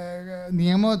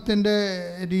നിയമത്തിൻ്റെ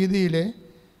രീതിയിൽ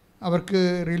അവർക്ക്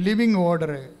റിലീവിങ്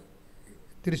ഓർഡർ,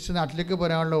 തിരിച്ച് നാട്ടിലേക്ക്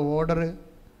പോരാനുള്ള ഓർഡർ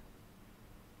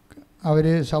അവർ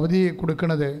സൗദി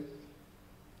കൊടുക്കുന്നത്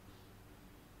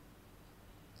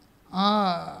ആ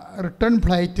റിട്ടേൺ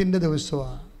ഫ്ലൈറ്റിൻ്റെ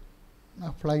ദിവസമാണ്. ആ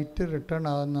ഫ്ലൈറ്റ് റിട്ടേൺ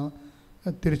ആകുന്ന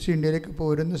തിരിച്ച് ഇന്ത്യയിലേക്ക്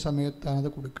പോരുന്ന സമയത്താണ് അത്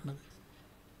കൊടുക്കുന്നത്.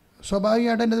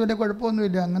 സ്വാഭാവികമായിട്ട് എൻ്റെ വലിയ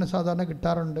കുഴപ്പമൊന്നുമില്ല, അങ്ങനെ സാധാരണ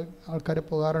കിട്ടാറുണ്ട്, ആൾക്കാർ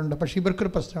പോകാറുണ്ട്. പക്ഷേ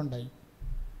ഇവർക്കൊരു പ്രശ്നം ഉണ്ടായി.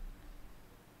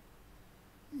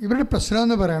 ഇവരുടെ പ്രശ്നം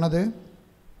എന്ന് പറയണത്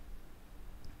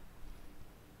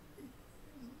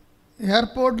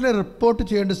എയർപോർട്ടിൽ റിപ്പോർട്ട്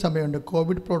ചെയ്യേണ്ട സമയമുണ്ട്.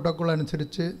 കോവിഡ് പ്രോട്ടോക്കോൾ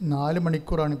അനുസരിച്ച് 4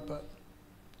 മണിക്കൂറാണിപ്പോൾ.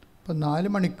 അപ്പോൾ 4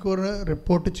 മണിക്കൂർ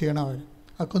റിപ്പോർട്ട് ചെയ്യണം അവർ.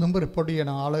 അതൊക്കെ മുമ്പ് റിപ്പോർട്ട്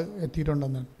ചെയ്യണം ആൾ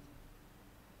എത്തിയിട്ടുണ്ടെന്ന്.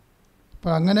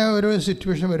 അപ്പോൾ അങ്ങനെ ഒരു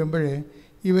സിറ്റുവേഷൻ വരുമ്പോഴേ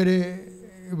ഇവർ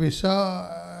വിസ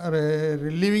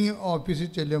റിലീവിങ് ഓഫീസിൽ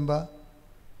ചെല്ലുമ്പോൾ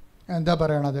എന്താ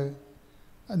പറയണത്,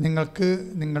 നിങ്ങൾക്ക്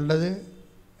നിങ്ങളുടേത്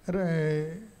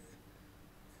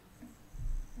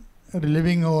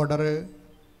റിലീവിങ് ഓർഡർ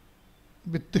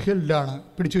വിത്ത് ഹെൽഡാണ്,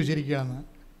 പിടിച്ചു വച്ചിരിക്കുകയാണെന്ന്.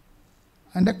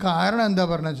 അതിൻ്റെ കാരണം എന്താ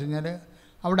പറഞ്ഞതെന്ന് വെച്ച് കഴിഞ്ഞാൽ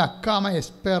അവിടെ അക്കാമ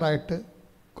എക്സ്പയർ ആയിട്ട്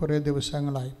കുറേ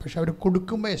ദിവസങ്ങളായി. പക്ഷെ അവർ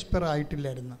കൊടുക്കുമ്പോൾ എക്സ്പയർ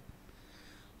ആയിട്ടില്ലായിരുന്നു.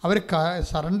 അവർ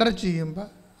സറണ്ടർ ചെയ്യുമ്പോൾ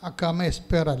അക്കാമ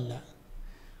എക്സ്പയർ അല്ല.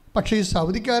 പക്ഷേ ഈ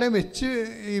സൗദിക്കാരെ വെച്ച്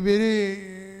ഇവർ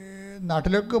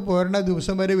നാട്ടിലേക്ക് പോരേണ്ട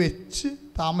ദിവസം വരെ വെച്ച്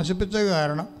താമസിപ്പിച്ച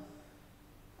കാരണം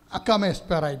അക്കാമ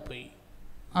എക്സ്പയർ ആയിപ്പോയി.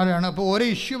 അതാണ് അപ്പോൾ ഓരോ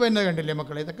ഇഷ്യൂ തന്നെ കണ്ടില്ലേ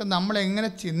മക്കളെ. ഇതൊക്കെ നമ്മളെങ്ങനെ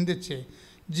ചിന്തിച്ച്,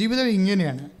 ജീവിതം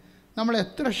ഇങ്ങനെയാണ്, നമ്മൾ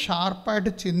എത്ര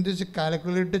ഷാർപ്പായിട്ട് ചിന്തിച്ച്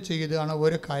കാൽക്കുലേറ്റ് ചെയ്താണ്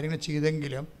ഓരോ കാര്യങ്ങൾ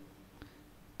ചെയ്തെങ്കിലും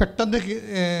പെട്ടെന്ന്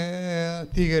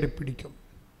തീ കയറി പിടിക്കും.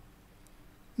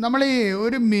 നമ്മൾ ഈ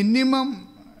ഒരു മിനിമം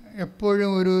എപ്പോഴും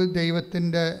ഒരു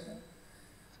ദൈവത്തിൻ്റെ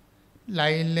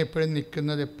ലൈനിൽ എപ്പോഴും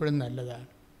നിൽക്കുന്നത് എപ്പോഴും നല്ലതാണ്.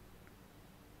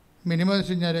 മിനിമം എന്ന്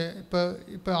വെച്ച് കഴിഞ്ഞാൽ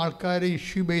ഇപ്പോൾ ആൾക്കാർ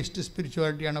ഇഷ്യൂ ബേസ്ഡ്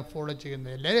സ്പിരിച്വാലിറ്റിയാണ് ഫോളോ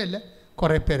ചെയ്യുന്നത്. എല്ലാവരും അല്ല,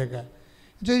 കുറേ പേരൊക്കെ.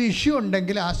 ഒരു ഇഷ്യൂ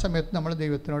ഉണ്ടെങ്കിൽ ആ സമയത്ത് നമ്മൾ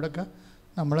ദൈവത്തിനോടൊക്കെ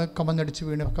നമ്മൾ കമന്നടിച്ച്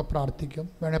വീണൊക്കെ പ്രാർത്ഥിക്കും,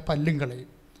 വേണേൽ പല്ലും കളയും.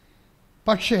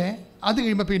 പക്ഷേ അത്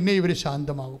കഴിയുമ്പോൾ പിന്നെ ഇവർ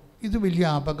ശാന്തമാകും. ഇത് വലിയ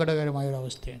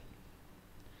അപകടകരമായൊരവസ്ഥയാണ്.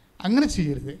 അങ്ങനെ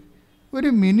ചെയ്യരുത്. ഒരു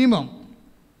മിനിമം,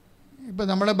 ഇപ്പോൾ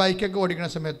നമ്മളെ ബൈക്കൊക്കെ ഓടിക്കുന്ന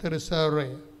സമയത്ത് റിസർവ്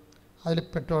അതിൽ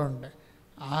പെട്രോളുണ്ട്.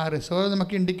 ആ റിസർവ്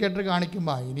നമുക്ക് ഇൻഡിക്കേറ്റർ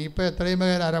കാണിക്കുമ്പോൾ ഇനിയിപ്പോൾ എത്രയും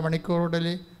അരമണിക്കൂറിൽ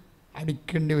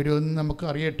അടിക്കേണ്ടി വരുമെന്ന് നമുക്ക്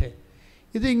അറിയട്ടെ.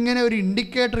 ഇതിങ്ങനെ ഒരു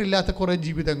ഇൻഡിക്കേറ്റർ ഇല്ലാത്ത കുറേ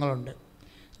ജീവിതങ്ങളുണ്ട്.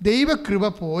 ദൈവകൃപ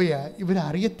പോയാൽ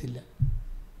ഇവരറിയത്തില്ല.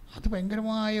 അത്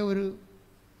ഭയങ്കരമായ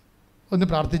ഒന്ന്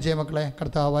പ്രാർത്ഥിച്ചേ മക്കളെ.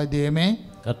 കർത്താവായ ദൈവമേ,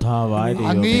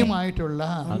 അങ്ങയുമായിട്ടുള്ള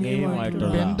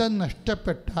ബന്ധം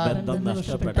നഷ്ടപ്പെട്ടാൽ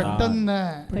പെട്ടെന്ന്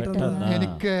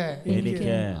എനിക്ക്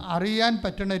അറിയാൻ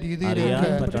പറ്റുന്ന രീതിയിലേക്ക്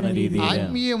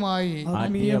ആത്മീയമായി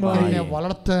എന്നെ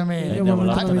വളർത്തണമേ.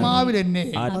 ആത്മാവിൽ എന്നെ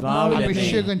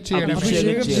അഭിഷേകം ചെയ്യണം.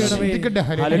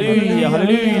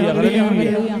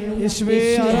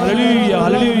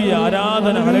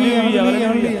 ആരാധന.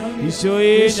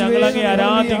 ഈശോയെ, ഞങ്ങളങ്ങേ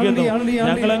ആരാധിക്കുന്നു,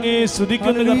 ഞങ്ങളങ്ങേ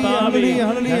സ്തുതിക്കുന്നു കർത്താവേ,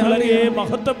 ഞങ്ങളങ്ങേ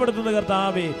മഹത്വപ്പെടുത്തുന്ന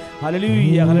കർത്താവേ.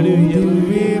 ഹല്ലേലൂയ, ഹല്ലേലൂയ.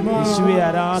 യേശുവേ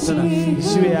ആരാധന,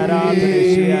 യേശുവേ ആരാധന,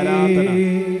 യേശുവേ ആരാധന,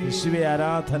 യേശുവേ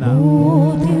ആരാധന.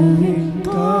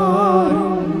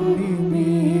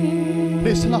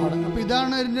 അപ്പോൾ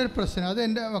ഇതാണ് അതിൻ്റെ ഒരു പ്രശ്നം. അത്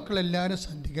എൻ്റെ മക്കളെല്ലാവരും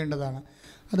ശ്രദ്ധിക്കേണ്ടതാണ്.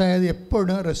 അതായത്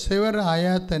എപ്പോഴും റിസീവർ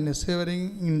ആയാൽ തന്നെ റിസീവറിങ്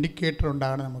ഇൻഡിക്കേറ്റർ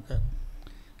ഉണ്ടാകണം നമുക്ക്.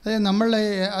 അതായത്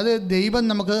അത് ദൈവം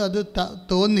നമുക്ക് അത്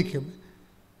തോന്നിക്കും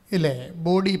ഇല്ലേ.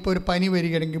 ബോഡി ഇപ്പോൾ ഒരു പനി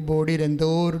വരികയാണെങ്കിൽ ബോഡിയിൽ എന്തോ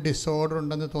ഒരു ഡിസോർഡർ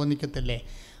ഉണ്ടെന്ന് തോന്നിക്കത്തില്ലേ.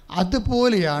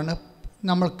 അതുപോലെയാണ്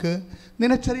നമ്മൾക്ക്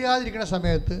നിനച്ചറിയാതിരിക്കുന്ന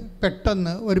സമയത്ത്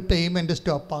പെട്ടെന്ന് ഒരു പേയ്മെൻറ്റ്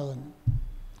സ്റ്റോപ്പാകുന്നു.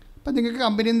 അപ്പം നിങ്ങൾക്ക്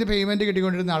കമ്പനിയിൽ നിന്ന് പേയ്മെൻറ്റ്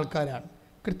കിട്ടിക്കൊണ്ടിരുന്ന ആൾക്കാരാണ്.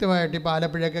 കൃത്യമായിട്ട് ഇപ്പോൾ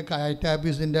ആലപ്പുഴയൊക്കെ കയറ്റ്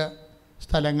ഓഫീസിൻ്റെ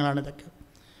സ്ഥലങ്ങളാണ് ഇതൊക്കെ.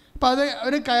 അപ്പോൾ അത്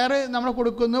ഒരു കയറ് നമ്മൾ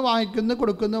കൊടുക്കുന്നു,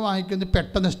 വാങ്ങിക്കുന്നു,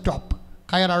 പെട്ടെന്ന് സ്റ്റോപ്പ്.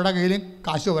 കയർ അവരുടെ കയ്യിലും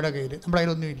കാശ് അവരുടെ കയ്യിൽ, നമ്മുടെ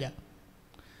കയ്യിലൊന്നുമില്ല.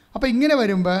 അപ്പോൾ ഇങ്ങനെ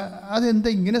വരുമ്പോൾ അതെന്താ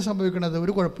ഇങ്ങനെ സംഭവിക്കണത്,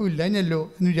 ഒരു കുഴപ്പമില്ലല്ലോ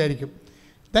എന്ന് വിചാരിക്കും.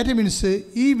 ദാറ്റ് മീൻസ്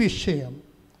ഈ വിഷയം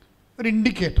ഒരു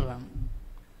ഇൻഡിക്കേറ്ററാണ്.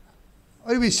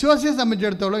 ഒരു വിശ്വാസിയെ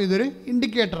സംബന്ധിച്ചിടത്തോളം ഇതൊരു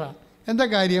ഇൻഡിക്കേറ്ററാണ്. എന്താ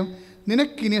കാര്യം,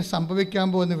 നിനക്കിനി സംഭവിക്കാൻ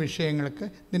പോകുന്ന വിഷയങ്ങൾക്ക്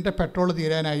നിൻ്റെ പെട്രോൾ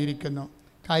തീരാനായിരിക്കുന്നു.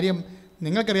 കാര്യം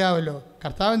നിങ്ങൾക്കറിയാമല്ലോ,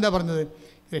 കർത്താവ് എന്താ പറഞ്ഞത്,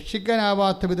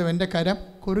 രക്ഷിക്കാനാവാത്ത വിധം എൻ്റെ കരം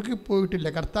കുറുക്കിപ്പോയിട്ടില്ല.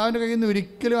 കർത്താവിൻ്റെ കയ്യിൽ നിന്ന്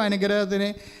ഒരിക്കലും അനുഗ്രഹത്തിന്,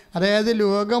 അതായത്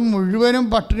ലോകം മുഴുവനും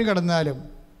പട്ടിണി കിടന്നാലും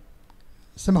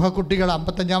സിംഹക്കുട്ടികൾ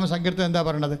 55-ാം സങ്കീർത്തനം എന്താ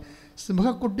പറയണത്,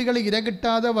 സിംഹക്കുട്ടികൾ ഇര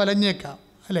കിട്ടാതെ വലഞ്ഞേക്കാം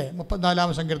അല്ലേ. 34-ാം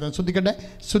സങ്കീർത്തനം.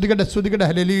 ശ്രുതിക്കട്ടെ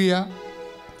ഹല്ലേലൂയ.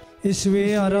 യേശുവേ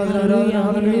ആരാധന ആരാധന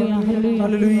ഹല്ലേലൂയ ഹല്ലേലൂയ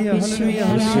ഹല്ലേലൂയ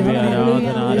യേശുവേ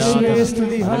ആരാധന ആരാധന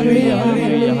സ്തുതി ഹല്ലേലൂയ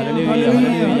ഹല്ലേലൂയ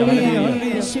ഹല്ലേലൂയ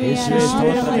യേശുവേ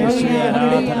സ്തോത്രം യേശുവേ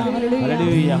ആരാധന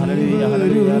ഹല്ലേലൂയ ഹല്ലേലൂയ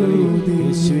ഹല്ലേലൂയ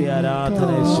യേശുവേ ആരാധന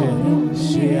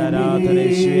യേശുവേ ആരാധന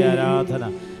യേശുവേ ആരാധന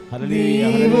ഹല്ലേലൂയ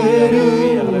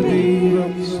ഹല്ലേലൂയ ഹല്ലേലൂയ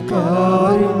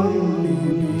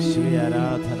യേശുവേ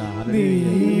ആരാധന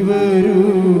ഹല്ലേലൂയ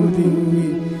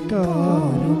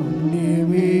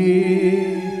കാരുണ്യമേ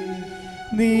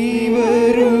നീ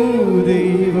വരൂ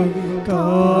ദൈവം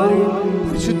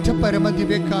പരിശുദ്ധ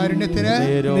പരമദിവ്യ കാരുണ്യത്തിന്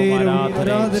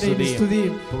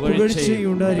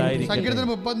സങ്കീർത്തനം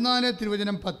 34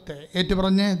 തിരുവചനം 10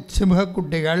 ഏറ്റുപറഞ്ഞ്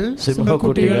സിംഹക്കുട്ടികൾ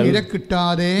ഇര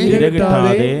കിട്ടാതെ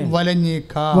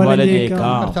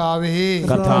കർത്താവേ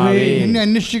നിന്നെ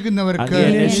അന്വേഷിക്കുന്നവർക്ക്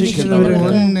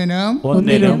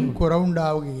ഒന്നിനും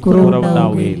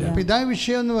കുറവുണ്ടാവുകയില്ല. അപ്പൊ ഇതാ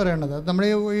വിഷയം എന്ന് പറയുന്നത്. നമ്മുടെ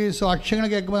ഈ സാക്ഷ്യങ്ങൾ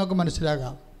കേൾക്കുമ്പോൾ നമുക്ക്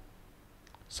മനസ്സിലാകാം.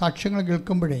 സാക്ഷ്യങ്ങൾ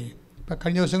കേൾക്കുമ്പോഴേ ഇപ്പം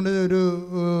കഴിഞ്ഞ ദിവസങ്ങളിൽ ഒരു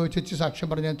ചേച്ചി സാക്ഷ്യം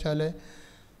പറഞ്ഞു വെച്ചാൽ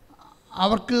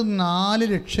അവർക്ക് 4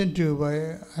 ലക്ഷം രൂപ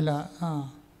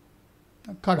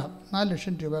കടം, 4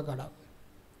 ലക്ഷം രൂപ കടം.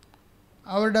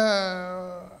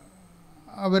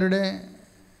 അവരുടെ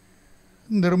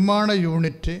നിർമ്മാണ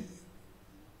യൂണിറ്റ്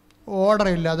ഓർഡർ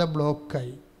ഇല്ലാതെ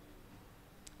ബ്ലോക്കായി.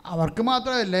 അവർക്ക്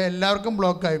മാത്രമല്ല, എല്ലാവർക്കും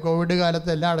ബ്ലോക്കായി. കോവിഡ് കാലത്ത്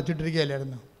എല്ലാം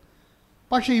അടച്ചിട്ടിരിക്കുകയല്ലായിരുന്നു.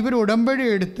 പക്ഷേ ഇവർ ഉടമ്പടി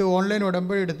എടുത്ത്, ഓൺലൈൻ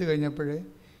ഉടമ്പടി എടുത്ത് കഴിഞ്ഞപ്പോൾ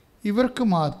ഇവർക്ക്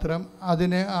മാത്രം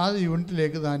ആ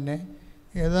യൂണിറ്റിലേക്ക് തന്നെ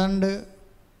ഏതാണ്ട്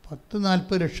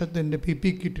 10-40 ലക്ഷത്തിൻ്റെ PP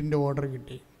കിറ്റിൻ്റെ ഓർഡർ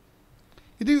കിട്ടി.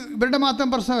 ഇത് ഇവരുടെ മാത്രം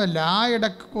പ്രശ്നമല്ല. ആ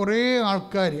ഇടയ്ക്ക് കുറേ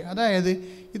ആൾക്കാർ, അതായത്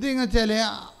ഇതെന്ന് വെച്ചാൽ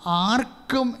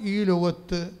ആർക്കും ഈ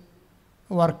ലോകത്ത്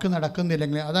വർക്ക്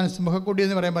നടക്കുന്നില്ലെങ്കിൽ, അതാണ് സിംഹക്കുട്ടി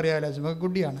എന്ന് പറയാമല്ല,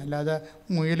 സിംഹക്കുട്ടിയാണ്, അല്ലാതെ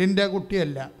മുയലിൻ്റെ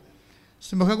കുട്ടിയല്ല.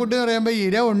 സിംഹക്കുട്ടി എന്ന് പറയുമ്പോൾ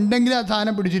ഇര ഉണ്ടെങ്കിൽ ആ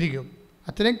സാധനം പിടിച്ചിരിക്കും.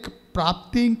 അത്രയും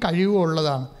പ്രാപ്തിയും കഴിവും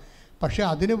ഉള്ളതാണ്. പക്ഷേ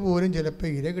അതിന് പോലും ചിലപ്പോൾ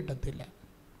ഇര കിട്ടത്തില്ല.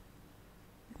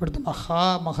 ഇവിടുത്തെ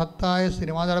മഹത്തായ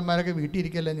സിനിമാ നടന്മാരൊക്കെ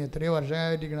വീട്ടിലിരിക്കല്ലേ, എത്രയോ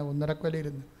വർഷമായിട്ടിരിക്കണം, 1.5 കൊല്ലം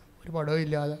ഇരുന്ന് ഒരു പടവും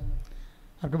ഇല്ലാതെ.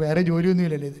 അവർക്ക് വേറെ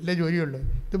ജോലിയൊന്നുമില്ലല്ലോ, ഇതല്ലേ ജോലിയുള്ളൂ,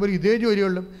 ഇതുപോലെ ഇതേ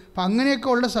ജോലിയുള്ളൂ. അപ്പം അങ്ങനെയൊക്കെ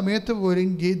ഉള്ള സമയത്ത് പോലും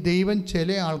ദൈവം ചില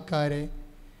ആൾക്കാരെ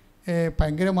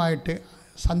ഭയങ്കരമായിട്ട്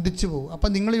സന്ധിച്ചു പോകും. അപ്പം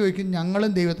നിങ്ങൾ ചോദിക്കും,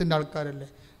 ഞങ്ങളും ദൈവത്തിൻ്റെ ആൾക്കാരല്ലേ?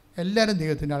 എല്ലാവരും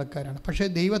ദൈവത്തിൻ്റെ ആൾക്കാരാണ്. പക്ഷേ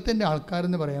ദൈവത്തിൻ്റെ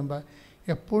ആൾക്കാരെന്ന് പറയുമ്പോൾ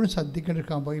എപ്പോഴും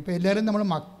ശ്രദ്ധിക്കേണ്ടിരിക്കുമ്പോൾ, ഇപ്പോൾ എല്ലാവരും നമ്മൾ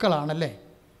മക്കളാണല്ലേ?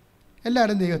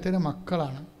 എല്ലാവരും ദൈവത്തിൻ്റെ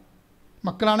മക്കളാണ്.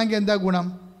 മക്കളാണെങ്കിൽ എന്താ ഗുണം?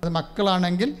 അത്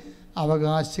മക്കളാണെങ്കിൽ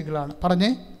അവകാശികളാണ്. പറഞ്ഞേ,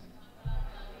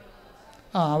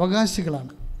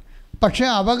 അവകാശികളാണ്. പക്ഷേ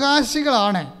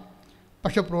അവകാശികളാണ്.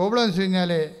 പക്ഷെ പ്രോബ്ലം എന്ന് വെച്ച്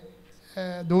കഴിഞ്ഞാൽ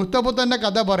ദൂതപുത്രൻ്റെ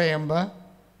കഥ പറയുമ്പോൾ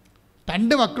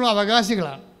 2 മക്കളും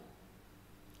അവകാശികളാണ്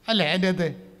അല്ലേ? അതിൻ്റെ അകത്ത്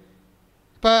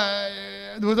ഇപ്പം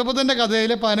ദൂതപുത്രൻ്റെ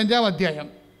കഥയിൽ 15-ാം അധ്യായം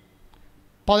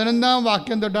 11-ാം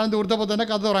വാക്യം തൊട്ടാണ് ദൂതപുത്രൻ്റെ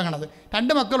കഥ തുടങ്ങണത്.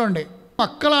 2 മക്കളുണ്ട്.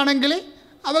 മക്കളാണെങ്കിൽ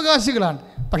അവകാശികളാണ്.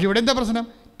 പക്ഷെ ഇവിടെ എന്താ പ്രശ്നം?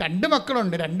 2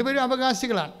 മക്കളുണ്ട്, 2 പേരും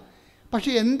അവകാശികളാണ്. പക്ഷെ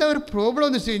എന്താ ഒരു പ്രോബ്ലം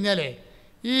എന്ന് വെച്ച് കഴിഞ്ഞാൽ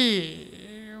ഈ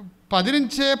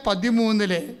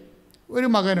 15-13 ഒരു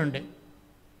മകനുണ്ട്.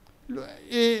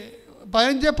 ഈ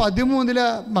 15-13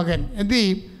 മകൻ എന്തു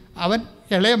ചെയ്യും? അവൻ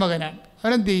ഇളയ മകനാണ്.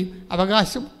 അവനെന്ത് ചെയ്യും?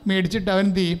 അവകാശം മേടിച്ചിട്ട് അവൻ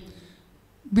എന്ത് ചെയ്യും?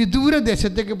 വിദൂര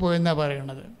ദേശത്തേക്ക് പോയെന്നാണ്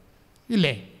പറയണത്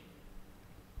ഇല്ലേ?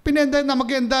 പിന്നെ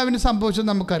എന്താ അവന് സംഭവിച്ചത്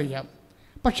നമുക്കറിയാം.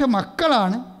 പക്ഷെ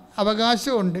മക്കളാണ്,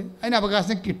 അവകാശമുണ്ട്, അതിന്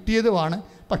അവകാശം കിട്ടിയതുമാണ്.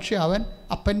 പക്ഷെ അവൻ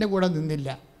അപ്പൻ്റെ കൂടെ നിന്നില്ല.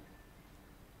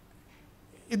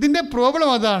 ഇതിൻ്റെ പ്രോബ്ലം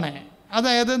അതാണ്.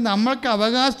 അതായത് നമ്മൾക്ക്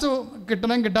അവകാശം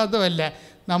കിട്ടണം കിട്ടാത്തതല്ല,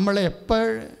 നമ്മൾ എപ്പോൾ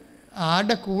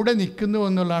ആരുടെ കൂടെ നിൽക്കുന്നു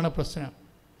എന്നുള്ളതാണ് പ്രശ്നം.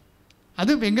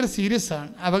 അത് ഭയങ്കര സീരിയസാണ്.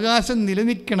 അവകാശം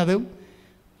നിലനിൽക്കണതും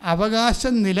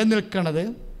അവകാശം നിലനിൽക്കണത്,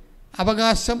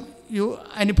 അവകാശം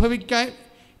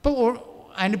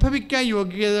അനുഭവിക്കാൻ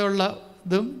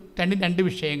യോഗ്യതയുള്ളതും രണ്ട്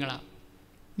വിഷയങ്ങളാണ്.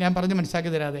 ഞാൻ പറഞ്ഞ് മനസ്സിലാക്കി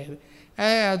തരാതെ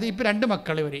അത് ഇപ്പോൾ 2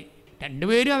 മക്കൾ, ഇവർ 2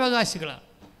 പേരും അവകാശികളാണ്.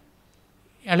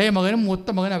 ഇളയ മകനും മൂത്ത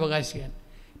മകനും അവകാശിയാണ്.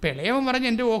 ഇപ്പോൾ ഇളയവൻ പറഞ്ഞ്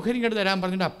എൻ്റെ ഓഹരി ഇങ്ങോട്ട് തരാൻ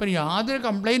പറഞ്ഞിട്ട് അപ്പന് യാതൊരു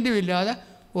കംപ്ലൈൻറ്റും ഇല്ലാതെ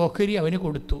ഓഹരി അവന്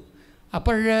കൊടുത്തു.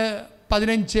 അപ്പോൾ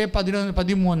 15, 11,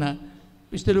 13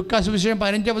 വിശുദ്ധ ലൂക്കാ സുവിശേഷം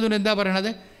 15-13 എന്താ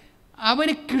പറയണത്?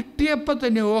 അവന് കിട്ടിയപ്പോൾ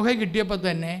തന്നെ, ഓഹരി കിട്ടിയപ്പോൾ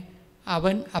തന്നെ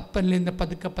അവൻ അപ്പനിൽ നിന്ന്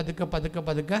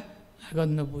പതുക്കെ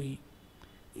അകന്നു പോയി.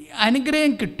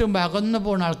 അനുഗ്രഹം കിട്ടുമ്പോൾ അകന്നു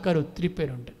പോകുന്ന ആൾക്കാർ ഒത്തിരി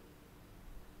പേരുണ്ട്.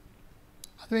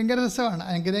 അത് ഭയങ്കര രസമാണ്.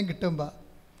 അനുഗ്രഹം കിട്ടുമ്പോൾ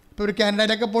ഇപ്പോൾ ഒരു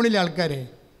കാനഡയിലൊക്കെ പോണില്ലേ ആൾക്കാർ,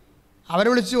 അവരെ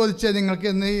വിളിച്ച് ചോദിച്ചാൽ നിങ്ങൾക്ക്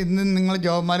ഇന്ന് നിങ്ങൾ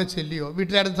ജവന്മാരെ ചെല്ലിയോ?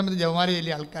 വീട്ടിലായിരുന്ന സമയത്ത് ജവന്മാരെ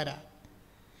ചെല്ലിയ ആൾക്കാരാണ്.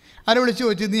 അവരെ വിളിച്ച്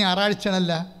ചോദിച്ചത്, നീ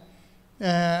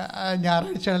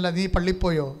ഞായറാഴ്ചയാണല്ല നീ പള്ളിയിൽ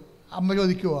പോയോ? അമ്മ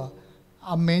ചോദിക്കുമോ?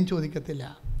 അമ്മയും ചോദിക്കത്തില്ല.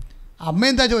 അമ്മ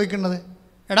എന്താ ചോദിക്കേണ്ടത്?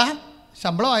 എടാ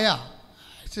ശമ്പളമായാ?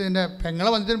 എൻ്റെ പെങ്ങളെ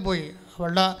വന്നിട്ടും പോയി,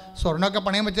 അവളുടെ സ്വർണ്ണമൊക്കെ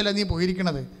പണയം വെച്ചല്ല നീ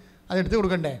പോയിരിക്കണത്, അതെടുത്ത്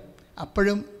കൊടുക്കണ്ടേ?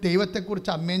 അപ്പോഴും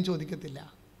ദൈവത്തെക്കുറിച്ച് അമ്മയും ചോദിക്കത്തില്ല.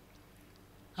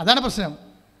 അതാണ് പ്രശ്നം.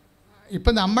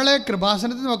 ഇപ്പം നമ്മൾ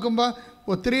കൃപാസനത്തിൽ നോക്കുമ്പോൾ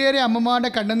ഒത്തിരിയേറെ അമ്മമാരുടെ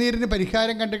കണ്ണുനീരിന്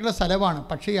പരിഹാരം കണ്ടിട്ടുള്ള സ്ഥലമാണ്.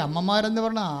 പക്ഷേ ഈ അമ്മമാരെന്ന്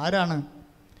പറഞ്ഞാൽ ആരാണ്?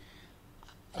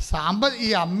 ഈ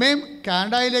അമ്മയും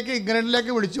കാനഡയിലേക്ക്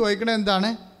ഇംഗ്ലണ്ടിലേക്ക് വിളിച്ചു ചോദിക്കണത് എന്താണ്?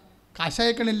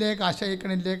 കാശയക്കണില്ലേ,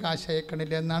 കാശയക്കണില്ലേ,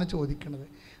 കാശയക്കണില്ലേ എന്നാണ് ചോദിക്കുന്നത്.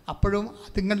 അപ്പോഴും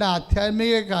അതുങ്ങളുടെ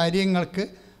ആധ്യാത്മിക കാര്യങ്ങൾക്ക്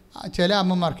ചില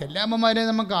അമ്മമാർക്ക്, എല്ലാ അമ്മമാരെയും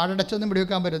നമുക്ക് കാടടച്ചൊന്നും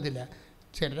പിടിവെക്കാൻ പറ്റത്തില്ല.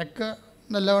 ചിലരൊക്കെ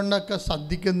നല്ലവണ്ണമൊക്കെ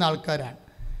ശ്രദ്ധിക്കുന്ന ആൾക്കാരാണ്.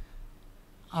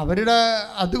 അവരുടെ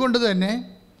അതുകൊണ്ട് തന്നെ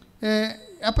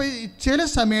അപ്പോൾ ചില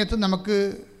സമയത്ത് നമുക്ക്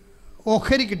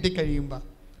ഓഹരി കിട്ടിക്കഴിയുമ്പോൾ,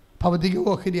 ഭൗതിക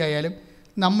ഓഹരി ആയാലും,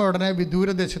 നമ്മൾ ഉടനെ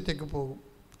വിദൂരദേശത്തേക്ക് പോകും,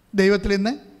 ദൈവത്തിൽ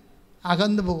നിന്ന്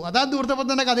അകന്നു പോകും. അതാ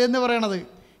ധൂർത്തപുത്രൻ്റെ കഥയെന്ന് പറയണത്.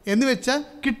 എന്ന് വെച്ചാൽ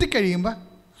കിട്ടിക്കഴിയുമ്പോൾ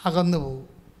അകന്നു പോകും.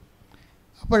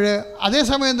 അപ്പോൾ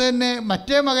അതേസമയം തന്നെ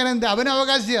മറ്റേ മകനെന്ത്, അവന്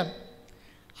അവകാശിയാണ്.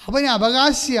 അവന്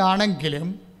അവകാശിയാണെങ്കിലും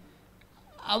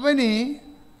അവന്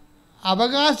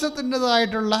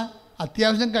അവകാശത്തിൻ്റെതായിട്ടുള്ള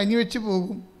അത്യാവശ്യം കഞ്ഞിവെച്ച്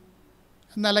പോകും.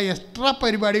 എന്നല്ല എക്സ്ട്രാ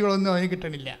പരിപാടികളൊന്നും അവന്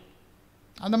കിട്ടണില്ല.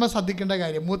 അത് നമ്മൾ ശ്രദ്ധിക്കേണ്ട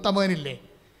കാര്യം. മൂത്ത മകനില്ലേ,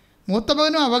 മൂത്ത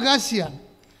മകനും അവകാശിയാണ്.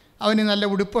 അവന് നല്ല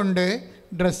ഉടുപ്പുണ്ട്,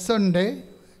 ഡ്രസ്സുണ്ട്,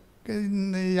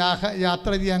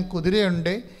 യാത്ര ചെയ്യാൻ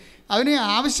കുതിരയുണ്ട്, അവന്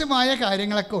ആവശ്യമായ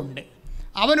കാര്യങ്ങളൊക്കെ ഉണ്ട്.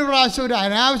 അവനൊരു പ്രാവശ്യം ഒരു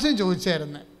അനാവശ്യം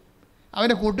ചോദിച്ചായിരുന്നു.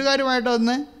 അവൻ്റെ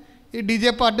കൂട്ടുകാരുമായിട്ടൊന്ന് ഈ DJ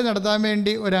പാർട്ടി നടത്താൻ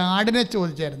വേണ്ടി ഒരു ആടിനെ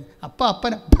ചോദിച്ചായിരുന്നു. അപ്പം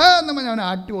അപ്പൻ എന്ന് പറഞ്ഞ് അവൻ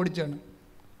ആട്ടി ഓടിച്ചാണ്.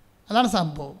 അതാണ്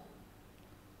സംഭവം.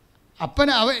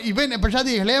 ഇവൻ പക്ഷെ അത്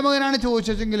ഇളയ മകനാണ്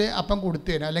ചോദിച്ചെങ്കിൽ അപ്പൻ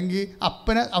കൊടുത്തേനെ, അല്ലെങ്കിൽ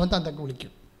അപ്പനെ അവൻ തന്തക്ക്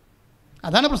വിളിക്കും.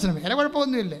 അതാണ് പ്രശ്നം. വേറെ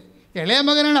കുഴപ്പമൊന്നുമില്ലേ. ഇളയ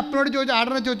മകനാണ് അപ്പനോട് ചോദിച്ച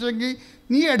ആടിനെ ചോദിച്ചെങ്കിൽ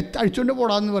നീ അഴിച്ചുകൊണ്ട്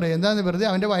പോടാന്ന് പറയും. എന്താണെന്ന് വെറുതെ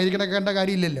അവൻ്റെ വയൽ കിടക്കേണ്ട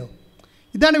കാര്യമില്ലല്ലോ.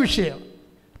 ഇതാണ് വിഷയം.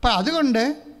 അപ്പം അതുകൊണ്ട്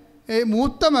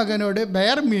മൂത്ത മകനോട്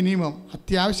ബെയർ മിനിമം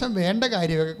അത്യാവശ്യം വേണ്ട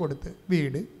കാര്യമൊക്കെ കൊടുത്ത്,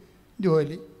 വീട്,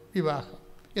 ജോലി, വിവാഹം,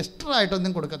 എക്സ്ട്രാ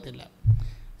ആയിട്ടൊന്നും കൊടുക്കത്തില്ല.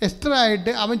 എക്സ്ട്രാ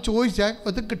ആയിട്ട് അവൻ ചോദിച്ചാൽ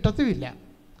അത് കിട്ടത്തുമില്ല.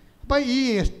 അപ്പം ഈ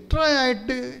എക്സ്ട്രാ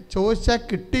ആയിട്ട് ചോദിച്ചാൽ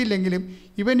കിട്ടിയില്ലെങ്കിലും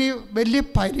ഇവന് വലിയ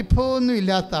പരിഭവമൊന്നും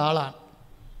ഇല്ലാത്ത ആളാണ്.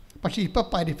 പക്ഷേ ഇപ്പം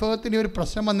പരിഭവത്തിന് ഒരു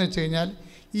പ്രശ്നം വന്നു വെച്ച് കഴിഞ്ഞാൽ,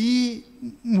 ഈ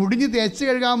മുടിഞ്ഞ് തേച്ച്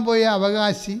കഴുകാൻ പോയ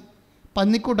അവകാശി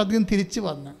പന്നിക്കൂട്ടത്തിൽ നിന്ന് തിരിച്ച്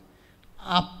വന്ന്,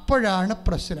 അപ്പോഴാണ്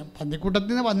പ്രശ്നം.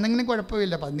 പന്നിക്കൂട്ടത്തിൽ നിന്ന് വന്നെങ്കിലും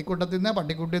കുഴപ്പമില്ല, പന്നിക്കൂട്ടത്തിൽ നിന്ന്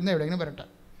പട്ടിക്കൂട്ടിൽ നിന്ന് എവിടെയെങ്കിലും വരട്ടെ.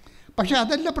 പക്ഷേ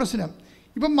അതല്ല പ്രശ്നം.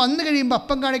 ഇപ്പം വന്നു കഴിയുമ്പോൾ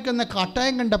അപ്പം കാണിക്കുന്ന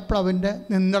കാട്ടായം കണ്ടപ്പോൾ അവൻ്റെ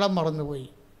നിന്നളം മറന്നുപോയി.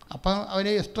 അപ്പം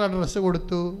അവന് എക്സ്ട്രാ ഡ്രസ്സ്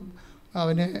കൊടുത്തു.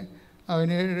 അവന്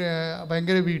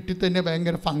ഭയങ്കര വീട്ടിൽ തന്നെ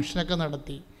ഭയങ്കര ഫങ്ഷനൊക്കെ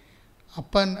നടത്തി.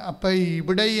 അപ്പം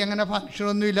ഇവിടെ ഈ അങ്ങനെ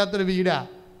ഫങ്ഷനൊന്നും ഇല്ലാത്തൊരു വീടാണ്.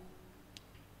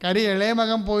 കാര്യം ഇളയ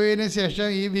മകൻ പോയതിന് ശേഷം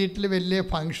ഈ വീട്ടിൽ വലിയ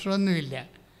ഫങ്ഷനൊന്നുമില്ല.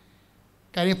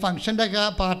 കാര്യം ഫങ്ഷൻ്റെ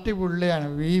പാർട്ടി പുള്ളിയാണ്.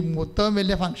 ഈ മൂത്തവൻ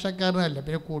വലിയ ഫങ്ഷൻകാരനല്ല.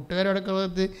 പിന്നെ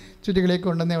കൂട്ടുകാരോടൊക്കെ ചുറ്റികളിലേക്ക്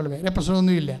കൊണ്ടുവന്നേ ഉള്ളൂ, വേറെ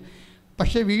പ്രശ്നമൊന്നുമില്ല.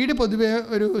 പക്ഷേ വീട് പൊതുവെ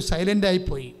ഒരു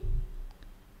സൈലൻ്റായിപ്പോയി.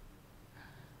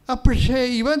 പക്ഷേ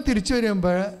ഇവൻ തിരിച്ചു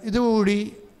വരുമ്പോൾ ഇതുകൂടി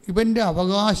ഇവൻ്റെ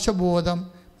അവകാശബോധം,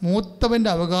 മൂത്തവൻ്റെ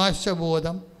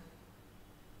അവകാശബോധം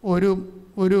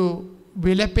ഒരു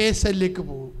വിലപേശലിലേക്ക്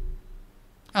പോകും.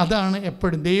 അതാണ്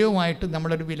എപ്പോഴും ദൈവമായിട്ട്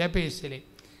നമ്മളൊരു വിലപേശൽ.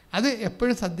 അത്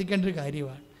എപ്പോഴും ശ്രദ്ധിക്കേണ്ട ഒരു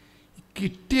കാര്യമാണ്.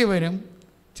 കിട്ടിയവനും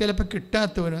ചിലപ്പോൾ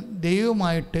കിട്ടാത്തവനും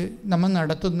ദൈവമായിട്ട് നമ്മൾ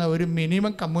നടത്തുന്ന ഒരു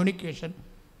മിനിമം കമ്മ്യൂണിക്കേഷൻ,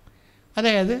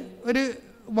 അതായത് ഒരു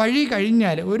വഴി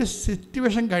കഴിഞ്ഞാൽ, ഒരു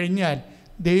സിറ്റുവേഷൻ കഴിഞ്ഞാൽ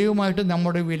ദൈവമായിട്ട്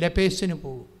നമ്മുടെ വിലപേശന്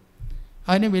പോകും.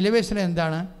 അവന് വിലപേശന്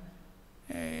എന്താണ്?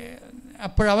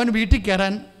 അപ്പോഴവൻ വീട്ടിൽ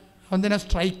കയറാൻ അവൻ തന്നെ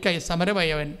സ്ട്രൈക്കായി, സമരമായി.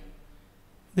 അവൻ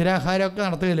നിരാഹാരമൊക്കെ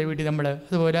നടത്തുകയല്ലേ വീട്ടിൽ നമ്മൾ,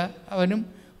 അതുപോലെ അവനും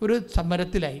ഒരു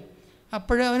സമരത്തിലായി.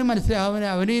 അപ്പോഴവന് മനസ്സിലാവും,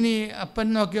 അവനിനി അപ്പൻ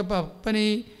നോക്കിയപ്പോൾ അപ്പൻ ഈ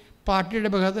പാർട്ടിയുടെ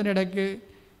ബഹളത്തിൻ്റെ ഇടയ്ക്ക്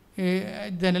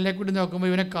ജനലെ കൂടി നോക്കുമ്പോൾ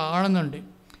ഇവനെ കാണുന്നുണ്ട്.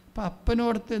 അപ്പം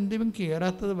അപ്പനോടത്ത് എന്തെങ്കിലും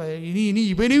കയറാത്തത്, ഇനി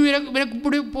ഇവനെ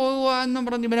കൂടി പോകുക എന്നും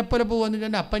പറഞ്ഞ് ഇവനെപ്പോലെ പോകുകയെന്ന്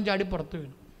വെച്ചാൽ അപ്പൻ ചാടി പുറത്ത്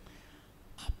വീണു.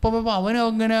 അപ്പം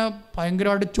അവനങ്ങനെ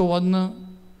ഭയങ്കരമായിട്ട് ചുവന്ന്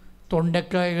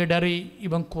തൊണ്ടൊക്കെ ഇടറി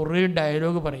ഇവൻ കുറേ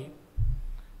ഡയലോഗ് പറയും.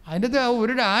 അതിൻ്റെ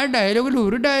ആ ഡയലോഗിൽ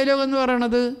ഒരു ഡയലോഗ് എന്ന്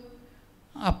പറയണത്,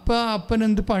 അപ്പൻ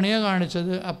എന്ത് പണിയാണ്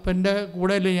കാണിച്ചത്, അപ്പൻ്റെ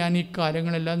കൂടെയല്ലേ ഞാൻ ഈ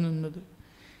കാര്യങ്ങളെല്ലാം നിന്നത്,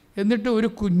 എന്നിട്ട് ഒരു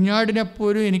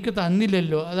കുഞ്ഞാടിനെപ്പോലും എനിക്ക്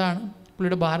തന്നില്ലല്ലോ. അതാണ്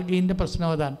പുള്ളിയുടെ ബാർഗെയിൻ്റെ പ്രശ്നം.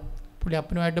 അതാണ് പുള്ളി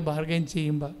അപ്പനുമായിട്ട് ബാർഗെയിൻ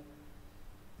ചെയ്യുമ്പോൾ.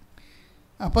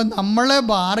 അപ്പം നമ്മളെ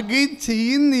ബാർഗെയിൻ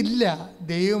ചെയ്യുന്നില്ല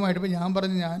ദൈവമായിട്ട്. ഇപ്പം ഞാൻ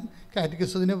പറഞ്ഞു, ഞാൻ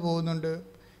കാറ്റഗിസത്തിന് പോകുന്നുണ്ട്,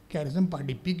 കാറ്റഗിസം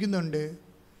പഠിപ്പിക്കുന്നുണ്ട്,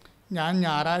 ഞാൻ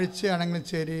ഞായറാഴ്ചയാണെങ്കിലും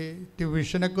ശരി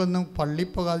ട്യൂഷനൊക്കെ ഒന്നും പള്ളിയിൽ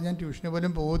പോകാതെ ഞാൻ ട്യൂഷന്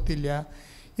പോലും പോകത്തില്ല.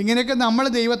 ഇങ്ങനെയൊക്കെ നമ്മൾ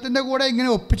ദൈവത്തിൻ്റെ കൂടെ ഇങ്ങനെ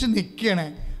ഒപ്പിച്ച് നിൽക്കുകയാണ്.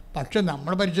 പക്ഷെ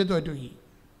നമ്മൾ പരിചയത്ത് പറ്റുപോയി.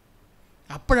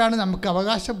 അപ്പോഴാണ് നമുക്ക്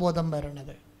അവകാശബോധം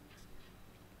വരണത്.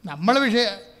 നമ്മൾ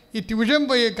ഈ ട്യൂഷൻ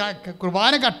പോയി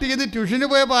കുർബാന കട്ട് ചെയ്ത് ട്യൂഷന്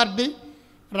പോയ പാർട്ടി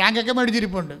റാങ്കൊക്കെ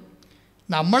മേടിച്ചിരിപ്പുണ്ട്.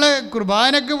 നമ്മൾ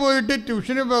കുർബാനയ്ക്ക് പോയിട്ട്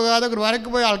ട്യൂഷന് പോകാതെ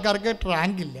കുർബാനയ്ക്ക് പോയ ആൾക്കാർക്ക്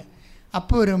റാങ്കില്ല.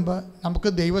 അപ്പോൾ വരുമ്പോൾ നമുക്ക്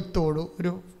ദൈവത്തോട്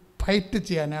ഒരു ഫൈറ്റ്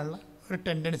ചെയ്യാനുള്ള ഒരു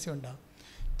ടെൻഡൻസി ഉണ്ടാകും.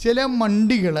 ചില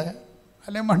മണ്ടികൾ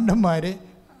അല്ലെങ്കിൽ മണ്ടന്മാർ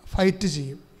ഫൈറ്റ്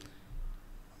ചെയ്യും.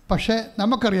 പക്ഷേ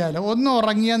നമുക്കറിയാമല്ലോ, ഒന്നും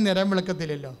ഉറങ്ങിയാൽ നിരം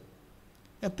വിളക്കത്തില്ലല്ലോ.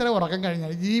 എത്ര ഉറക്കം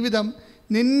കഴിഞ്ഞാൽ ജീവിതം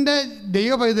നിൻ്റെ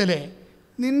ദൈവപൈതലേ,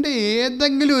 നിൻ്റെ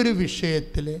ഏതെങ്കിലും ഒരു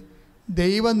വിഷയത്തിൽ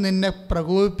ദൈവം നിന്നെ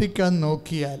പ്രകോപിപ്പിക്കാൻ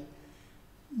നോക്കിയാൽ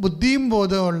ബുദ്ധിയും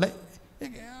ബോധമുള്ള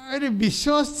ഒരു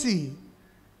വിശ്വാസി,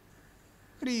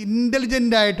 ഒരു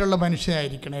ഇൻ്റലിജൻ്റ് ആയിട്ടുള്ള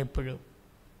മനുഷ്യനായിരിക്കണം എപ്പോഴും,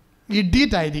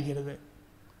 ഇഡിയറ്റ് ആയിരിക്കരുത്.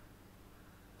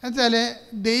 എന്നുവെച്ചാൽ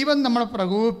ദൈവം നമ്മളെ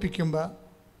പ്രകോപിപ്പിക്കുമ്പോൾ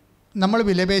നമ്മൾ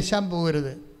വിലപേശാൻ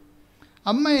പോകരുത്.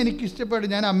 അമ്മ എനിക്കിഷ്ടപ്പെട്ട്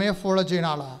ഞാൻ അമ്മയെ ഫോളോ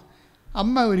ചെയ്യുന്ന ആളാണ്.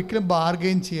 അമ്മ ഒരിക്കലും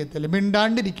ബാർഗെയിൻ ചെയ്യത്തില്ല,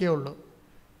 മിണ്ടാണ്ടിരിക്കേ ഉള്ളൂ.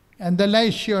 എന്തെല്ലാം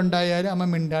ഇഷ്യൂ ഉണ്ടായാലും അമ്മ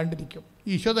മിണ്ടാണ്ടിരിക്കും.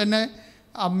 ഈശോ തന്നെ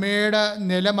അമ്മയുടെ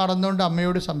നില മറന്നുകൊണ്ട്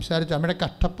അമ്മയോട് സംസാരിച്ചു. അമ്മയുടെ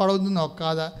കഷ്ടപ്പാടൊന്നും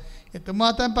നോക്കാതെ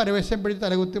എത്രമാത്രം പരവേശപ്പെടുത്തി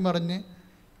തലകുത്തി മറിഞ്ഞ്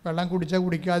വെള്ളം കുടിച്ചാൽ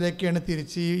കുടിക്കാതെയൊക്കെയാണ്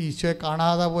തിരിച്ച് ഈശോയെ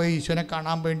കാണാതെ പോയി ഈശോനെ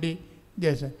കാണാൻ വേണ്ടി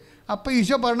ജയിച്ചത്. അപ്പോൾ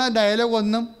ഈശോ പറഞ്ഞ ഡയലോഗ്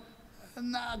ഒന്നും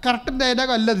കറക്റ്റ്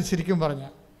ഡയലോഗ് അല്ല അത്. ശരിക്കും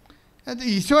പറഞ്ഞാൽ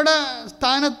ഈശോയുടെ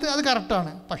സ്ഥാനത്ത് അത്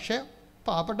കറക്റ്റാണ്. പക്ഷേ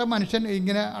പാവപ്പെട്ട മനുഷ്യൻ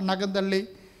ഇങ്ങനെ അണ്ണാക്കം തള്ളി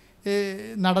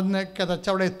നടന്ന്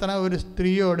കിതച്ചവിടെ എത്തണ ഒരു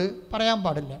സ്ത്രീയോട് പറയാൻ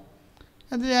പാടില്ല.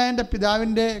 അത് ഞാൻ എൻ്റെ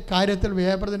പിതാവിൻ്റെ കാര്യത്തിൽ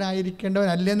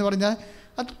വ്യയപ്രദനായിരിക്കേണ്ടവനല്ലേന്ന് പറഞ്ഞാൽ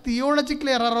അത് തിയോളജിക്കൽ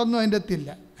എററൊന്നും അതിൻ്റെ എത്തില്ല,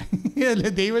 അല്ലേ?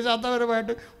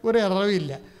 ദൈവശാസ്ത്രപരമായിട്ട് ഒരു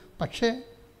എററുമില്ല. പക്ഷേ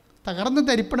തകർന്ന്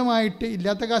തരിപ്പണമായിട്ട്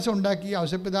ഇല്ലാത്ത കാശ് ഉണ്ടാക്കി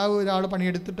ഔഷധപിതാവ് ഒരാൾ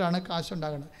പണിയെടുത്തിട്ടാണ് കാശ്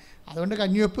ഉണ്ടാകുന്നത്. അതുകൊണ്ട്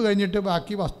കഞ്ഞിവെപ്പ് കഴിഞ്ഞിട്ട്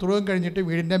ബാക്കി വസ്ത്രവും കഴിഞ്ഞിട്ട്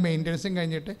വീടിൻ്റെ മെയിൻ്റനൻസും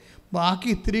കഴിഞ്ഞിട്ട് ബാക്കി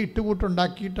ഇത്തിരി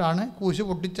ഇട്ടുകൂട്ടുണ്ടാക്കിയിട്ടാണ് കൂശ്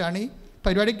പൊട്ടിച്ചാണ് ഈ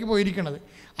പരിപാടിക്ക് പോയിരിക്കുന്നത്.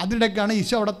 അതിനിടയ്ക്കാണ്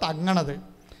ഈശോ അവിടെ തങ്ങണത്.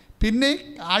 പിന്നെ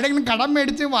ആരെങ്കിലും കടം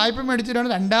മേടിച്ച് വായ്പ മേടിച്ചിട്ടാണ്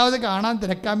രണ്ടാമത് കാണാൻ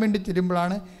തിരക്കാൻ വേണ്ടി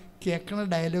ചെല്ലുമ്പോഴാണ് കേൾക്കുന്ന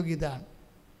ഡയലോഗ് ഇതാണ്.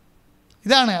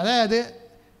 അതായത്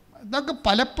ഇതൊക്കെ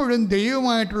പലപ്പോഴും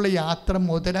ദൈവമായിട്ടുള്ള യാത്ര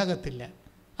മുതലാകത്തില്ല.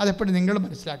 അതെപ്പോഴും നിങ്ങൾ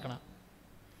മനസ്സിലാക്കണം.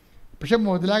 പക്ഷെ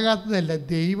മുതലാകാത്തതല്ല,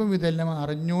 ദൈവം ഇതെല്ലാം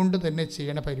അറിഞ്ഞുകൊണ്ട് തന്നെ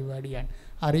ചെയ്യണ പരിപാടിയാണ്.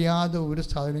 അറിയാതെ ഒരു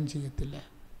സാധനം ചെയ്യത്തില്ല.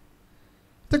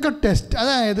 ഇതൊക്കെ ടെസ്റ്റ്.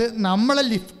 അതായത് നമ്മളെ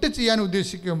ലിഫ്റ്റ് ചെയ്യാൻ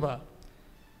ഉദ്ദേശിക്കുമ്പോൾ,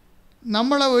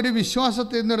 നമ്മളെ ഒരു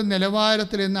വിശ്വാസത്തിൽ നിന്നൊരു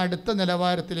നിലവാരത്തിൽ നിന്ന് അടുത്ത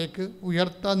നിലവാരത്തിലേക്ക്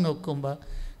ഉയർത്താൻ നോക്കുമ്പോൾ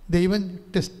ദൈവം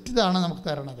ടെസ്റ്റ് ഇതാണ് നമുക്ക്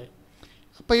തരണത്.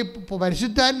 അപ്പോൾ ഈ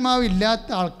പരിശുദ്ധാത്മാവ് ഇല്ലാത്ത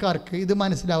ആൾക്കാർക്ക് ഇത്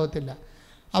മനസ്സിലാവത്തില്ല.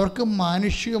 അവർക്ക്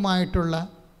മാനുഷികമായിട്ടുള്ള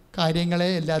കാര്യങ്ങളെ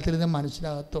എല്ലാത്തിൽ നിന്നും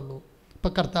മനസ്സിലാകത്തുള്ളൂ.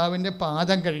 ഇപ്പോൾ കർത്താവിൻ്റെ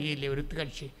പാദം കഴുകിയില്ലേ ഒരു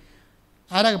കക്ഷി?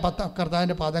 ആരാ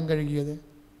കർത്താവിൻ്റെ പാദം കഴുകിയത്?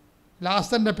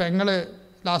 ലാസറിൻ്റെ പെങ്ങള്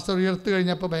ലാസർ ഉയർത്ത്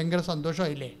കഴിഞ്ഞപ്പോൾ ഭയങ്കര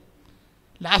സന്തോഷമായില്ലേ?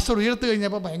 ലാസർ ഉയർത്ത്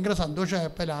കഴിഞ്ഞപ്പോൾ ഭയങ്കര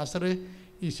സന്തോഷമായപ്പോൾ ലാസർ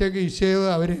ഈശോയെ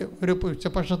അവർ ഒരു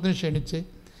ഉച്ചഭക്ഷണത്തിന്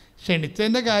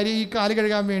ക്ഷണിച്ചതിൻ്റെ കാര്യം ഈ കാല്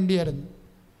കഴുകാൻ വേണ്ടിയായിരുന്നു.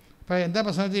 അപ്പോൾ എന്താ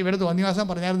പ്രശ്നം വെച്ചാൽ ഇവർ തോന്നിവാസം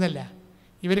പറഞ്ഞായിരുന്നല്ല,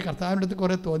 ഇവർ കർത്താവിൻ്റെ അടുത്ത്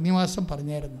കുറേ തോന്നിവാസം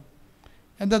പറഞ്ഞായിരുന്നു.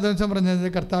 എന്താ ദിവസം പറഞ്ഞത്?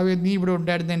 കർത്താവ് നീ ഇവിടെ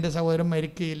ഉണ്ടായിരുന്ന എൻ്റെ സഹോദരൻ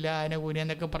മരിക്കുകയില്ല, അതിനെ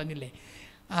കൂനിയെന്നൊക്കെ പറഞ്ഞില്ലേ?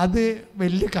 അത്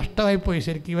വലിയ കഷ്ടമായിപ്പോയി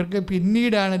ശരിക്കും. ഇവർക്ക്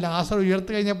പിന്നീടാണ് ലാസർ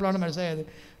ഉയർത്ത് കഴിഞ്ഞപ്പോഴാണ് മനസ്സിലായത്,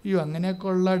 അയ്യോ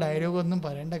അങ്ങനെയൊക്കെയുള്ള ഡയലോഗൊന്നും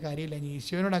പറയേണ്ട കാര്യമില്ല,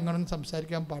 ഈശോയോട് അങ്ങനൊന്നും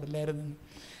സംസാരിക്കാൻ പാടില്ലായിരുന്നു.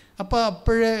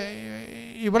 അപ്പോഴേ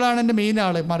ഇവളാണ് എൻ്റെ മെയിൻ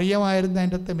ആൾ, മറിയമായിരുന്നു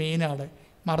അതിൻ്റെ അകത്ത് മെയിൻ ആൾ.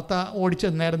 മർത്ത ഓടിച്ചു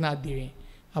തന്നായിരുന്നു ആദ്യമേ.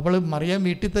 അവൾ മറിയം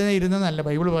വീട്ടിൽ തന്നെ ഇരുന്നതല്ല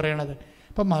ബൈബിൾ പറയണത്.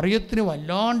 അപ്പം മറിയത്തിന്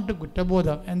വല്ലാണ്ട്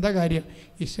കുറ്റബോധം. എന്താ കാര്യം?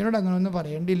 ഈശോയോട് അങ്ങനെയൊന്നും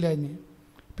പറയേണ്ടിയില്ല എന്ന്.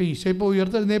 ഇപ്പോൾ ഈശോ ഇപ്പോൾ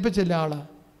ഉയർത്തെഴുന്നേൽപ്പിച്ച ചില ആളാണ്.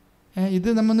 ഇത്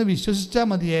നമ്മൊന്ന് വിശ്വസിച്ചാൽ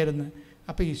മതിയായിരുന്നു.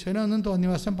 അപ്പോൾ ഈശോനെ ഒന്നും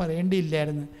തോന്നിവാസം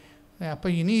പറയേണ്ടിയില്ലായിരുന്നു. അപ്പോൾ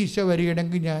ഇനി ഈശോ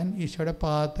വരികയാണെങ്കിൽ ഞാൻ ഈശോയുടെ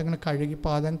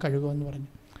പാദം കഴുകുമെന്ന് പറഞ്ഞു.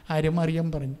 ആരും മറിയം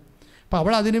പറഞ്ഞു. അപ്പോൾ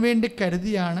അവൾ അതിനു വേണ്ടി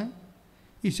കരുതിയാണ്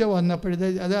ഈശോ വന്നപ്പോഴത്തെ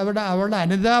അത് അവളുടെ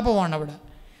അനുതാപമാണ് അവിടെ.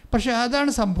 പക്ഷേ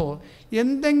അതാണ് സംഭവം.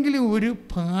 എന്തെങ്കിലും ഒരു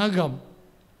ഭാഗം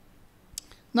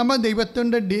നമ്മൾ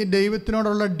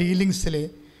ദൈവത്തിനോടുള്ള ഡീലിങ്സിൽ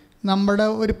നമ്മുടെ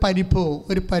ഒരു പരിഭവം,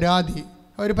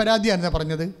 ഒരു പരാതിയാണ്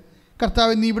പറഞ്ഞത്.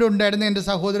 കർത്താവ് നീ ഇവിടെ ഉണ്ടായിരുന്ന എൻ്റെ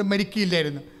സഹോദരൻ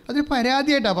മരിക്കില്ലായിരുന്നു, അതൊരു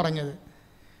പരാതിയായിട്ടാണ് പറഞ്ഞത്.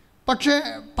 പക്ഷേ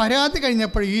പരാതി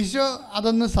കഴിഞ്ഞപ്പോൾ ഈശോ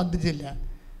അതൊന്നും ശ്രദ്ധിച്ചില്ല.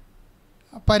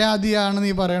 പരാതിയാണ്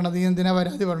നീ പറയണത്, നീ എന്തിനാണ്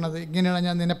പരാതി പറയണത്? ഇങ്ങനെയാണ്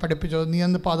ഞാൻ നിന്നെ പഠിപ്പിച്ചത്. നീ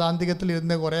അന്ന്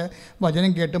പാദാന്തികത്തിലിരുന്ന് കുറേ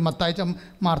വചനം കേട്ട്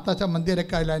മാർത്ത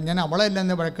ചമ്മന്തിയൊക്കെ അല്ല, ഞാൻ അവളല്ല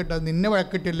എന്നെ വഴക്കിട്ടത്, നിന്നെ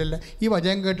വഴക്കിട്ടില്ലല്ലോ. ഈ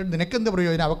വചനം കേട്ടിട്ട് നിനക്കെന്ത്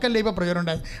പ്രയോജനം? അവക്കല്ലേ ഇപ്പോൾ പ്രയോജനം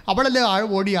ഉണ്ടായത്, അവളല്ലേ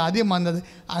ഓടി ആദ്യം വന്നത്.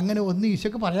 അങ്ങനെ ഒന്നും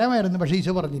ഈശോക്ക് പറയാമായിരുന്നു, പക്ഷേ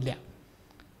ഈശോ പറഞ്ഞില്ല.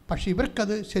 പക്ഷേ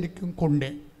ഇവർക്കത് ശരിക്കും കൊണ്ട്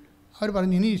അവർ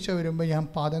പറഞ്ഞു, ഇനി ഈശോ വരുമ്പോൾ ഞാൻ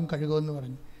പാദം കഴുകുമെന്ന്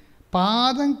പറഞ്ഞു.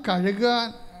 പാദം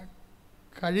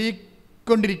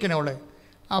കഴുകിക്കൊണ്ടിരിക്കണവളെ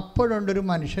അപ്പോഴുണ്ടൊരു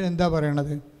മനുഷ്യൻ എന്താ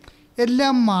പറയണത്,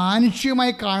 എല്ലാം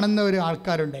മാനുഷികമായി കാണുന്ന ഒരു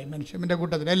ആൾക്കാരുണ്ടായി മനുഷ്യൻ്റെ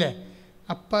കൂട്ടത്തിൽ, അല്ലേ?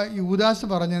 അപ്പം യൂദാസ്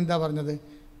എന്താ പറഞ്ഞത്?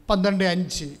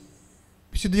 12:5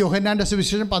 വിശുദ്ധ യോഹന്നാൻ്റെ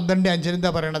സുവിശേഷം 12:5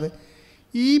 എന്താ പറയണത്?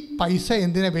 ഈ പൈസ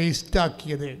എന്തിനാ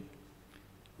വേസ്റ്റാക്കിയത്?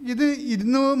 ഇത്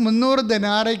 200-300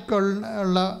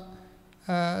 ദിനാറയ്ക്കുള്ള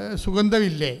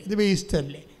സുഗന്ധമില്ലേ? ഇത്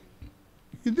വേസ്റ്റല്ലേ?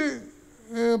 ഇത്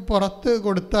പുറത്ത്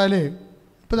കൊടുത്താൽ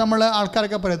ഇപ്പോൾ നമ്മൾ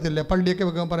ആൾക്കാരൊക്കെ പറയത്തില്ലേ, പള്ളിയൊക്കെ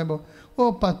വെക്കാൻ പറയുമ്പോൾ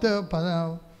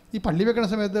ഈ പള്ളി വെക്കുന്ന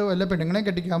സമയത്ത് വല്ല പെണ്ണുങ്ങളെ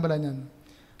കെട്ടിക്കാൻ പോലെ ഞാൻ.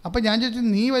 അപ്പോൾ ഞാൻ ചോദിച്ചു,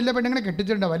 നീ വല്ല പെണ്ണുങ്ങളെ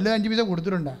കെട്ടിച്ചിട്ടുണ്ടോ? വല്ല 5 പൈസ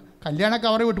കൊടുത്തിട്ടുണ്ടോ? കല്യാണ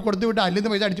കവർ കൊടുത്തു വിട്ട്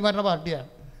അല്ലിന്ന് പൈസ അടിച്ചു മാറ്റുന്ന പാർട്ടിയാണ്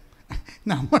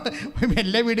നമ്മൾ.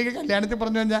 എല്ലാ വീട്ടിൽ കല്യാണത്തിൽ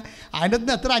പറഞ്ഞു കഴിഞ്ഞാൽ അതിൻ്റെ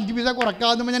അകത്ത് എത്ര 5 പൈസ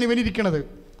കുറക്കാമെന്ന് ഞാൻ ഇവനിരിക്കണത്.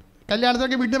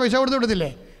 കല്യാണത്തിനൊക്കെ വീട്ടിൽ പൈസ കൊടുത്ത്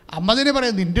വിടത്തില്ലേ, അമ്മ തന്നെ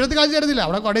പറയും നിൻ്റെ അടുത്ത് കാശ് തരത്തില്ല,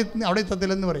 അവിടെ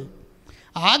എത്തത്തില്ലെന്ന് പറയും.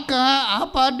 ആ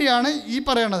പാർട്ടിയാണ് ഈ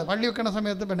പറയണത് പള്ളി വെക്കണ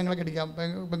സമയത്ത്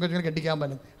പെൺകൊച്ചുങ്ങളെ കെട്ടിക്കാൻ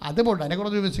പറ്റും. അതുപോലെ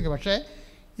അതിനെക്കുറിച്ച് വിമർശിക്കും. പക്ഷേ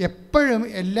എപ്പോഴും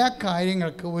എല്ലാ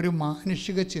കാര്യങ്ങൾക്കും ഒരു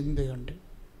മാനുഷിക ചിന്തയുണ്ട്,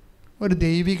 ഒരു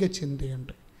ദൈവിക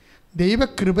ചിന്തയുണ്ട്.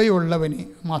 ദൈവകൃപയുള്ളവന്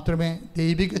മാത്രമേ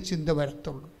ദൈവിക ചിന്ത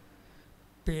വരത്തുള്ളൂ.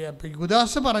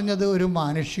 യുദാസ് പറഞ്ഞത് ഒരു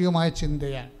മാനുഷികമായ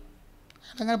ചിന്തയാണ്.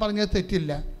 അങ്ങനെ പറഞ്ഞത്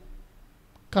തെറ്റില്ല.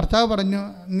 കർത്താവ് പറഞ്ഞു,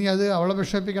 നീ അത് അവളെ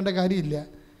വിഷമിപ്പിക്കേണ്ട കാര്യമില്ല.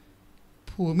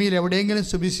 ഭൂമിയിൽ എവിടെയെങ്കിലും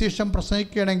സുവിശേഷം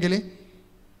പ്രസംഗിക്കുകയാണെങ്കിൽ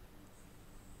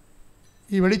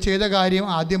ഇവിടെ ചെയ്ത കാര്യം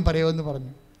ആദ്യം പറയുമെന്ന്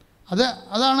പറഞ്ഞു.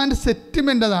 അതാണ് എൻ്റെ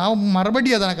സെറ്റിൽമെൻ്റ്. ആ മറുപടി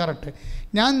അതാണ് കറക്റ്റ്.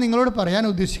 ഞാൻ നിങ്ങളോട് പറയാൻ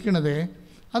ഉദ്ദേശിക്കുന്നത്,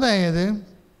 അതായത്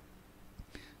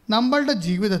നമ്മളുടെ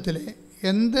ജീവിതത്തിൽ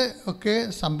എന്ത് ഒക്കെ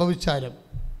സംഭവിച്ചാലും,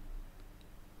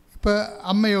 ഇപ്പോൾ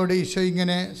അമ്മയോട് ഈശോ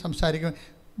ഇങ്ങനെ സംസാരിക്കും,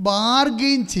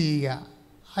 ബാർഗെയിൻ ചെയ്യുക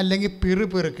അല്ലെങ്കിൽ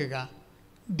പിറുപിറുക്കുക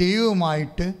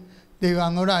ദൈവവുമായിട്ട്. ദൈവം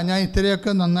അങ്ങോട്ട് ഞാൻ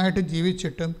ഇത്രയൊക്കെ നന്നായിട്ട്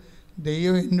ജീവിച്ചിട്ടും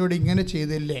ദൈവം എന്നോട് ഇങ്ങനെ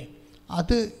ചെയ്തില്ലേ,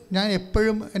 അത് ഞാൻ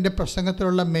എപ്പോഴും എൻ്റെ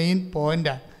പ്രസംഗത്തിലുള്ള മെയിൻ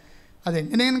പോയിൻ്റാണ്.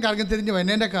 അതെങ്ങനെയാണ് കാര്യം തിരിഞ്ഞ്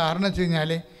വരുന്നതിൻ്റെ കാരണം വെച്ച്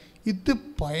കഴിഞ്ഞാൽ ഇത്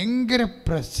ഭയങ്കര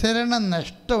പ്രസരണ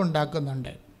നഷ്ടം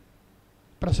ഉണ്ടാക്കുന്നുണ്ട്.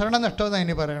 പ്രസരണ നഷ്ടം എന്നാണ്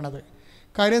ഇനി പറയണത്.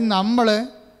 കാര്യം നമ്മൾ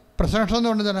പ്രസരണ നഷ്ടം എന്ന്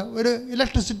പറഞ്ഞാൽ ഒരു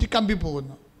ഇലക്ട്രിസിറ്റി കമ്പി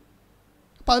പോകുന്നു.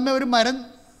 അപ്പോൾ അതിന് ഒരു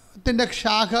മരത്തിൻ്റെ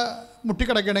ശാഖ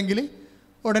മുട്ടിക്കിടക്കണമെങ്കിൽ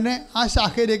ഉടനെ ആ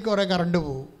ശാഖയിലേക്ക് കുറേ കറണ്ട്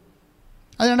പോകും.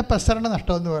 അതാണ് പ്രസരണ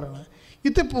നഷ്ടം എന്ന് പറയുന്നത്.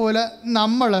 ഇതുപോലെ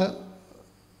നമ്മൾ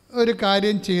ഒരു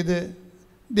കാര്യം ചെയ്ത്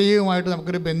ദൈവവുമായിട്ട്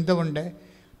നമുക്കൊരു ബന്ധമുണ്ട്,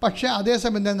 പക്ഷേ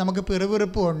അതേസമയം തന്നെ നമുക്ക്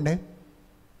പിറുപിറുപ്പുണ്ട്.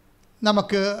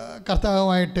 നമുക്ക്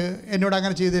കർത്താവുമായിട്ട് എന്നോട്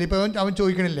അങ്ങനെ ചെയ്തു തരും. ഇപ്പോൾ അവൻ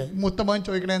ചോദിക്കണില്ലേ, മൂത്തമോൻ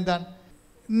ചോദിക്കണേ എന്താണ്,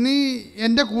 നീ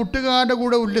എൻ്റെ കൂട്ടുകാരുടെ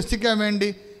കൂടെ ഉല്ലസിക്കാൻ വേണ്ടി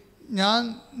ഞാൻ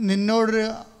നിന്നോടൊരു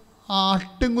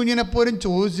ആട്ടും കുഞ്ഞിനെപ്പോലും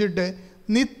ചോദിച്ചിട്ട്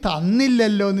നീ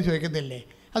തന്നില്ലല്ലോ എന്ന് ചോദിക്കുന്നില്ലേ.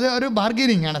 അത് ഒരു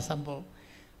ബാർഗനിങ് ആണ് സംഭവം.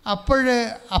 അപ്പോൾ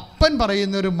അപ്പൻ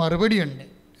പറയുന്നൊരു മറുപടിയുണ്ട്.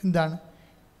 എന്താണ്?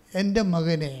 എൻ്റെ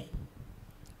മകനെ,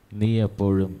 നീ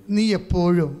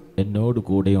എപ്പോഴും എന്നോട്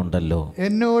കൂടെയുണ്ടല്ലോ,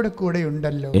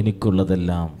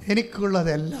 എനിക്കുള്ളതെല്ലാം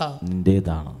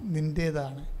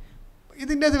നിന്റേതാണ്.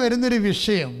 ഇതിൻ്റെ അത് വരുന്നൊരു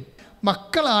വിഷയം,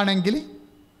 മക്കളാണെങ്കിൽ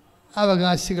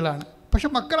അവകാശികളാണ്. പക്ഷെ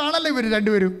മക്കളാണല്ലോ ഇവർ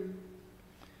രണ്ടുപേരും.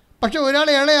 പക്ഷെ ഒരാൾ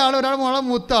ഇളയാൾ, ഒരാൾ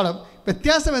മൂത്താളും.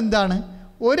 വ്യത്യാസം എന്താണ്?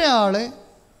 ഒരാൾ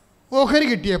ഓഹരി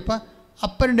കിട്ടിയപ്പോൾ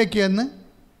അപ്പൻ്റെ എന്ന്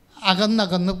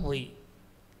അകന്നകന്ന് പോയി.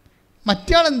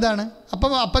 മറ്റാളെന്താണ്?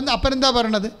 അപ്പനെന്താ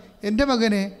പറയണത്? എൻ്റെ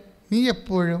മകനെ, നീ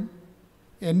എപ്പോഴും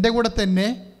എൻ്റെ കൂടെ തന്നെ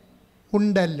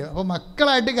ഉണ്ടല്ലോ. അപ്പോൾ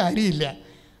മക്കളായിട്ട് കാര്യമില്ല,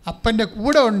 അപ്പൻ്റെ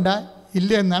കൂടെ ഉണ്ടാ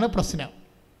ഇല്ല എന്നാണ് പ്രശ്നം.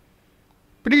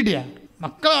 പിടികിട്ടിയ?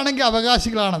 മക്കളാണെങ്കിൽ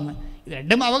അവകാശികളാണെന്ന്.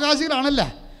 രണ്ടും അവകാശികളാണല്ലോ.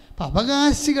 അപ്പം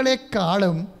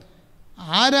അവകാശികളെക്കാളും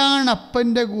ആരാണ്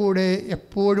അപ്പൻ്റെ കൂടെ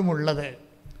എപ്പോഴും ഉള്ളത്,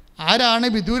 ആരാണ്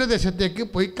വിദൂരദേശത്തേക്ക്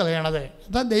പോയി കളയണത്,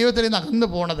 അതാ ദൈവത്തിൽ നിന്ന് അകന്നു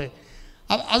പോണത്.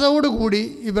 അതോടുകൂടി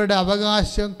ഇവരുടെ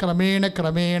അവകാശം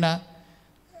ക്രമേണ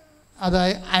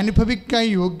അതായത് അനുഭവിക്കാൻ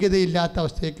യോഗ്യതയില്ലാത്ത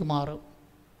അവസ്ഥയ്ക്ക് മാറും.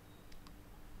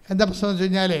 എന്താ പ്രശ്നം എന്ന് വെച്ച്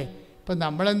കഴിഞ്ഞാൽ, ഇപ്പം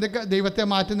നമ്മളെന്തൊക്കെ ദൈവത്തെ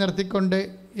മാറ്റി നിർത്തിക്കൊണ്ട്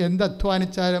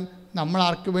അധ്വാനിച്ചാലും നമ്മൾ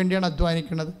ആർക്ക് വേണ്ടിയാണ്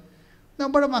അധ്വാനിക്കുന്നത്?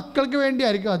 നമ്മുടെ മക്കൾക്ക്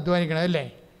വേണ്ടിയായിരിക്കും അധ്വാനിക്കണത്, അല്ലേ?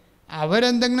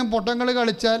 അവരെന്തെങ്കിലും പൊട്ടങ്ങൾ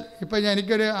കളിച്ചാൽ, ഇപ്പം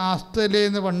എനിക്കൊരു ആസ്ട്രേലിയയിൽ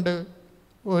നിന്ന് പണ്ട്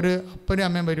ഒരു അപ്പനും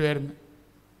അമ്മയും വരുമായിരുന്നു,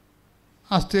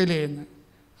 ആസ്ട്രേലിയയിൽ നിന്ന്.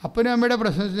 അപ്പനും അമ്മയുടെ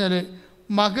പ്രശ്നം വെച്ച് കഴിഞ്ഞാൽ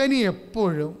മകന്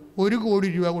എപ്പോഴും 1 കോടി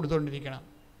രൂപ കൊടുത്തുകൊണ്ടിരിക്കണം.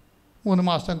 3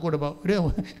 മാസം കൂടുമ്പോൾ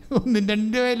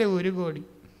 1 കോടി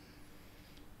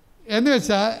എന്ന്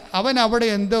വെച്ചാൽ അവൻ അവിടെ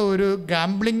എന്തോ ഒരു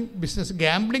ഗാംബ്ലിംഗ്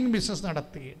ബിസിനസ്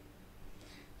നടത്തുകയാണ്.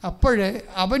 അപ്പോഴേ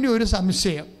അവനൊരു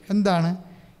സംശയം, എന്താണ്?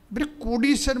 ഇവർ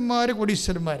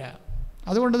കോടീശ്വരന്മാരാണ്.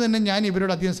 അതുകൊണ്ട് തന്നെ ഞാൻ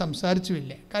ഇവരോട് അധികം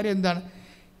സംസാരിച്ചുമില്ല. കാര്യം എന്താണ്?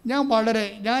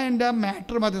 ഞാൻ എൻ്റെ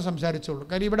മാറ്റർ മാത്രമേ സംസാരിച്ചുള്ളൂ.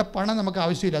 കാര്യം ഇവിടെ പണം നമുക്ക്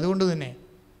ആവശ്യമില്ല. അതുകൊണ്ട് തന്നെ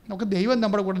നമുക്ക് ദൈവം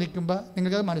നമ്മുടെ കൂടെ നിൽക്കുമ്പോൾ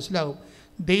നിങ്ങൾക്കത് മനസ്സിലാവും.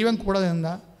 ദൈവം കൂടെ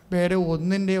നിന്നാൽ വേറെ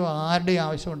ഒന്നിൻ്റെയും ആരുടെയും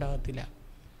ആവശ്യം ഉണ്ടാകത്തില്ല.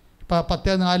 ഇപ്പോൾ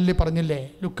 10:4 പറഞ്ഞില്ലേ,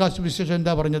 ലുക്കാസ് സുവിശേഷം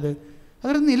എന്താ പറഞ്ഞത്?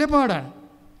 അതൊരു നിലപാടാണ്.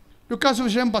 ലുക്കാസ്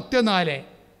സുവിശേഷം 10:4.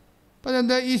 അപ്പോൾ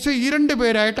എന്താ? ഈശോ 2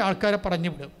 പേരായിട്ട് ആൾക്കാരെ പറഞ്ഞു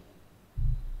വിടും.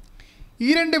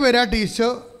 2 പേരായിട്ട് ഈശോ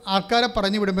ആൾക്കാരെ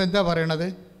പറഞ്ഞു വിടുമ്പോൾ എന്താ പറയണത്?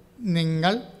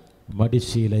 നിങ്ങൾ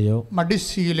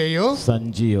മടിശീലയോ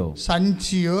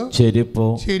സഞ്ചിയോ ചെരുപ്പോ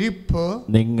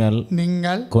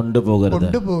നിങ്ങൾ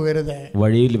കൊണ്ടുപോകരുത്.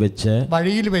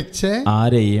 വഴിയിൽ വെച്ച്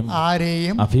ആരെയും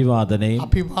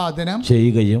അഭിവാദനം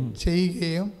ചെയ്യുകയും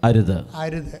അരുത്.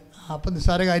 അപ്പം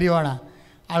നിസ്സാര കാര്യമാണ്.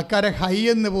 ആൾക്കാരെ ഹൈ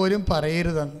എന്ന് പോലും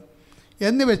പറയരുതെന്ന്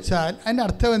എന്ന് വെച്ചാൽ അതിൻ്റെ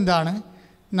അർത്ഥം എന്താണ്?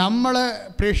 നമ്മൾ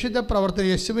പ്രേക്ഷിത പ്രവർത്തനം,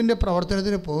 യേശുവിൻ്റെ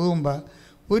പ്രവർത്തനത്തിന് പോകുമ്പോൾ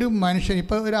ഒരു മനുഷ്യൻ,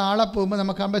 ഇപ്പോൾ ഒരാളെ പോകുമ്പോൾ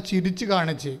നമുക്കാകുമ്പോൾ ചിരിച്ച്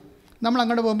കാണിച്ച്, നമ്മൾ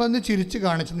അങ്ങോട്ട് പോകുമ്പോൾ ഒന്ന് ചിരിച്ച്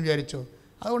കാണിച്ചെന്ന് വിചാരിച്ചോ,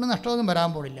 അതുകൊണ്ട് നഷ്ടമൊന്നും വരാൻ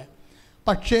പോണില്ല.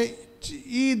 പക്ഷേ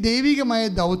ഈ ദൈവികമായ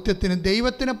ദൗത്യത്തിന്,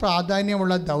 ദൈവത്തിന്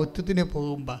പ്രാധാന്യമുള്ള ദൗത്യത്തിന്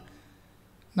പോകുമ്പോൾ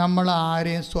നമ്മൾ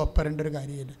ആരെയും സ്വപ്പരേണ്ട ഒരു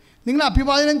കാര്യമില്ല. നിങ്ങൾ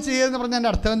അഭിവാദനം ചെയ്യുമെന്ന് പറഞ്ഞാൽ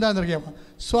എൻ്റെ അർത്ഥം എന്താണെന്ന് അറിയാമോ?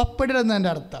 സ്വപ്പെടരുതെന്ന്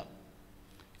എൻ്റെ അർത്ഥം.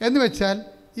 എന്ന് വെച്ചാൽ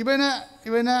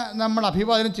ഇവനെ നമ്മൾ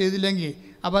അഭിവാദനം ചെയ്തില്ലെങ്കിൽ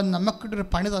അപ്പം നമുക്കിട്ടൊരു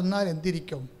പണി തന്നാൽ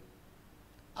എന്തിരിക്കും?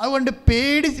 അതുകൊണ്ട്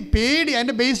പേടി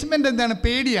അതിൻ്റെ ബേസ്മെൻ്റ് എന്താണ്?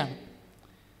 പേടിയാണ്.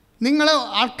 നിങ്ങൾ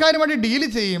ആൾക്കാരുമായിട്ട് ഡീല്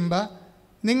ചെയ്യുമ്പോൾ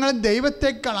നിങ്ങൾ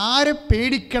ദൈവത്തെക്കാൾ ആരെ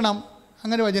പേടിക്കണം?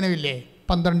 അങ്ങനെ വചനമില്ലേ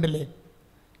 12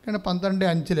 കാരണം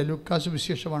 12:5 ലൂക്കാസ്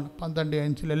വിശേഷമാണ്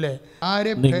 12:5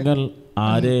 നിങ്ങൾ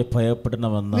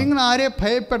ആരെ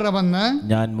ഭയപ്പെടണമെന്ന്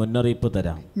ഞാൻ മുന്നറിയിപ്പ്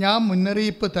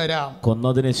തരാം.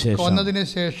 കൊന്നതിന്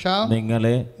ശേഷം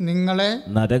നിങ്ങളെ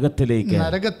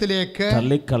നരകത്തിലേക്ക്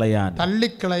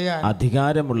തള്ളിക്കളയാൻ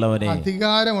അധികാരമുള്ളവനെ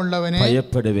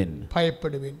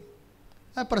ഭയപ്പെടുവിൻ.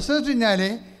 പ്രശ്നം വെച്ച് കഴിഞ്ഞാൽ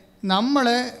നമ്മൾ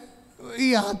ഈ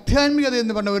ആധ്യാത്മികത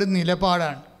എന്ന് പറഞ്ഞ ഒരു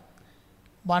നിലപാടാണ്.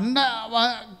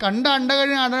 കണ്ട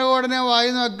അണ്ടകോടനെ വായി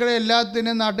നോക്കണേ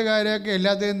എല്ലാത്തിനും, നാട്ടുകാരെയൊക്കെ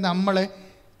എല്ലാത്തിനും നമ്മൾ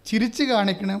ചിരിച്ച്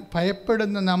കാണിക്കണം,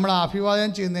 ഭയപ്പെടുന്ന നമ്മൾ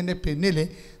അഭിവാദനം ചെയ്യുന്നതിൻ്റെ പിന്നിൽ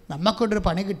നമുക്കൊട്ടൊരു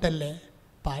പണി കിട്ടല്ലേ,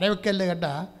 പാര വെക്കല്ലേ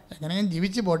കേട്ടാ, എങ്ങനെയും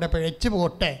ജീവിച്ച് പോട്ടെ, പിഴച്ച്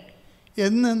പോട്ടെ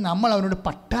എന്ന് നമ്മൾ അവനോട്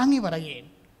പട്ടാങ്ങി പറയുകയാണ്.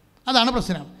 അതാണ്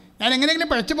പ്രശ്നം. ഞാൻ എങ്ങനെയെങ്കിലും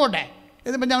പിഴച്ച് പോട്ടെ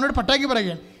എന്ന് പറഞ്ഞാൽ അവനോട് പട്ടാങ്ങി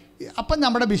പറയുകയാണ്. അപ്പം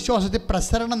നമ്മുടെ വിശ്വാസത്തിൽ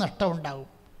പ്രസരണ നഷ്ടം ഉണ്ടാവും.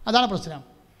 അതാണ് പ്രശ്നം.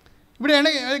 ഇവിടെയാണ്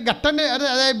ഘട്ടൻ്റെ,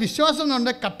 അതായത് വിശ്വാസം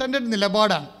എന്നുണ്ട് ഘട്ടൻ്റെ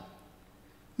നിലപാടാണ്.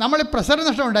 നമ്മൾ പ്രസരണ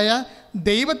നഷ്ടം ഉണ്ടായാൽ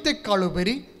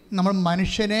ദൈവത്തെക്കാളുപരി നമ്മൾ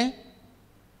മനുഷ്യനെ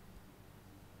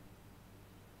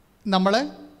നമ്മൾ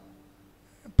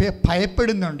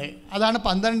ഭയപ്പെടുന്നുണ്ട്. അതാണ്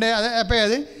 12. അപ്പോൾ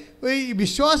അത് ഈ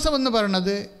വിശ്വാസം എന്ന്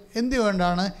പറയുന്നത്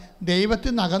എന്തുകൊണ്ടാണ്? ദൈവത്തിൽ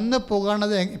നിന്ന് അകന്നു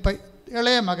പോകണത്. ഇപ്പം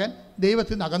ഇളയ മകൻ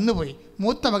ദൈവത്തിൽ നിന്ന് അകന്നു പോയി,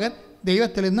 മൂത്ത മകൻ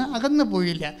ദൈവത്തിൽ നിന്ന് അകന്നു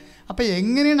പോയില്ല. അപ്പോൾ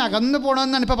എങ്ങനെയാണ് അകന്നു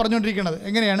പോകണമെന്നാണ് ഇപ്പോൾ പറഞ്ഞുകൊണ്ടിരിക്കുന്നത്.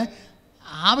 എങ്ങനെയാണ്?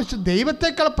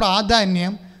 ദൈവത്തെക്കാൾ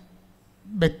പ്രാധാന്യം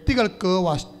വ്യക്തികൾക്കോ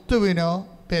വസ്തുവിനോ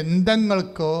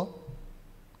ബന്ധങ്ങൾക്കോ.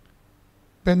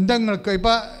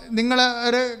 ഇപ്പോൾ നിങ്ങൾ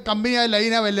ഒരു കമ്പനിയായ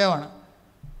ലൈന വല്ലതുമാണ്.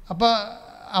 അപ്പോൾ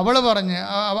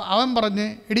അവൻ പറഞ്ഞ്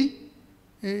എടി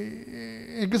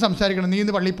എനിക്ക് സംസാരിക്കണം, നീ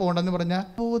ഇന്ന് പള്ളിയിൽ പോകണ്ടെന്ന് പറഞ്ഞാൽ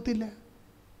പോകത്തില്ല.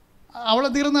 അവൾ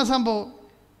തീർന്ന സംഭവം.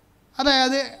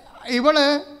 അതായത്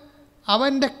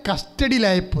അവൻ്റെ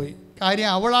കസ്റ്റഡിയിലായിപ്പോയി. കാര്യം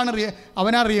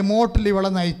അവനാ റിമോട്ടിൽ ഇവളെ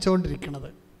നയിച്ചുകൊണ്ടിരിക്കുന്നത്.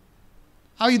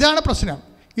 ഇതാണ് പ്രശ്നം.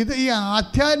 ഈ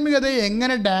ആധ്യാത്മികതയെ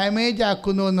എങ്ങനെ ഡാമേജ്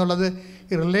ആക്കുന്നു എന്നുള്ളത്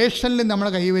റിലേഷനിൽ നമ്മൾ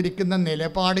കൈവരിക്കുന്ന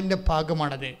നിലപാടിൻ്റെ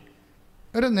ഭാഗമാണത്.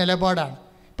 ഒരു നിലപാടാണ്.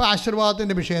 ഇപ്പോൾ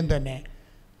ആശീർവാദത്തിൻ്റെ വിഷയം തന്നെ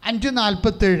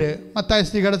 5:47 മത്തായി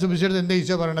ശ്രീകയുടെ സുവിശേഷത്തിൽ എന്താ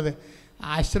ഈശോ പറയണത്?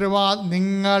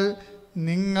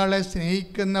 നിങ്ങളെ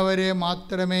സ്നേഹിക്കുന്നവരെ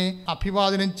മാത്രമേ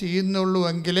അഭിവാദനം ചെയ്യുന്നുള്ളൂ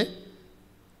എങ്കിൽ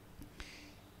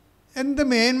എന്ത്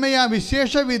മേന്മയാ,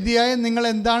 വിശേഷ വിധിയായി നിങ്ങൾ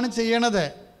എന്താണ് ചെയ്യണത്?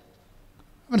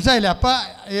 മനസ്സിലായില്ല? അപ്പം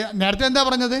നേരത്തെ എന്താ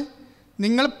പറഞ്ഞത്?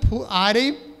 നിങ്ങൾ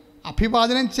ആരെയും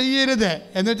അഭിവാദനം ചെയ്യരുത്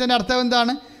എന്ന് വെച്ചതിൻ്റെ അർത്ഥം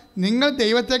എന്താണ്? നിങ്ങൾ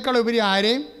ദൈവത്തെക്കാൾ ഉപരി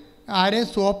ആരെയും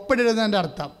സോപ്പിടരുതെൻ്റെ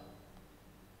അർത്ഥം.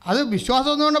 അത്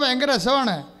വിശ്വാസം എന്നുകൊണ്ട് ഭയങ്കര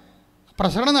രസമാണ്.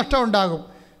 പ്രസരണ നഷ്ടം ഉണ്ടാകും.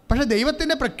 പക്ഷേ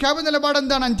ദൈവത്തിൻ്റെ പ്രഖ്യാപിത നിലപാട്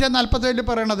എന്താണ്? 5:47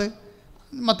 പറയണത്.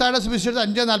 മത്തായിയുടെ സുവിശേഷം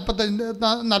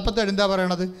 5:47 എന്താ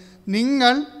പറയണത്?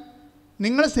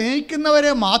 നിങ്ങൾ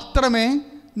സ്നേഹിക്കുന്നവരെ മാത്രമേ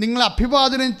നിങ്ങൾ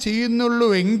അഭിവാദനം ചെയ്യുന്നുള്ളൂ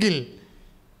എങ്കിൽ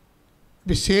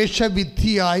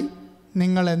വിശേഷവിധിയായി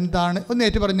നിങ്ങൾ എന്താണ്? ഒന്ന്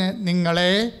ഏറ്റു പറഞ്ഞ്,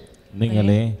 നിങ്ങളെ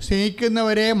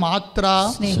സ്നേഹിക്കുന്നവരെ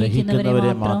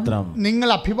മാത്രം നിങ്ങൾ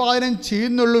അഭിവാദനം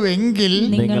ചെയ്യുന്നുള്ളൂ എങ്കിൽ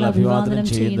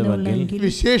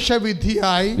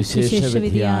വിശേഷവിധിയായി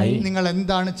നിങ്ങൾ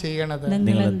എന്താണ് ചെയ്യണത്?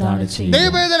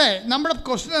 ദൈവവേദനെ നമ്മുടെ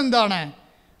ക്വസ്റ്റ്യൻ എന്താണ്?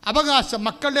 അവകാശം,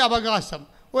 മക്കളുടെ അവകാശം.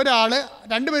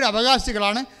 രണ്ടുപേരും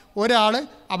അവകാശികളാണ്. ഒരാൾ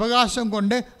അവകാശം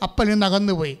കൊണ്ട് അപ്പനിൽ നിന്ന്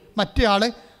അകന്നുപോയി, മറ്റേ ആൾ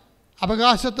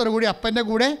അവകാശത്തോടു കൂടി അപ്പൻ്റെ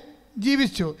കൂടെ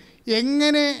ജീവിച്ചു.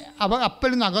 എങ്ങനെ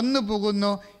അപ്പനിൽ നിന്ന് അകന്നു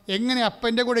പോകുന്നു, എങ്ങനെ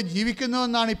അപ്പൻ്റെ കൂടെ ജീവിക്കുന്നു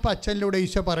എന്നാണ് ഇപ്പോൾ അച്ഛനിലൂടെ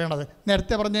ഈശോ പറയണത്.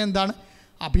 നേരത്തെ പറഞ്ഞത് എന്താണ്?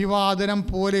 അഭിവാദനം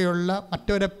പോലെയുള്ള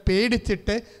മറ്റവരെ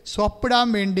പേടിച്ചിട്ട് സ്വപ്പിടാൻ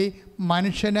വേണ്ടി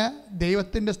മനുഷ്യനെ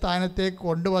ദൈവത്തിൻ്റെ സ്ഥാനത്തേക്ക്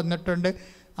കൊണ്ടുവന്നിട്ടുണ്ട്.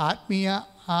 ആത്മീയ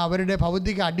അവരുടെ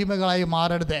ഭൗതിക അടിമകളായി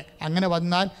മാറരുത്. അങ്ങനെ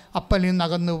വന്നാൽ അപ്പനിൽ നിന്ന്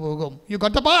അകന്നു പോകും. You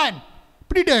got the point.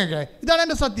 പിടിയിട്ടേ, ഇതാണ്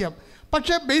എൻ്റെ സത്യം.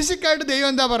 പക്ഷേ ബേസിക്കായിട്ട് ദൈവം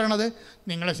എന്താ പറയണത്?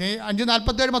 നിങ്ങളെ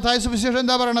 5:47 മത്തായി സുവിശേഷം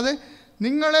എന്താ പറയണത്?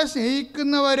 നിങ്ങളെ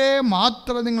സ്നേഹിക്കുന്നവരെ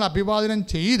മാത്രം നിങ്ങൾ അഭിവാദനം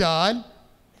ചെയ്താൽ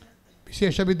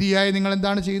വിശേഷവിധിയായി നിങ്ങൾ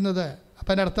എന്താണ് ചെയ്യുന്നത്?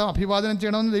 അപ്പം എൻ്റെ അർത്ഥം അഭിവാദനം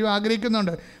ചെയ്യണമെന്ന് ദൈവം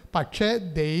ആഗ്രഹിക്കുന്നുണ്ട്. പക്ഷേ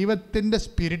ദൈവത്തിൻ്റെ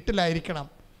സ്പിരിറ്റിലായിരിക്കണം.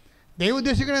 ദൈവം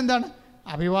ഉദ്ദേശിക്കുന്നത് എന്താണ്?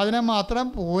 അഭിവാദനം മാത്രം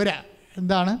പോരാ.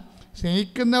 എന്താണ്?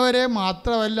 സ്നേഹിക്കുന്നവരെ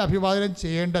മാത്രമല്ല അഭിവാദനം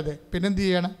ചെയ്യേണ്ടത്, പിന്നെന്ത്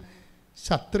ചെയ്യണം?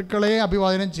 ശത്രുക്കളെ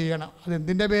അഭിവാദനം ചെയ്യണം.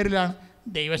 അതെന്തിൻ്റെ പേരിലാണ്?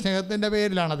 ദൈവസ്നേഹത്തിൻ്റെ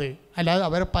പേരിലാണത്. അല്ലാതെ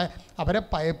അവരെ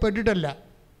ഭയപ്പെട്ടിട്ടല്ല.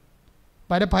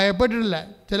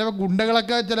 ചില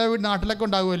ഗുണ്ടകളൊക്കെ ചില നാട്ടിലൊക്കെ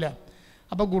ഉണ്ടാകുമല്ല.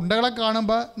 അപ്പോൾ ഗുണ്ടകളെ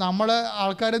കാണുമ്പോൾ നമ്മൾ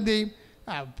ആൾക്കാരെന്ത് ചെയ്യും?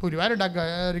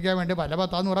 പുരുവാരുണ്ടാക്കാതിരിക്കാൻ വേണ്ടി പല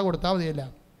 100 കൊടുത്താൽ മതിയല്ല.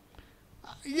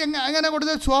 അങ്ങനെ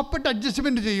കൊടുത്ത് സ്വാപ്പിട്ട്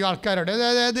അഡ്ജസ്റ്റ്മെൻറ്റ് ചെയ്യും ആൾക്കാരോട്.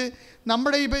 അതായത്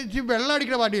നമ്മുടെ ഇപ്പോൾ വെള്ളം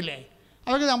അടിക്കുന്ന പാർട്ടിയില്ലേ,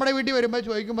 അവർക്ക് നമ്മുടെ വീട്ടിൽ വരുമ്പോൾ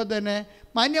ചോദിക്കുമ്പോൾ തന്നെ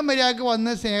മാന്യം മര്യാദക്ക്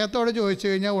വന്ന് സ്നേഹത്തോടെ ചോദിച്ചു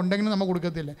കഴിഞ്ഞാൽ ഉണ്ടെങ്കിൽ നമ്മൾ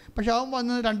കൊടുക്കത്തില്ല. പക്ഷെ അവൻ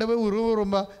വന്ന് 2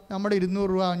 ഉറുമ്പ് നമ്മുടെ 200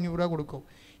 രൂപ 500 രൂപ കൊടുക്കും.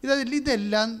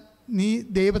 ഇതെല്ലാം നീ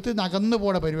ദൈവത്തിൽ നകന്നു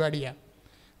പോണ പരിപാടിയാണ്.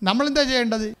 നമ്മളെന്താ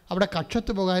ചെയ്യേണ്ടത്? അവിടെ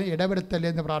കക്ഷത്ത് പോകാൻ ഇടവരുത്തല്ലേ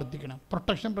എന്ന് പ്രാർത്ഥിക്കണം.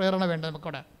 പ്രൊട്ടക്ഷൻ പ്രേരണ വേണ്ട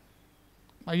നമുക്കവിടെ.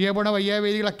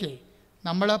 വയ്യാവേലികളൊക്കെ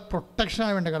നമ്മളെ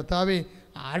പ്രൊട്ടക്ഷനാണ് വേണ്ട. കർത്താവേ,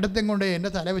 ആടത്തും കൊണ്ട് എൻ്റെ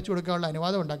തല വെച്ച് കൊടുക്കാനുള്ള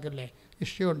അനുവാദം ഉണ്ടാക്കല്ലേ,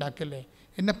 ഇഷ്യൂ ഉണ്ടാക്കല്ലേ,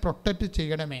 എന്നെ പ്രൊട്ടക്റ്റ്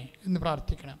ചെയ്യണമേ എന്ന്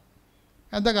പ്രാർത്ഥിക്കണം.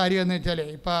 എന്താ കാര്യം എന്ന് വെച്ചാൽ,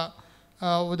 ഇപ്പോൾ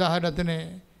ഉദാഹരണത്തിന്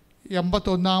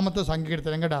 81-ാമത്തെ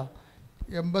സങ്കീർത്തനം കേട്ടോ,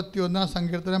 81-ാം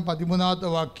സങ്കീർത്തനം 13-ാമത്തെ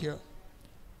വാക്യം,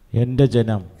 എൻ്റെ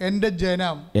ജനം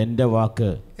എൻ്റെ വാക്ക്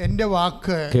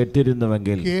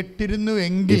കേട്ടിരുന്നുവെങ്കിൽ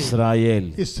ഇസ്രായേൽ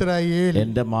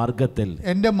എൻ്റെ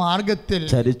മാർഗത്തിൽ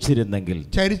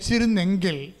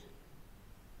ചരിച്ചിരുന്നെങ്കിൽ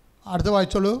അടുത്ത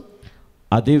വായിച്ചോളൂ.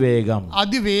 അതിവേഗം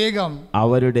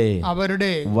അവരുടെ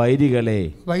വൈരികളെ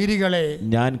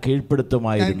ഞാൻ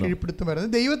കീഴ്പ്പെടുത്തുമായിരുന്നു.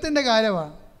 ദൈവത്തിൻ്റെ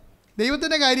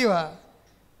കാര്യമാണ്.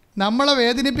 നമ്മളെ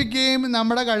വേദനിപ്പിക്കുകയും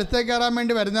നമ്മുടെ കഴുത്തേക്ക് കയറാൻ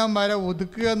വേണ്ടി വരുന്നവന്മാരെ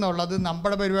ഒതുക്കുക എന്നുള്ളത്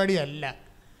നമ്മുടെ പരിപാടിയല്ല.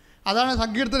 അതാണ്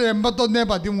സങ്കീർത്തനം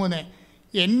 81:13.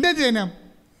 എൻ്റെ ജനം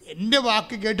എൻ്റെ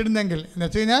വാക്ക് കേട്ടിരുന്നെങ്കിൽ എന്ന്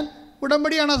വെച്ച് കഴിഞ്ഞാൽ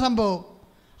ഉടമ്പടിയാണ് സംഭവം.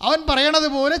 അവൻ പറയണത്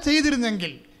പോലെ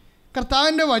ചെയ്തിരുന്നെങ്കിൽ,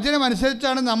 കർത്താവിൻ്റെ വചനം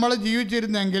അനുസരിച്ചാണ് നമ്മൾ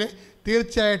ജീവിച്ചിരുന്നെങ്കിൽ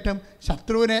തീർച്ചയായിട്ടും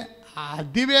ശത്രുവിനെ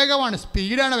അതിവേഗമാണ്,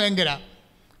 സ്പീഡാണ്, ഭയങ്കര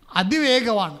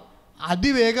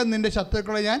അതിവേഗം നിൻ്റെ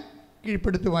ശത്രുക്കളെ ഞാൻ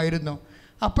കീഴ്പ്പെടുത്തുമായിരുന്നു.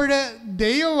 അപ്പോൾ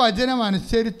ദൈവവചനം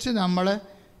അനുസരിച്ച് നമ്മൾ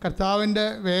കർത്താവിൻ്റെ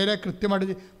വേല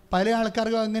കൃത്യമായിട്ട്, പല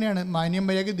ആൾക്കാർക്കും അങ്ങനെയാണ്. മാന്യം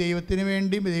മര്യാദയ്ക്ക് ദൈവത്തിന്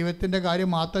വേണ്ടി ദൈവത്തിൻ്റെ കാര്യം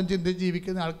മാത്രം ചിന്തിച്ച്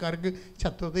ജീവിക്കുന്ന ആൾക്കാർക്ക്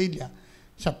ശത്രുതയില്ല.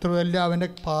 ശത്രുതയെല്ലാം അവൻ്റെ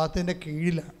പാദത്തിൻ്റെ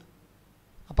കീഴിലാണ്.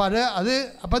 അപ്പം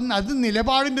അത്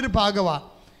നിലപാടിൻ്റെ ഒരു ഭാഗമാണ്.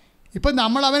 ഇപ്പം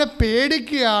നമ്മൾ അവനെ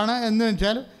പേടിക്കുകയാണ് എന്ന്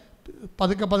വെച്ചാൽ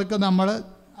പതുക്കെ നമ്മൾ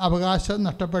അവകാശം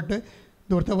നഷ്ടപ്പെട്ട്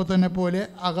ദൂർത്തപുത്രനെ പോലെ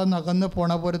അകന്നകന്ന്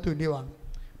പോണ പോലെ തുല്യമാണ്.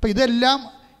 അപ്പം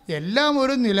എല്ലാം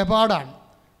ഒരു നിലപാടാണ്.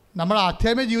 നമ്മൾ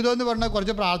ആധ്യാത്മിക ജീവിതം എന്ന് പറഞ്ഞാൽ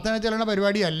കുറച്ച് പ്രാർത്ഥന ചെല്ലുന്ന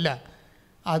പരിപാടിയല്ല.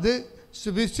 അത്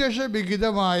സുവിശേഷ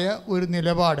വിഹിതമായ ഒരു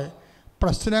നിലപാട്,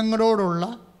 പ്രശ്നങ്ങളോടുള്ള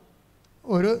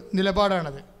ഒരു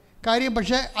നിലപാടാണത് കാര്യം.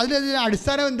 പക്ഷേ അതിൻ്റെ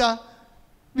അടിസ്ഥാനം എന്താ?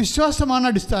 വിശ്വാസമാണ്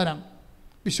അടിസ്ഥാനം.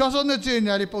 വിശ്വാസം എന്ന് വെച്ച്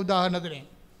കഴിഞ്ഞാൽ, ഇപ്പോൾ ഉദാഹരണത്തിന്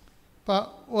ഇപ്പോൾ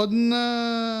 2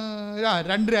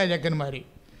 രാജാക്കന്മാർ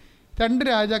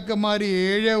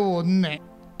 7:1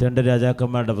 2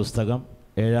 രാജാക്കന്മാരുടെ പുസ്തകം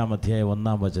 7-ാം അധ്യായം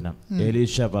 1-ാം വചനം.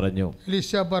 എലീശ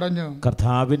പറഞ്ഞു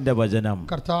കർത്താവിന്റെ വചനം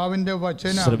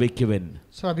ശ്രവിക്കുവിൻ.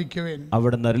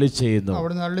 അവിടുന്ന് അരുളി ചെയ്യുന്നു,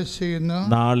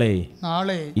 നാളെ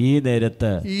ഈ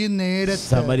നേരത്ത്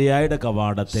സമരിയായുടെ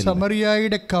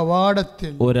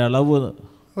കവാടത്തിൽ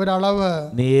ഒരളവ്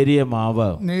നേരിയ മാവ്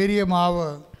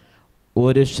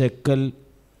 1 ശെക്കൽ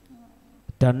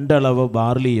 2 അളവ്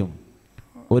ബാർലിയും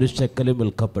 1 ശെക്കലും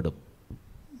വിൽക്കപ്പെടും.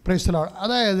 Praise the lord.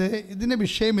 അതായത് ഇതിൻ്റെ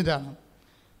വിഷയം ഇതാണ്.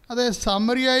 അതായത്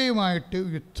സമരിയായുമായിട്ട്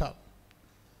യുദ്ധം,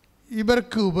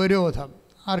 ഇവർക്ക് ഉപരോധം.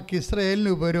 ആർക്ക്?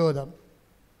 ഇസ്രായേലിന് ഉപരോധം.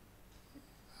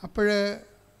 അപ്പോൾ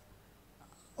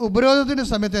ഉപരോധത്തിൻ്റെ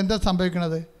സമയത്ത് എന്താ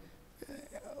സംഭവിക്കുന്നത്?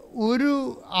 1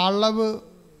 അളവ്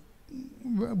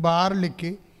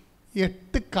ബാർലിക്ക്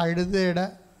 8 കഴുതയുടെ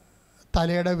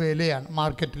തലയുടെ വിലയാണ്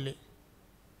മാർക്കറ്റിൽ.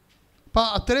 അപ്പം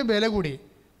അത്രയും വില കൂടി.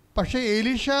 പക്ഷേ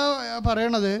എലീശ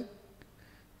പറയണത്,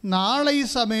 നാളെ ഈ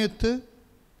സമയത്ത്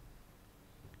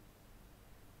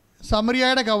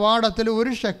സമരിയായുടെ കവാടത്തിൽ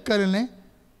 1 ശെക്കലിന്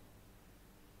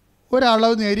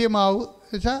ഒരളവ് നേരിയ മാവ്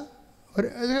വെച്ചാൽ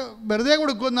വെറുതെ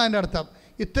കൊടുക്കുമെന്ന് അതിൻ്റെ അർത്ഥം.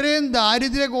 ഇത്രയും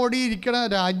ദാരിദ്ര്യ കോടിയിരിക്കുന്ന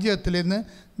രാജ്യത്തിൽ നിന്ന്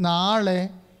നാളെ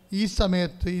ഈ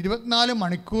സമയത്ത് 24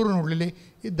 മണിക്കൂറിനുള്ളിൽ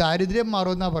ഈ ദാരിദ്ര്യം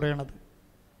മാറുമെന്നാണ് പറയണത്.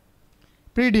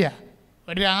 പീഡിയ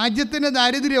ഒരു രാജ്യത്തിൻ്റെ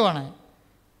ദാരിദ്ര്യമാണ്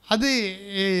അത്.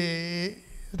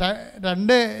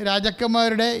 2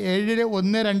 രാജാക്കന്മാരുടെ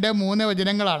 7:1-2-3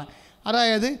 വചനങ്ങളാണ്.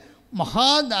 അതായത്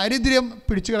മഹാദാരിദ്ര്യം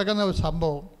പിടിച്ചു കിടക്കുന്ന ഒരു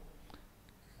സംഭവം.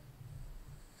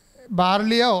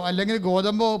 ബാർലിയോ അല്ലെങ്കിൽ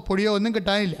ഗോതമ്പോ പൊടിയോ ഒന്നും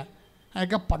കിട്ടാനില്ല.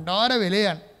 അതിനൊക്കെ പണ്ടാര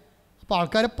വിലയാണ്. അപ്പോൾ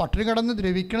ആൾക്കാർ പട്ടിണി കിടന്ന്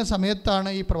ദ്രവിക്കുന്ന സമയത്താണ്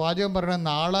ഈ പ്രവാചകൻ പറയുന്നത്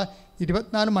നാളെ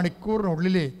 24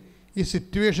 മണിക്കൂറിനുള്ളിൽ ഈ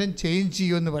സിറ്റുവേഷൻ ചേഞ്ച്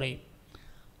ചെയ്യുമെന്ന് പറയും.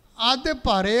 അത്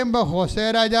പറയുമ്പോൾ ഹോസേ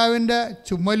രാജാവിൻ്റെ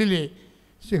ചുമലിൽ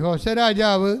ഹോസേ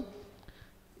രാജാവ്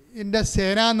എൻ്റെ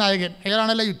സേനാനായകൻ,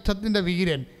 അയാളാണല്ലോ യുദ്ധത്തിൻ്റെ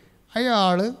വീരൻ,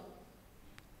 അയാൾ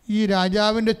ഈ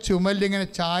രാജാവിൻ്റെ ചുമലിങ്ങനെ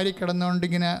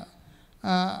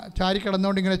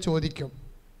ചാരിക്കിടന്നുകൊണ്ടിങ്ങനെ ചോദിക്കും.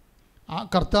 ആ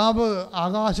കർത്താവ്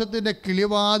ആകാശത്തിൻ്റെ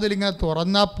കിളിവാതിലിങ്ങനെ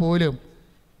തുറന്നാൽ പോലും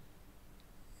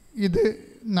ഇത്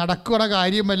നടക്കുന്ന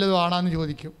കാര്യം വല്ലതും ആണെന്ന്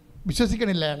ചോദിക്കും.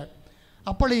 വിശ്വസിക്കണില്ല അയാൾ.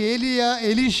 അപ്പോൾ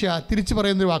എലീഷ തിരിച്ചു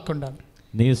പറയുന്നൊരു വാക്കുണ്ടാണ്,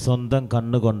 നീ സ്വന്തം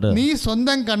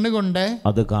കണ്ണുകൊണ്ട്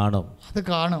അത് കാണും,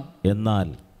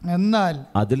 എന്നാൽ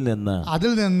അതിൽ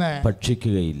നിന്ന്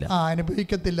ഭക്ഷിക്കുകയില്ല,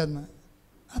 അനുഭവിക്കത്തില്ലെന്ന്.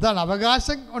 അതാണ്,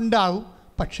 അവകാശം ഉണ്ടാവും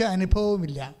പക്ഷേ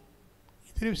അനുഭവമില്ല.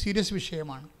 ഇതൊരു സീരിയസ്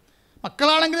വിഷയമാണ്.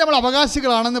 മക്കളാണെങ്കിൽ നമ്മൾ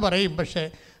അവകാശികളാണെന്ന് പറയും, പക്ഷേ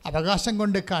അവകാശം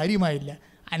കൊണ്ട് കാര്യമായില്ല,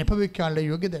 അനുഭവിക്കാനുള്ള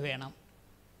യോഗ്യത വേണം.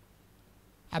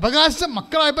 അവകാശം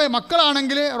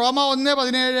മക്കളാണെങ്കിൽ റോമ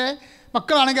 1:17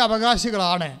 മക്കളാണെങ്കിൽ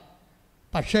അവകാശികളാണ്,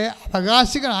 പക്ഷേ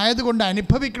അവകാശികളായതുകൊണ്ട്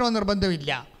അനുഭവിക്കണമെന്ന്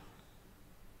നിർബന്ധമില്ല.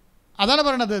 അതാണ്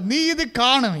പറയണത്, നീ ഇത്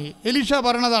കാണും. എലീഷ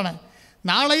പറയണതാണ്,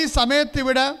 നാളെ ഈ സമയത്ത്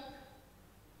ഇവിടെ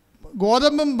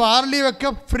ഗോതമ്പും ബാർലിയും ഒക്കെ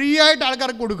ഫ്രീ ആയിട്ട്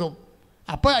ആൾക്കാർക്ക് കൊടുക്കും.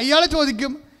 അപ്പോൾ ഇയാൾ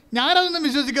ചോദിക്കും, ഞാനതൊന്നും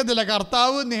വിശ്വസിക്കത്തില്ല,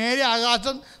 കർത്താവ് നേരെ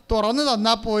ആകാശം തുറന്നു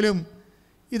തന്നാൽ പോലും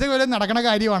ഇതുപോലെ നടക്കണ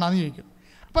കാര്യമാണെന്ന് ചോദിക്കും.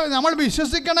 അപ്പോൾ നമ്മൾ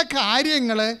വിശ്വസിക്കണ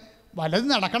കാര്യങ്ങൾ വലത്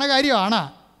നടക്കണ കാര്യമാണോ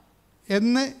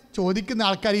എന്ന് ചോദിക്കുന്ന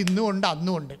ആൾക്കാർ ഇന്നുമുണ്ട്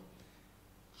അന്നുമുണ്ട്.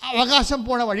 അവകാശം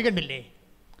പോണ വഴി കണ്ടില്ലേ?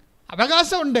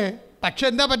 അവകാശമുണ്ട്, പക്ഷെ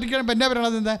എന്താ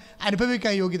പറയണത്, എന്താ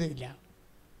അനുഭവിക്കാൻ യോഗ്യതയില്ല.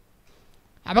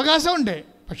 അവകാശമുണ്ട്,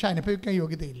 പക്ഷെ അനുഭവിക്കാൻ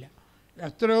യോഗ്യതയില്ല.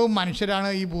 എത്രയോ മനുഷ്യരാണ്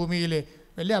ഈ ഭൂമിയിൽ,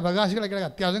 വലിയ അവകാശികളൊക്കെ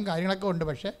അത്യാവശ്യം കാര്യങ്ങളൊക്കെ ഉണ്ട്,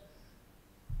 പക്ഷെ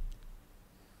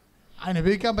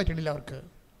അനുഭവിക്കാൻ പറ്റണില്ല അവർക്ക്.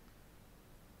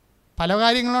 പല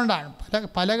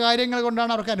കാര്യങ്ങൾ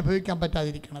കൊണ്ടാണ് അവർക്ക് അനുഭവിക്കാൻ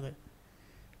പറ്റാതിരിക്കുന്നത്.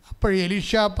 അപ്പോൾ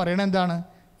എലീഷ പറയണത് എന്താണ്,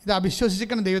 ഇത്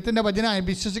അവിശ്വസിക്കണം, ദൈവത്തിൻ്റെ വചനം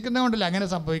അവിശ്വസിക്കുന്നത് കൊണ്ടല്ല അങ്ങനെ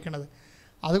സംഭവിക്കുന്നത്.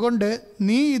 അതുകൊണ്ട്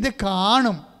നീ ഇത്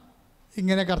കാണും,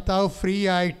 ഇങ്ങനെ കർത്താവ് ഫ്രീ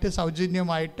ആയിട്ട്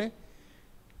സൗജന്യമായിട്ട്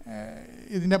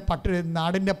ഇതിൻ്റെ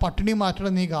നാടിൻ്റെ പട്ടിണി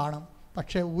മാറ്റണം നീ കാണും.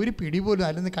 പക്ഷേ ഒരു പിടി പോലും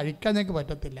അതിൽ കഴിക്കാൻ നിങ്ങൾക്ക്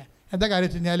പറ്റത്തില്ല. എന്താ കാര്യം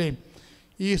വെച്ച് കഴിഞ്ഞാൽ,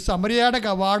 ഈ സമരിയയുടെ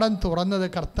കവാടം തുറന്നത്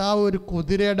കർത്താവ് ഒരു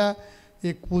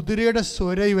കുതിരയുടെ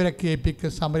സ്വരം ഇവരെ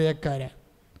കേൾപ്പിക്കും. സമരിയക്കാരെ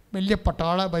വലിയ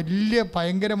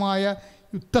ഭയങ്കരമായ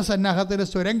യുദ്ധസന്നാഹത്തിൻ്റെ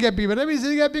സ്വരം ഇവരെ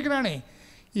കേൾപ്പിക്കണേ.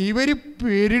 ഇവർ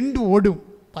പെരുണ്ടോടും,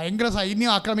 ഭയങ്കര സൈന്യം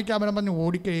ആക്രമിക്കാൻ പറഞ്ഞ്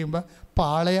ഓടിക്കഴിയുമ്പോൾ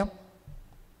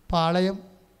പാളയം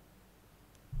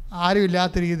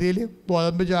ആരുമില്ലാത്ത രീതിയിൽ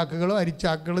ഗോതമ്പ് ചാക്കുകളും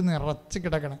അരിച്ചാക്കുകളും നിറച്ച്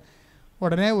കിടക്കണം.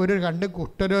 ഉടനെ ഒരു 2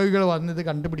 കുഷ്ഠരോഗികൾ വന്നത്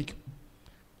കണ്ടുപിടിക്കും.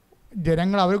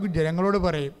 ജനങ്ങളോട്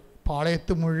പറയും,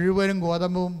 പാളയത്ത് മുഴുവനും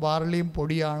ഗോതമ്പും ബാർലിയും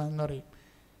പൊടിയാണെന്ന് പറയും.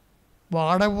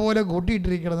 വാട പോലെ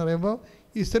കൂട്ടിയിട്ടിരിക്കണമെന്ന് പറയുമ്പോൾ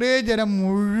ഇസ്രായേൽ ജനം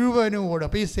മുഴുവനും ഓടും.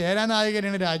 അപ്പോൾ ഈ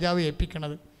സേനാനായകനാണ് രാജാവ്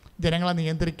ഏൽപ്പിക്കണത് ജനങ്ങളെ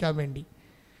നിയന്ത്രിക്കാൻ വേണ്ടി.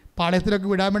 പാളയത്തിലൊക്കെ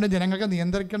വിടാൻ വേണ്ടി ജനങ്ങൾക്ക്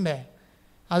നിയന്ത്രിക്കണ്ടേ,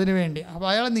 അതിനു വേണ്ടി. അപ്പോൾ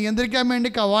അയാളെ നിയന്ത്രിക്കാൻ വേണ്ടി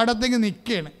കവാടത്തേക്ക്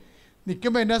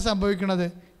നിൽക്കുമ്പോൾ എന്താ സംഭവിക്കണത്,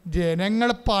 ജനങ്ങൾ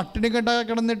പട്ടിണി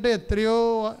കിടന്നിട്ട് എത്രയോ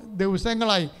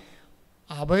ദിവസങ്ങളായി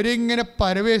അവരിങ്ങനെ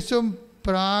പരവേശവും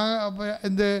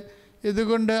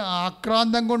ഇതുകൊണ്ട്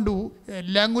ആക്രാന്തം കൊണ്ട്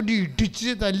എല്ലാം കൊണ്ട്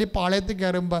ഇടിച്ച് തല്ലി പാളയത്തിൽ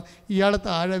കയറുമ്പോൾ ഇയാൾ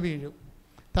താഴെ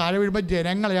വീഴുമ്പോൾ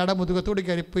ജനങ്ങൾ അയാളുടെ മുതുകത്തോട്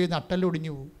കയറിപ്പോയി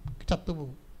നട്ടലൊടിഞ്ഞു പോകും,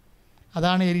 ചത്തുപോകും.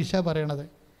 അതാണ് എലീഷ പറയണത്,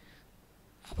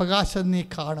 അവകാശം നീ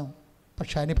കാണും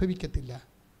പക്ഷെ അനുഭവിക്കത്തില്ല.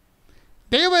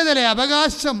 ദൈവവേദന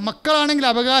അവകാശം, മക്കളാണെങ്കിൽ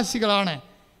അവകാശികളാണ്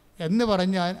എന്ന്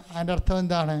പറഞ്ഞാൽ അതിൻ്റെ അർത്ഥം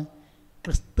എന്താണ്,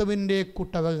 ക്രിസ്തുവിൻ്റെ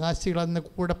കൂട്ടവകാശികളെന്ന്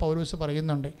കൂടെ പൗലോസ്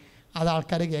പറയുന്നുണ്ട്. അത്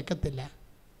ആൾക്കാർ കേൾക്കത്തില്ല.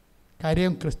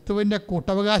 കാര്യം ക്രിസ്തുവിൻ്റെ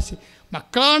കൂട്ടവകാശി,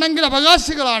 മക്കളാണെങ്കിൽ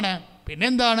അവകാശികളാണ്,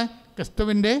 പിന്നെന്താണ്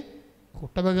ക്രിസ്തുവിൻ്റെ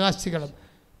കൂട്ടവകാശികളും.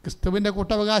 ക്രിസ്തുവിൻ്റെ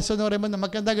കൂട്ടവകാശം എന്ന് പറയുമ്പോൾ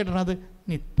നമുക്കെന്താ കിട്ടണത്,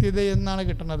 നിത്യത എന്നാണ്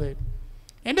കിട്ടുന്നത്.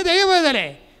 എൻ്റെ ദൈവവേദനെ,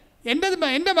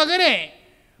 എൻ്റെ മകനെ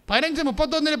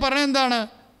 15:31 പറഞ്ഞ എന്താണ്,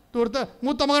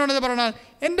 മൂത്ത മകനോട് പറഞ്ഞാൽ,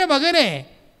 എൻ്റെ മകനെ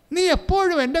നീ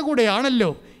എപ്പോഴും എൻ്റെ കൂടെയാണല്ലോ,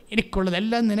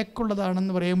 എനിക്കുള്ളതെല്ലാം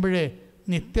നിനക്കുള്ളതാണെന്ന് പറയുമ്പോൾ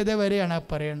നിത്യത വരെയാണ്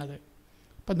പറയണത്.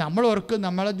 അപ്പം നമ്മൾ ഓർക്കും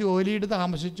നമ്മളെ ജോലിയിട്ട്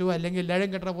താമസിച്ചു, അല്ലെങ്കിൽ എല്ലാവരും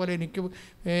കിട്ടുന്ന പോലെ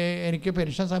എനിക്ക്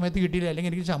പെൻഷൻ സമയത്ത് കിട്ടിയില്ല,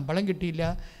 അല്ലെങ്കിൽ എനിക്ക് ശമ്പളം കിട്ടിയില്ല,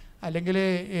 അല്ലെങ്കിൽ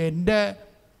എൻ്റെ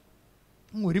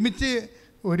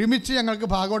ഒരുമിച്ച് ഞങ്ങൾക്ക്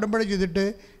ഭാഗോടമ്പഴ ചെയ്തിട്ട്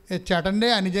ചേട്ടൻ്റെ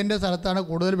അനുജൻ്റെ സ്ഥലത്താണ്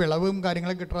കൂടുതൽ വിളവും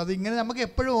കാര്യങ്ങളൊക്കെ കിട്ടുന്നത്. ഇങ്ങനെ നമുക്ക്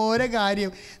എപ്പോഴും ഓരോ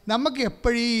കാര്യം, നമുക്ക്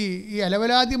എപ്പോഴും ഈ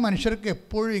അലവലാതി മനുഷ്യർക്ക്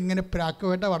എപ്പോഴും ഇങ്ങനെ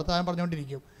പ്രാക്കുവേട്ട വർത്തമാനം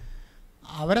പറഞ്ഞുകൊണ്ടിരിക്കും.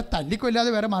 അവരെ തല്ലിക്കൊല്ലാതെ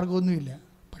വേറെ മാർഗ്ഗമൊന്നുമില്ല.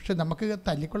 പക്ഷെ നമുക്ക്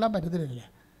തല്ലിക്കൊള്ളാൻ പറ്റത്തില്ല,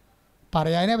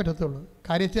 പറയാനേ പറ്റത്തുള്ളൂ.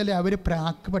 കാര്യം വെച്ചാൽ അവർ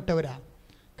പ്രാക്കപ്പെട്ടവരാണ്.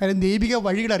 കാര്യം ദൈവിക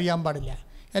വഴികൾ അറിയാൻ പാടില്ല.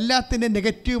 എല്ലാത്തിൻ്റെ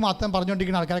നെഗറ്റീവ് മാത്രം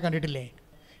പറഞ്ഞുകൊണ്ടിരിക്കുന്ന ആൾക്കാരെ കണ്ടിട്ടില്ലേ?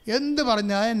 എന്ത്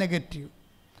പറഞ്ഞാലും നെഗറ്റീവ്.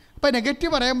 അപ്പോൾ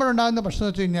നെഗറ്റീവ് പറയുമ്പോഴുണ്ടാകുന്ന പ്രശ്നം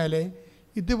എന്ന് വെച്ച് കഴിഞ്ഞാൽ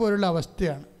ഇതുപോലുള്ള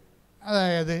അവസ്ഥയാണ്.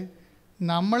 അതായത്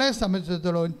നമ്മളെ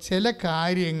സംബന്ധിച്ചിടത്തോളം ചില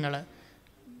കാര്യങ്ങൾ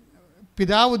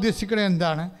പിതാവ് ഉദ്ദേശിക്കുന്നത്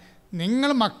എന്താണ്? നിങ്ങൾ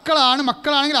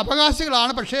മക്കളാണെങ്കിൽ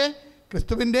അവകാശികളാണ്, പക്ഷേ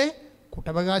ക്രിസ്തുവിൻ്റെ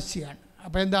കൂട്ടവകാശിയാണ്.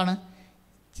 അപ്പോൾ എന്താണ്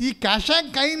ഈ ക്യാഷ്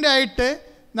ആൻഡ് കൈൻഡായിട്ട്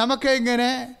നമുക്ക് ഇങ്ങനെ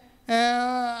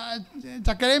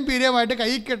ചക്കരയും പീരയുമായിട്ട്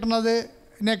കൈ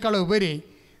കിട്ടുന്നതിനേക്കാൾ ഉപരി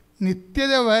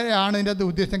നിത്യത വരെയാണ് ഇതിൻ്റെ അകത്ത്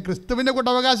ഉദ്ദേശം. ക്രിസ്തുവിൻ്റെ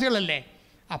കൂട്ടവകാശികളല്ലേ?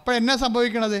 അപ്പോൾ എന്നാ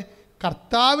സംഭവിക്കണത്?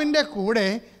 കർത്താവിൻ്റെ കൂടെ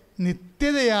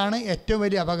നിത്യതയാണ് ഏറ്റവും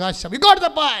വലിയ അവകാശം. We got the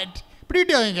point.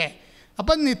 പിടികിട്ടിയോ നിങ്ങൾക്ക്?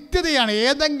 അപ്പം നിത്യതയാണ്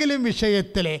ഏതെങ്കിലും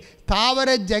വിഷയത്തിലെ താവര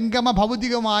ജംഗമ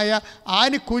ഭൗതികമായ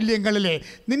ആനുകൂല്യങ്ങളിലെ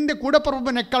നിൻ്റെ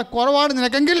കൂടപ്പുറപ്പിനേക്കാൾ കുറവാണ്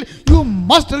നിനക്കെങ്കിൽ you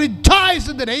must rejoice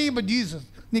in the name of Jesus.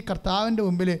 നീ കർത്താവിൻ്റെ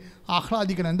മുമ്പിൽ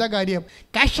ആഹ്ലാദിക്കണം. എന്താ കാര്യം?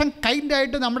 ക്യാഷ് ആൻഡ്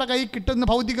കൈൻഡായിട്ട് നമ്മുടെ കയ്യിൽ കിട്ടുന്ന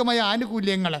ഭൗതികമായ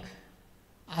ആനുകൂല്യങ്ങൾ,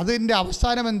 അതിൻ്റെ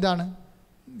അവസാനം എന്താണ്?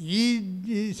 ഈ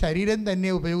ശരീരം തന്നെ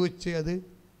ഉപയോഗിച്ച് അത്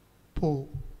പോവും.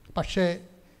 പക്ഷേ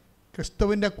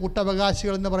ക്രിസ്തുവിൻ്റെ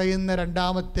കൂട്ടവകാശികൾ എന്ന് പറയുന്ന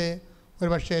രണ്ടാമത്തെ ഒരു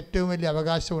പക്ഷേ ഏറ്റവും വലിയ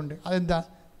അവകാശമുണ്ട്. അതെന്താ?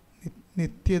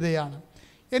 നിത്യതയാണ്.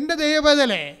 എൻ്റെ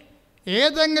ദൈവവേദലേ,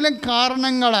 ഏതെങ്കിലും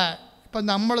കാരണങ്ങൾ ഇപ്പം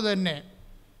നമ്മൾ തന്നെ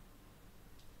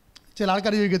ചില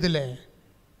ആൾക്കാർ ചോദിക്കത്തില്ലേ,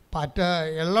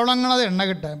 എള്ള ഉണങ്ങണത് എണ്ണ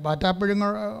കിട്ടാൻ, പാറ്റാപ്പഴം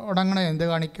ഉണങ്ങണത് എന്ത്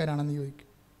കാണിക്കാനാണെന്ന് ചോദിക്കും.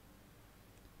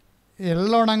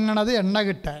 എള്ളുണങ്ങണത് എണ്ണ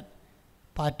കിട്ടാൻ,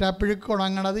 പാറ്റാപ്പുഴുക്ക്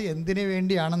ഉണങ്ങണത് എന്തിനു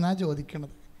വേണ്ടിയാണെന്നാണ്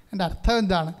ചോദിക്കണത്. എൻ്റെ അർത്ഥം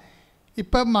എന്താണ്?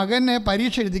 ഇപ്പം മകനെ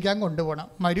പരീക്ഷ എഴുതിക്കാൻ കൊണ്ടുപോകണം,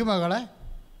 മരുമകളെ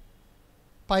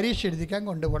പരീക്ഷ എഴുതിക്കാൻ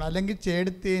കൊണ്ടുപോകണം, അല്ലെങ്കിൽ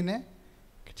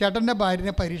ചേട്ടൻ്റെ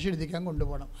ഭാര്യനെ പരീക്ഷ എഴുതിക്കാൻ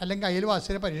കൊണ്ടുപോകണം, അല്ലെങ്കിൽ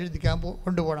അയൽവാസിനെ പരീക്ഷ എഴുതിക്കാൻ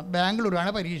കൊണ്ടുപോകണം.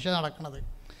 ബാംഗ്ലൂരാണ് പരീക്ഷ നടക്കുന്നത്.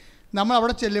 നമ്മൾ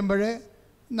അവിടെ ചെല്ലുമ്പോൾ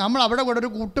നമ്മൾ അവിടെ കൂടെ ഒരു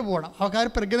കൂട്ട് പോകണം. ആൾക്കാർ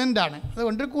പ്രഗ്നൻ്റാണ്,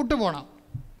 അതുകൊണ്ട് കൂട്ട് പോകണം.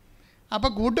 അപ്പോൾ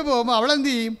കൂട്ട് പോകുമ്പോൾ അവളെന്ത്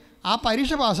ചെയ്യും? ആ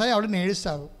പരീക്ഷ പാസ്സായി അവിടെ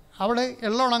നേഴ്സാകും. അവിടെ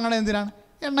എള്ള ഉണങ്ങണ എന്തിനാണ്?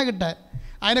 എണ്ണ കിട്ടാൻ.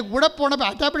 അതിൻ്റെ കൂടെ പോകണ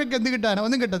പാറ്റാപ്പഴക്ക് എന്ത് കിട്ടാനോ?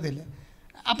 ഒന്നും കിട്ടത്തില്ല.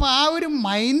 അപ്പോൾ ആ ഒരു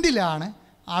മൈൻഡിലാണ്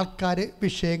ആൾക്കാർ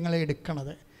വിഷയങ്ങളെ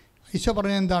എടുക്കണത്. ഈശോ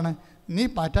പറഞ്ഞത് എന്താണ്? നീ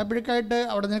പാറ്റാപ്പഴക്കായിട്ട്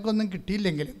അവിടെ നിനക്കൊന്നും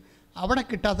കിട്ടിയില്ലെങ്കിലും അവിടെ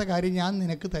കിട്ടാത്ത കാര്യം ഞാൻ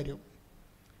നിനക്ക് തരും.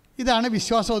 ഇതാണ്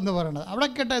വിശ്വാസം എന്ന് പറയുന്നത്. അവിടെ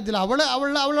കിട്ടത്തില്ല,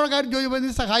 അവളുടെ കാര്യം ജോലി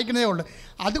സഹായിക്കുന്നതേ ഉള്ളൂ.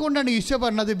 അതുകൊണ്ടാണ് ഈശോ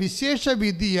പറഞ്ഞത് വിശേഷ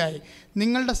വിധിയായി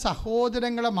നിങ്ങളുടെ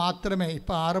സഹോദരങ്ങളെ മാത്രമേ.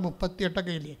 ഇപ്പോൾ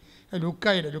 6:38 ഇല്ലേ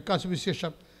ലുക്കാസ്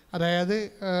വിശേഷം, അതായത്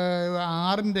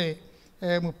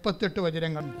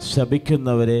 6:38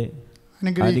 ശപിക്കുന്നവരെ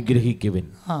അനുഗ്രഹിക്കുവിൻ,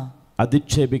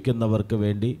 അധിക്ഷേപിക്കുന്നവർക്ക്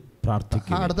വേണ്ടി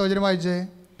പ്രാർത്ഥിക്കുക. അടുത്ത വചനം വായിച്ചേ.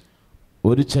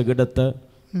 ഒരു ചെകിടത്ത്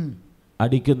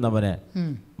അടിക്കുന്നവന്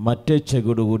മറ്റേ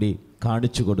ചെകിടുകൂടി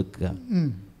കാണിച്ചു കൊടുക്കുക.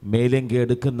 മേലങ്കി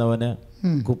എടുക്കുന്നവന്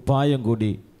കുപ്പായം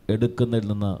കൂടി എടുക്കുന്നതിൽ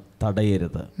നിന്ന്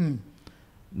തടയരുത്.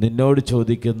 നിന്നോട്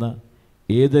ചോദിക്കുന്ന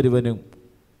ഏതൊരുവനും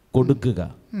കൊടുക്കുക.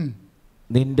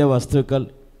 നിന്റെ വസ്തുക്കൾ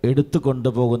എടുത്തു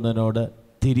കൊണ്ടുപോകുന്നതിനോട്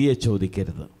തിരികെ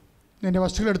ചോദിക്കരുത്. നിന്റെ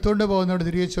വസ്തുക്കൾ എടുത്തുകൊണ്ട് പോകുന്നതിനോട്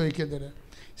തിരികെ ചോദിക്കരുത്.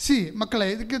 മക്കളെ,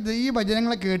 ഇതൊക്കെ ഈ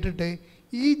വചനങ്ങളെ കേട്ടിട്ട്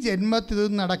ഈ ജന്മത്തിൽ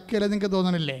ഇത് നടക്കില്ല നിങ്ങൾക്ക്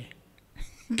തോന്നണില്ലേ?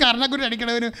 കാരണക്കുറി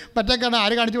അടിക്കണവന് മറ്റേ കാരണം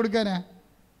ആര് കാണിച്ചു കൊടുക്കാനാ?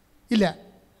 ഇല്ല.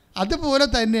 അതുപോലെ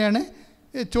തന്നെയാണ്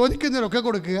ചോദിക്കുന്നവരൊക്കെ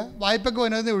കൊടുക്കുക, വായ്പയ്ക്ക്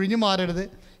വന്നത് ഒഴിഞ്ഞു മാറരുത്.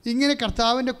 ഇങ്ങനെ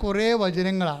കർത്താവിൻ്റെ കുറേ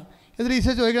വചനങ്ങളാണ്. എന്നിട്ട്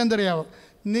ഈശോ ചോദിക്കണം എന്തറിയാമോ?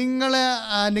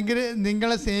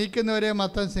 നിങ്ങളെ സ്നേഹിക്കുന്നവരെ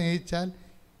മാത്രം സ്നേഹിച്ചാൽ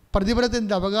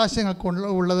പ്രതിഫലത്തിൻ്റെ അവകാശങ്ങൾക്ക്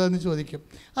ഉള്ളതെന്ന് ചോദിക്കും.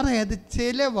 അതായത്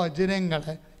ചില വചനങ്ങൾ,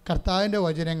 കർത്താവിൻ്റെ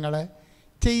വചനങ്ങൾ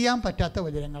ചെയ്യാൻ പറ്റാത്ത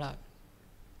വചനങ്ങളാണ്.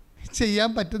 ചെയ്യാൻ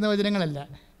പറ്റുന്ന വചനങ്ങളല്ല,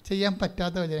 ചെയ്യാൻ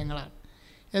പറ്റാത്ത വചനങ്ങളാണ്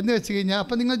എന്ന് വെച്ച് കഴിഞ്ഞാൽ,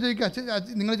 അപ്പം നിങ്ങൾ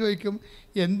ചോദിക്കും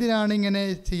എന്തിനാണ് ഇങ്ങനെ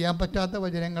ചെയ്യാൻ പറ്റാത്ത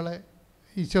വചനങ്ങൾ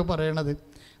ഈശോ പറയണത്?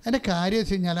 അതിൻ്റെ കാര്യം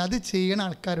വെച്ച് കഴിഞ്ഞാൽ അത് ചെയ്യണ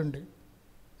ആൾക്കാരുണ്ട്.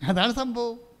 അതാണ്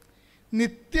സംഭവം.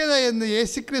 നിത്യത എന്ന്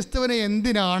യേശുക്രിസ്തുവിനെ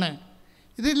എന്തിനാണ്?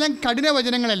 ഇതെല്ലാം കഠിന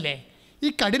വചനങ്ങളല്ലേ. ഈ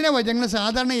കഠിന വചനങ്ങൾ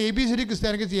സാധാരണ ABCD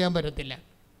ക്രിസ്ത്യാനിക്ക് ചെയ്യാൻ പറ്റത്തില്ല.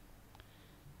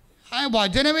 ആ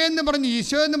വചനമേ എന്ന് പറഞ്ഞ്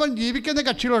ഈശോ എന്ന് പറഞ്ഞ് ജീവിക്കുന്ന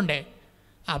കക്ഷികളുണ്ട്.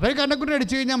 അവർ കണ്ണക്കുട്ടി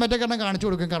അടിച്ചു കഴിഞ്ഞാൽ മറ്റേ കണ്ണം കാണിച്ചു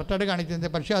കൊടുക്കും, കറക്റ്റായിട്ട് കാണിക്കുന്നത്.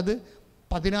 പക്ഷേ അത്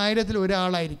 10,000-ൽ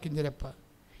ഒരാളായിരിക്കും ചിലപ്പോൾ.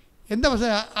 എന്താ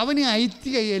പ്രശ്നം? അവന്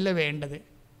ITI അല്ല വേണ്ടത്,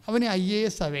 അവന്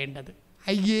IAS വേണ്ടത്,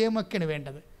 IAM ഒക്കെയാണ്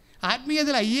വേണ്ടത്.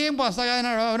 ആത്മീയത്തിൽ IAM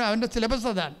പാസ്സാകാനാണ് അവൻ്റെ സിലബസ്.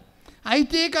 അതാണ്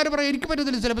ITIക്കാർ പറയും എനിക്ക്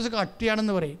പറ്റത്തില്ല, സിലബസ്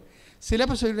കട്ടിയാണെന്ന് പറയും.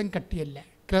 സിലബസ് ഒരിടം കട്ടിയല്ല.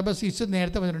 സിലബസ് ഈശോ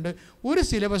നേരത്തെ പറഞ്ഞിട്ടുണ്ട്, ഒരു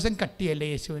സിലബസും കട്ടിയല്ല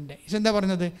യേശുവിൻ്റെ. ഈശോ എന്താ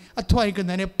പറഞ്ഞത്?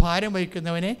 അധ്വാനിക്കുന്നവനെ ഭാരം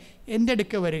വഹിക്കുന്നവനെ എൻ്റെ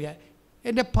അടുക്ക വരിക,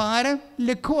 എൻ്റെ ഭാരം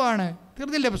ലഘുവാണ്.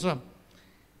 തീർന്നില്ല പ്രശ്നം.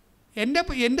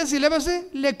 എൻ്റെ സിലബസ്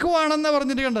ലഘുവാണെന്ന്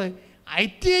പറഞ്ഞിട്ട് കണ്ടത്.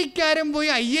 ITIക്കാരൻ പോയി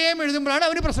IAM എഴുതുമ്പോഴാണ്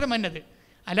അവന് പ്രശ്നം വന്നത്.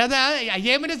 അല്ലാതെ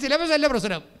IAMൻ്റെ സിലബസ് അല്ല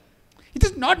പ്രശ്നം. It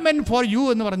is not meant for you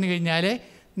എന്ന് പറഞ്ഞു കഴിഞ്ഞാൽ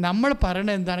നമ്മൾ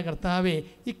പറയണത് എന്താണ്? കർത്താവേ,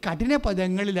 ഈ കഠിന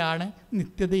പദങ്ങളിലാണ്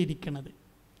നിത്യത ഇരിക്കുന്നത്.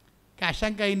 ക്യാഷ്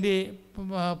ആൻഡ് കൈൻഡ്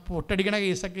പൊട്ടടിക്കണ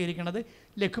കേസൊക്കെ ഇരിക്കുന്നത്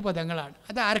ലഘുപദങ്ങളാണ്.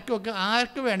 അത്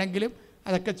ആർക്ക് വേണമെങ്കിലും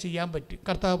അതൊക്കെ ചെയ്യാൻ പറ്റും.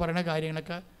 കർത്താവ് പറയുന്ന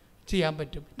കാര്യങ്ങളൊക്കെ ചെയ്യാൻ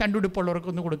പറ്റും.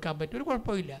 രണ്ടുടുപ്പുള്ളവർക്കൊന്നും കൊടുക്കാൻ പറ്റും, ഒരു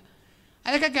കുഴപ്പമില്ല.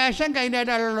 അതൊക്കെ ക്യാഷ് ആൻഡ്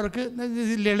കൈൻഡായിട്ട് ആളുള്ളവർക്ക്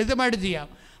ലളിതമായിട്ട് ചെയ്യാം.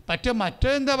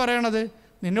 മറ്റെന്താ പറയണത്,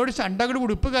 നിന്നോട് ചണ്ടകൾ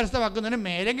ഉടുപ്പ് കരസ്ഥമാക്കുന്നതിന്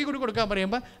മേലെങ്കിൽ കൂടി കൊടുക്കാൻ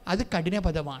പറയുമ്പോൾ അത് കഠിന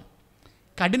പദമാണ്.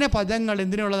 കഠിന പദങ്ങൾ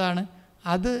എന്തിനുള്ളതാണ്?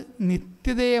 അത്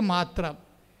നിത്യതയെ മാത്രം.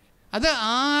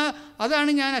 അതാണ്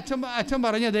ഞാൻ അച്ഛൻ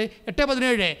പറഞ്ഞത്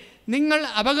 8:17 നിങ്ങൾ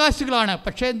അവകാശികളാണ്,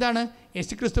 പക്ഷേ എന്താണ്?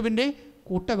 യേശുക്രിസ്തുവിൻ്റെ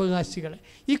കൂട്ടവകാശികൾ.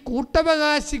 ഈ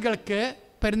കൂട്ടവകാശികൾക്ക്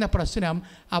വരുന്ന പ്രശ്നം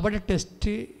അവിടെ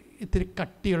ടെസ്റ്റ് ഇത്തിരി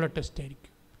കട്ടിയുള്ള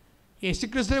ടെസ്റ്റായിരിക്കും.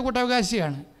 യേശുക്രിസ്തുവിൻ്റെ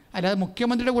കൂട്ടവകാശിയാണ്, അല്ലാതെ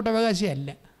മുഖ്യമന്ത്രിയുടെ കൂട്ടവകാശിയല്ല.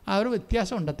 ആ ഒരു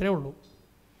വ്യത്യാസമുണ്ട്, അത്രേ ഉള്ളൂ.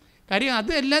 കാര്യം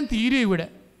അതെല്ലാം തീരും ഇവിടെ.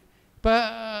 ഇപ്പം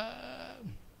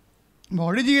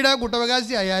മോഡിജിയുടെ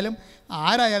കൂട്ടവകാശി ആയാലും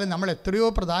ആരായാലും നമ്മൾ എത്രയോ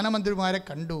പ്രധാനമന്ത്രിമാരെ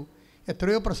കണ്ടു,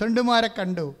 എത്രയോ പ്രസിഡന്റുമാരെ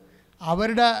കണ്ടു.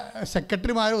 അവരുടെ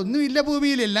സെക്രട്ടറിമാരൊന്നുമില്ല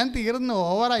ഭൂമിയിൽ, എല്ലാം തീർന്നു,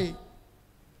 ഓവറായി.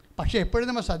 പക്ഷേ എപ്പോഴും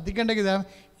നമ്മൾ ശ്രദ്ധിക്കേണ്ട ഇതാ,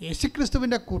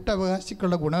 യേശുക്രിസ്തുവിൻ്റെ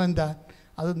കൂട്ടവകാശിക്കുള്ള ഗുണം എന്താ?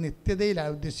 അത്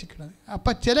നിത്യതയിലാണ് ഉദ്ദേശിക്കുന്നത്.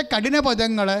 അപ്പം ചില കഠിന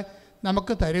പദങ്ങൾ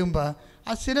നമുക്ക് തരുമ്പോൾ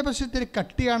ആ സിലബസ് ഇത്തിരി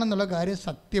കട്ടിയാണെന്നുള്ള കാര്യം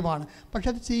സത്യമാണ്. പക്ഷെ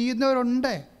അത്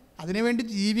ചെയ്യുന്നവരുണ്ട്, അതിനുവേണ്ടി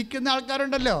ജീവിക്കുന്ന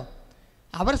ആൾക്കാരുണ്ടല്ലോ.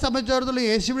 അവരെ സംബന്ധിച്ചിടത്തോളം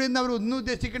യേശുവിൽ നിന്ന് അവരൊന്നും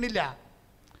ഉദ്ദേശിക്കണില്ല.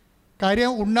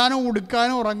 കാര്യം ഉണ്ണാനോ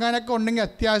ഉടുക്കാനോ ഉറങ്ങാനൊക്കെ ഉണ്ടെങ്കിൽ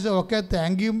അത്യാവശ്യം ഒക്കെ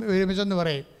താങ്ക് യു ഒരുമിച്ചെന്ന്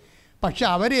പറയും. പക്ഷെ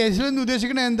അവർ യേശുവിൽ നിന്ന്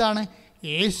ഉദ്ദേശിക്കുന്നത് എന്താണ്?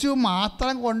 യേശു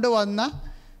മാത്രം കൊണ്ടുവന്ന,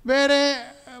 വേറെ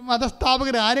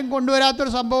മതസ്ഥാപകർ ആരും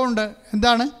കൊണ്ടുവരാത്തൊരു സംഭവമുണ്ട്.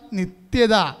 എന്താണ്?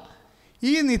 നിത്യത.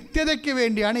 ഈ നിത്യതയ്ക്ക്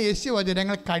വേണ്ടിയാണ് യേശു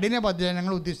വചനങ്ങൾ, കഠിന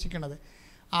വചനങ്ങൾ ഉദ്ദേശിക്കുന്നത്.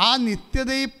 ആ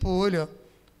നിത്യതയിൽ പോലും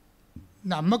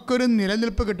നമുക്കൊരു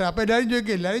നിലനിൽപ്പ് കിട്ടുക. അപ്പോൾ എല്ലാവരും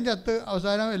ചോദിക്കും, എല്ലാവരും ചത്ത്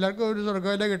അവസാനം എല്ലാവർക്കും ഒരു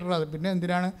സ്വർഗ്ഗമല്ലേ കിട്ടണത്, പിന്നെ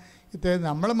എന്തിനാണ് ഇത്രയും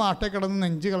നമ്മൾ മാട്ടേ കിടന്ന്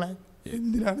നെഞ്ചുകളെ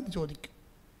എന്തിനാണെന്ന് ചോദിക്കും.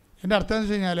 എൻ്റെ അർത്ഥം എന്ന്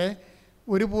വെച്ച് കഴിഞ്ഞാൽ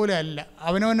ഒരുപോലെ അല്ല,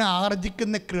 അവനവനെ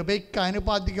ആർജിക്കുന്ന കൃപയ്ക്ക്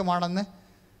ആനുപാതികമാണെന്ന്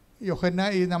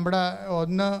നമ്മുടെ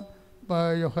 1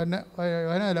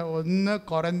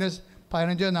 കൊറിന്ത്യസ്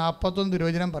 15:41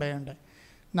 തിരുവചനം പറയുന്നുണ്ട്.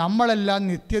 നമ്മളെല്ലാം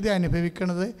നിത്യത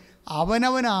അനുഭവിക്കുന്നത്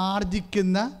അവനവൻ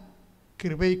ആർജിക്കുന്ന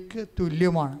കൃപയ്ക്ക്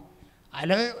തുല്യമാണ്.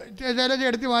 ചില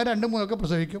ചേട്ടത്തിമാർ 2-3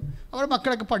 പ്രസവിക്കും, അവർ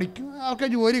മക്കളൊക്കെ പഠിക്കും, അവർക്ക്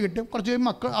ജോലി കിട്ടും, കുറച്ച്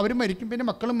അവരും മരിക്കും, പിന്നെ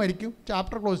മക്കളും മരിക്കും,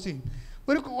 ചാപ്റ്റർ ക്ലോസ് ചെയ്യും.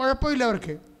 ഒരു കുഴപ്പമില്ല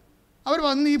അവർക്ക്. അവർ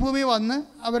വന്ന് ഈ ഭൂമിയിൽ വന്ന്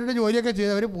അവരുടെ ജോലിയൊക്കെ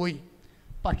ചെയ്ത് അവർ പോയി.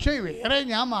 പക്ഷേ വേറെ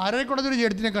ഞാൻ മാരേക്കുളത്തൊരു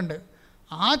ചേട്ടത്തിനെ കണ്ട്,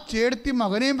 ആ ചേട്ടത്തി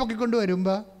മകനെയും പൊക്കിക്കൊണ്ട്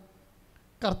വരുമ്പോൾ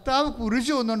കർത്താവ്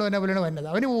കുരിശ് വന്നുകൊണ്ട് തന്നെ അവനാണ് വന്നത്.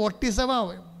 അവന്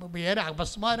ഓട്ടിസമാണ്, വേറെ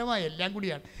അപസ്മാരമായ എല്ലാം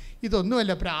കൂടിയാണ്.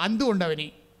 ഇതൊന്നുമല്ല, ഭ്രാന്തും ഉണ്ട് അവന്.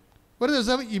 ഒരു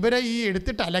ദിവസം ഇവരെ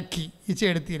എടുത്തിട്ട് അലക്കി ഈ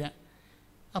ചേട്ടത്തിനെ.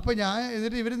 അപ്പോൾ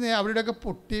എന്നിട്ട് ഇവർ അവരുടെയൊക്കെ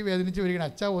പൊട്ടി വേദനിച്ച് വരികയാണ്,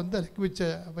 അച്ഛാ ഒന്ന് ഇലക്കി വെച്ച്.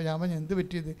 അപ്പോൾ ഞാൻ പറഞ്ഞു, എന്ത്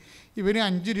പറ്റിയത്? ഇവന്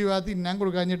 5 രൂപ തിന്നാൻ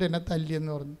കൊടുക്കാഞ്ഞിട്ട് എന്നെ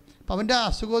തല്ലിയെന്ന് പറഞ്ഞു. അപ്പോൾ അവൻ്റെ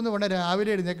അസുഖം എന്ന് പറഞ്ഞാൽ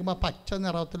രാവിലെ എഴുന്നേൽക്കുമ്പോൾ പച്ച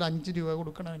നിറത്തിൽ 5 രൂപ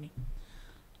കൊടുക്കണം അവന്.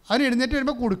 അവന് എഴുന്നേറ്റ്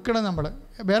വരുമ്പോൾ കൊടുക്കണം നമ്മൾ,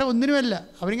 വേറെ ഒന്നിനുമല്ല.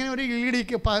 അവരിങ്ങനെ ഒരു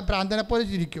ഇടിക്ക് പ്രാന്തനെ പോലെ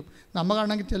ചിരിക്കും.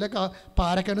 നമ്മൾക്കാണെങ്കിൽ ചില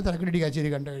പാരക്കാരൻ്റെ തലക്കിടിക്കുക ചിരി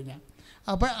കണ്ടു കഴിഞ്ഞാൽ.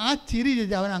 അപ്പോൾ ആ ചിരി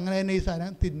ചോദിച്ചാൽ അവൻ അങ്ങനെ തന്നെ ഈ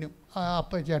സാധനം തിന്നും.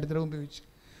 അപ്പം ചേട്ടത്തിൻ്റെ മുമ്പ് ചോദിച്ചു.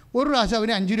 ഒരു പ്രാവശ്യം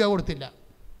അവന് 5 രൂപ കൊടുത്തില്ല,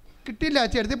 കിട്ടിയില്ല.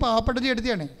 ചേട്ടത്തി പാവപ്പെട്ട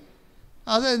ചേട്ടത്തിയാണ്.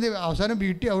 അത് അവസാനം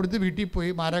അവിടുത്തെ വീട്ടിൽ പോയി,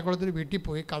 മാരാക്കുളത്തിന് വീട്ടിൽ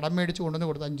പോയി കടം മേടിച്ച് കൊണ്ടുവന്ന്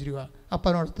കൊടുത്തു 5 രൂപ.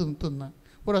 അപ്പനോട് തിന്ന്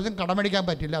ഒരു ദിവസം കടം മേടിക്കാൻ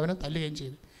പറ്റില്ല, അവനെ തല്ലുകയും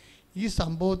ചെയ്തു. ഈ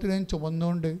സംഭവത്തിനെ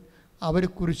ചുമന്നുകൊണ്ട് അവർ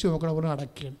കുരിശ് നോക്കണവർ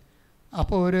അടക്കുകയാണ്.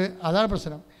 അപ്പോൾ അതാണ്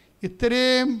പ്രശ്നം.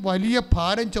 ഇത്രയും വലിയ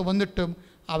ഭാരം ചുമന്നിട്ടും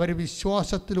അവർ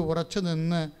വിശ്വാസത്തിൽ ഉറച്ചു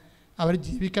നിന്ന് അവർ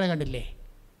ജീവിക്കണം, കണ്ടില്ലേ?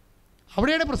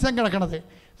 അവിടെയാണ് പ്രശ്നം കിടക്കണത്.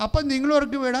 അപ്പം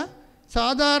നിങ്ങളവർക്ക് വേണം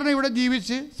സാധാരണ ഇവിടെ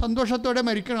ജീവിച്ച് സന്തോഷത്തോടെ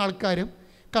മരിക്കുന്ന ആൾക്കാരും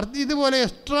ഇതുപോലെ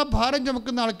എക്സ്ട്രാ ഭാരം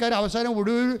ചുമക്കുന്ന ആൾക്കാർ അവസാനം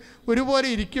ഒരുപോലെ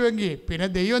ഇരിക്കുമെങ്കിൽ പിന്നെ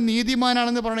ദൈവം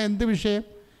നീതിമാനാണെന്ന് പറയണത് എന്ത് വിഷയം?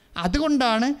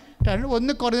 അതുകൊണ്ടാണ്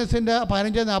 1 കൊറിന്ത്യസിൻ്റെ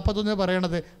 15:41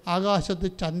 പറയണത്, ആകാശത്ത്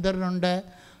ചന്ദ്രനുണ്ട്,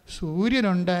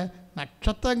 സൂര്യനുണ്ട്,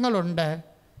 നക്ഷത്രങ്ങളുണ്ട്,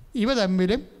 ഇവ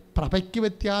തമ്മിലും പ്രഭയ്ക്ക്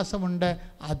വ്യത്യാസമുണ്ട്,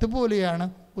 അതുപോലെയാണ്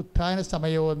ഉത്ഥാന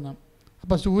സമയമെന്ന്.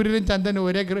 അപ്പോൾ സൂര്യനും ചന്ദ്രനും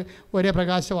ഒരേ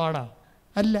പ്രകാശമാണ്?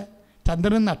 അല്ല.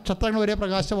 ചന്ദ്രനും നക്ഷത്രങ്ങളും ഒരേ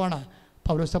പ്രകാശമാണ്?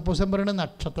 പൗലോസപ്പോസ്തലൻ പറയുന്ന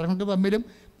നക്ഷത്രങ്ങൾക്ക് തമ്മിലും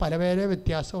പല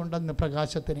വ്യത്യാസമുണ്ടെന്ന്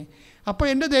പ്രകാശത്തിന്. അപ്പോൾ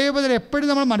എൻ്റെ ദൈവപദം എപ്പോഴും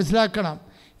നമ്മൾ മനസ്സിലാക്കണം,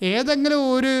 ഏതെങ്കിലും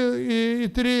ഒരു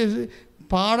ഇത്തിരി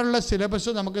പാടുള്ള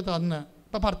സിലബസ് നമുക്ക് തന്ന്,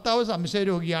 ഇപ്പോൾ ഭർത്താവ്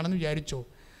സംശയരോഗിയാണെന്ന് വിചാരിച്ചോ,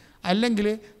 അല്ലെങ്കിൽ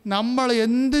നമ്മൾ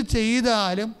എന്ത്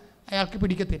ചെയ്താലും അയാൾക്ക്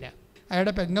പിടിക്കത്തില്ല,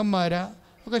 അയാളുടെ പെങ്ങന്മാരാ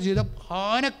ഒക്കെ ചെയ്ത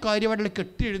ആനക്കാര്യമായിട്ടുള്ള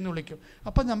കെട്ടി എഴുന്ന് വിളിക്കും.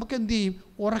 അപ്പം നമുക്ക് എന്ത് ചെയ്യും?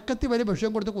 ഉറക്കത്തിൽ വരെ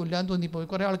വിഷയം കൊടുത്ത് കൊല്ലാൻ തോന്നിപ്പോയി.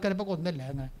 കുറേ ആൾക്കാരിപ്പോൾ കൊന്നല്ല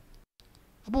അങ്ങനെ.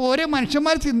 അപ്പോൾ ഓരോ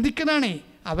മനുഷ്യന്മാർ ചിന്തിക്കണതാണേ,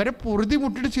 അവരെ പൊറുതി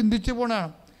മുട്ടിട്ട് ചിന്തിച്ച്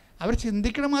പോകണതാണ്. അവർ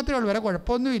ചിന്തിക്കണം മാത്രമേ ഉള്ളൂ, വേറെ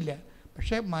കുഴപ്പമൊന്നുമില്ല.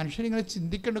 പക്ഷേ മനുഷ്യനിങ്ങനെ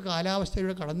ചിന്തിക്കേണ്ട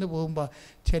കാലാവസ്ഥയിലൂടെ കടന്നു പോകുമ്പോൾ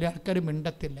ചില ആൾക്കാർ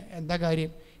മിണ്ടത്തില്ല. എന്താ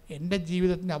കാര്യം? എൻ്റെ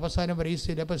ജീവിതത്തിൻ്റെ അവസാനം വരെ ഈ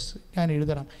സിലബസ് ഞാൻ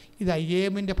എഴുതണം, ഇത്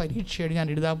IAM പരീക്ഷയാണ് ഞാൻ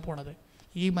എഴുതാൻ പോണത്,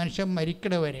 ഈ മനുഷ്യൻ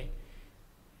മരിക്കണവരെ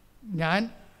ഞാൻ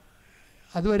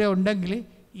അതുവരെ ഉണ്ടെങ്കിൽ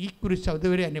ഈ കുരിശ്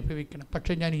അതുവരെ അനുഭവിക്കണം.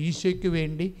 പക്ഷേ ഞാൻ ഈശോയ്ക്ക്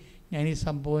വേണ്ടി ഞാൻ ഈ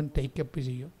സംഭവം ടേക്കപ്പ്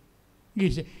ചെയ്യും.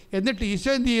 ഈശോ എന്നിട്ട്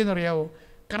ഈശോ എന്ത് ചെയ്യുമെന്നറിയാവോ?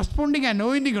 കറസ്പോണ്ടിങ്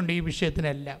അനോയിൻറ്റിങ് ഉണ്ട് ഈ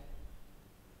വിഷയത്തിനെല്ലാം.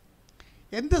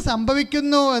 എന്ത്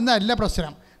സംഭവിക്കുന്നു എന്നല്ല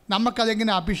പ്രശ്നം,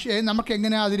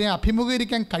 നമുക്കെങ്ങനെ അതിനെ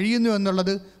അഭിമുഖീകരിക്കാൻ കഴിയുന്നു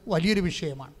എന്നുള്ളത് വലിയൊരു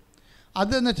വിഷയമാണ്.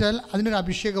 അതെന്ന് വെച്ചാൽ അതിനൊരു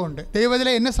അഭിഷേകമുണ്ട്.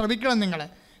 ദൈവത്തിലെ എന്നെ ശ്രമിക്കണം നിങ്ങൾ.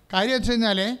 കാര്യം വെച്ച്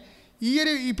കഴിഞ്ഞാൽ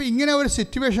ഇപ്പോൾ ഇങ്ങനെ ഒരു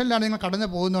സിറ്റുവേഷനിലാണ് നിങ്ങൾ കടന്നു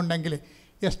പോകുന്നുണ്ടെങ്കിൽ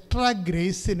എക്സ്ട്രാ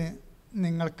ഗ്രേസിന്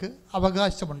നിങ്ങൾക്ക്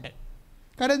അവകാശമുണ്ട്.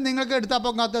 കാര്യം നിങ്ങൾക്ക് എടുത്താൽ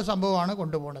പോകാത്ത സംഭവമാണ്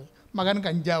കൊണ്ടുപോകുന്നത്. മകൻ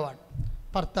കഞ്ചാവാണ്,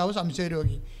 ഭർത്താവ്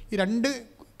സംശയരോഗി. ഈ 2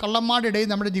 കള്ളന്മാരുടെ ഇടയിൽ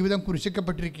നമ്മുടെ ജീവിതം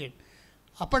കുരിശിക്കപ്പെട്ടിരിക്കുകയാണ്.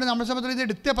 അപ്പോൾ നമ്മുടെ സമയത്ത് ഇത്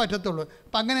എടുത്തേ പറ്റത്തുള്ളൂ.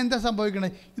 അപ്പം അങ്ങനെ എന്താ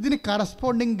സംഭവിക്കുന്നത്? ഇതിന്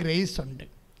കറസ്പോണ്ടിങ് ഗ്രേസ് ഉണ്ട്.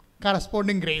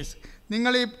 കറസ്പോണ്ടിങ് ഗ്രേസ്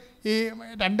നിങ്ങൾ ഈ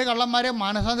 2 കള്ളന്മാരെ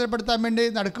മാനസാന്തരപ്പെടുത്താൻ വേണ്ടി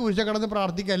നടുക്ക് കുരിശ കിടന്ന്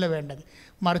പ്രാർത്ഥിക്കുകയല്ല വേണ്ടത്.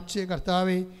 മറിച്ച്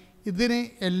കർത്താവേ ഇതിനെ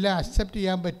എല്ലാം അക്സെപ്റ്റ്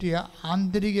ചെയ്യാൻ പറ്റിയ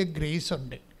ആന്തരിക ഗ്രേസ്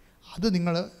ഉണ്ട്, അത്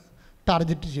നിങ്ങൾ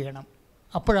ടാർഗറ്റ് ചെയ്യണം.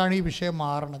 അപ്പോഴാണ് ഈ വിഷയം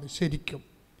മാറണത് ശരിക്കും.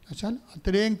 എന്നുവെച്ചാൽ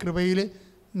അത്രയും കൃപയിൽ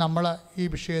ഈ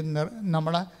വിഷയം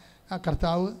നമ്മളെ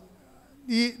കർത്താവ്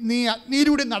നീ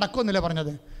അഗ്നിയിലൂടെ നടക്കുമെന്നല്ല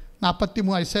പറഞ്ഞത്.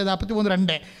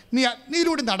 43:2 നീ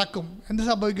അഗ്നിയിലൂടെ നടക്കും. എന്ത്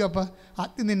സംഭവിക്കും? അപ്പോൾ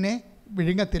അഗ്നി നിന്നെ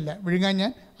വിഴുങ്ങത്തില്ല, വിഴുങ്ങാൻ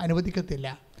ഞാൻ അനുവദിക്കത്തില്ല.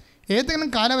 ഏതെങ്കിലും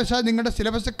കാലവശാൽ നിങ്ങളുടെ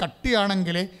സിലബസ്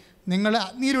കട്ടിയാണെങ്കിൽ, നിങ്ങൾ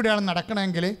അഗ്നിയിലൂടെയാണ്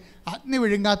നടക്കണമെങ്കിൽ അഗ്നി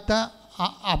വിഴുങ്ങാത്ത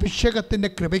അഭിഷേകത്തിൻ്റെ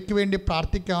കൃപയ്ക്ക് വേണ്ടി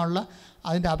പ്രാർത്ഥിക്കാനുള്ള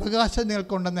അതിൻ്റെ അവകാശം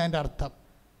നിങ്ങൾക്കുണ്ടെന്ന് എൻ്റെ അർത്ഥം.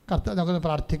 നമുക്കൊന്ന്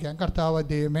പ്രാർത്ഥിക്കാം. കർത്താവ്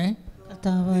ദൈവമേ,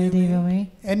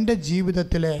 എൻ്റെ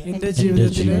ജീവിതത്തിലെ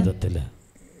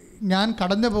ഞാൻ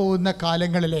കടന്നു പോകുന്ന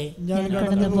കാലങ്ങളിലെ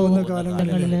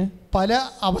പല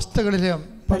അവസ്ഥകളിലും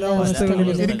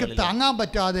എനിക്ക് താങ്ങാൻ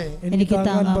പറ്റാതെ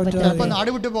ചിലപ്പോൾ നാട്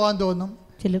വിട്ടു പോകാൻ തോന്നും,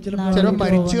 ചിലപ്പോൾ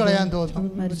മരിച്ചു കളയാൻ തോന്നും,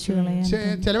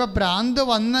 ചിലപ്പോൾ ഭ്രാന്ത്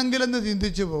വന്നെങ്കിലെന്ന്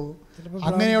ചിന്തിച്ചു പോകും.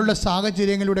 അങ്ങനെയുള്ള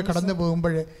സാഹചര്യങ്ങളിലൂടെ കടന്നു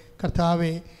പോകുമ്പോൾ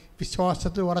കർത്താവെ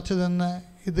വിശ്വാസത്തിൽ ഉറച്ചു നിന്ന്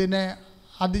ഇതിനെ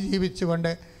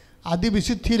അതിജീവിച്ചുകൊണ്ട്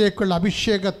അതിവിശുദ്ധിയിലേക്കുള്ള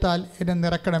അഭിഷേകത്താൽ എന്നെ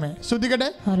നിറക്കണമേ. ശ്രുതികട്ടെ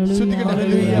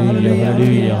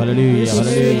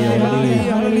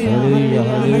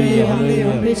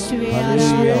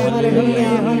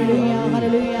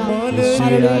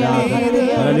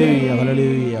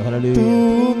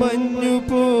മഞ്ഞു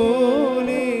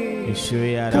പോലെ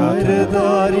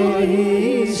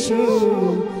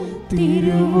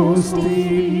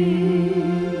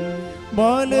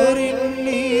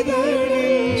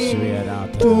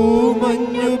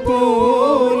തൂമഞ്ഞു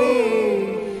പോലെ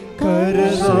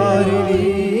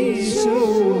കരതാരിലീശോ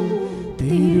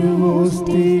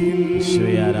തിരുവോസ്തിയിൽ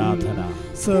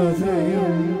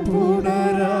സദയം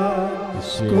പുണരാ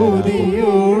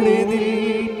കൊതിയോടെ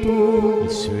നിൽപ്പൂ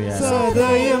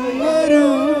സദയം വരൂ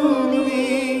നീ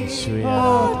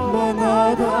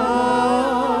ആത്മനാഥാ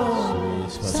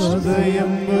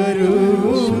സദയം വരൂ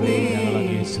നീ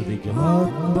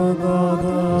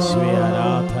ആത്മനാഥാ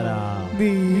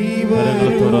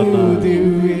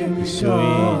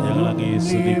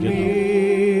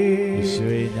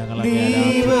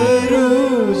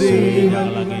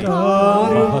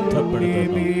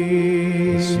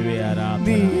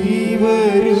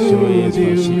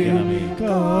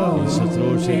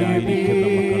ശുശ്രൂഷയിലായിരിക്കുന്ന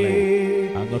മക്കളെ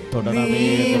അങ്ങ് തൊടണമേ,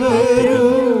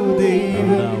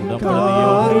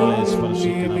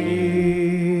 സ്പർശിക്കണമേ.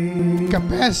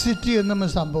 കപ്പാസിറ്റി എന്ന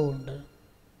സംഭവമുണ്ട്.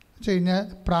 വെച്ച് കഴിഞ്ഞാൽ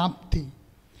പ്രാപ്തി,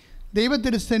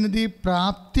 ദൈവത്തിരുസന്നിധി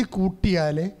പ്രാപ്തി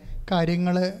കൂട്ടിയാൽ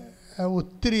കാര്യങ്ങൾ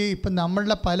ഒത്തിരി. ഇപ്പം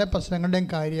നമ്മളുടെ പല പ്രശ്നങ്ങളുടെയും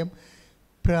കാര്യം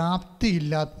പ്രാപ്തി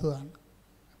ഇല്ലാത്തതാണ്.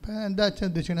 ഇപ്പം എന്താ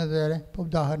ചിന്തിച്ചത്? ഇപ്പോൾ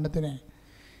ഉദാഹരണത്തിന്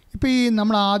ഇപ്പോൾ ഈ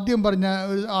നമ്മൾ ആദ്യം പറഞ്ഞ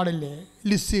ഒരു ആളില്ലേ,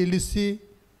 ലിസി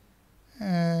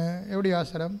എവിടെയാ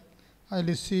സ്ഥലം?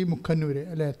 ലിസി മുക്കന്നൂർ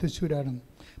അല്ലേ, തൃശ്ശൂരാണ്.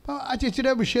 അപ്പോൾ ആ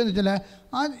ചേച്ചിയുടെ വിഷയം എന്ന്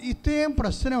വെച്ചാൽ ഇത്രയും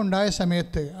പ്രശ്നം ഉണ്ടായ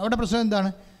സമയത്ത് അവിടെ പ്രശ്നം എന്താണ്?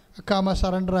 അക്കാമ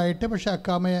സറണ്ടറായിട്ട്, പക്ഷേ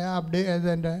അക്കാമയെ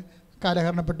എൻ്റെ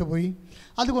കാലഹരണപ്പെട്ടു പോയി.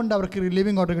 അതുകൊണ്ട് അവർക്ക്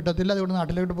റിലീവിങ് ഓർഡർ കിട്ടത്തില്ല, അതുകൊണ്ട്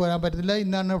നാട്ടിലോട്ട് പോകാൻ പറ്റത്തില്ല.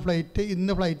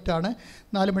 ഇന്ന് ഫ്ലൈറ്റാണ്,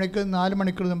 4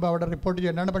 മണിക്കൂർ മുമ്പ് അവിടെ റിപ്പോർട്ട്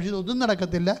ചെയ്യേണ്ടതാണ്. പക്ഷേ ഇതൊന്നും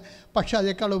നടക്കത്തില്ല. പക്ഷേ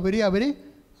അതേക്കാൾ ഉപരി അവർ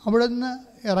അവിടെ നിന്ന്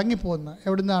ഇറങ്ങിപ്പോകുന്നു.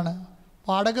 എവിടെ നിന്നാണ്?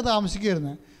 വാടക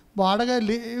താമസിക്കുമായിരുന്നു, വാടക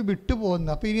വിട്ടു പോകുന്നു.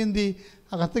 അപ്പോൾ ഇനി എന്ത് ചെയ്യും?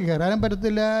 അകത്ത് കയറാനും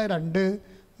പറ്റത്തില്ല, 2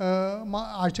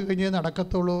 ആഴ്ച കഴിഞ്ഞേ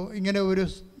നടക്കത്തുള്ളൂ. ഇങ്ങനെ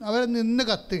അവർ നിന്ന്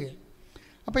കത്തുകയും.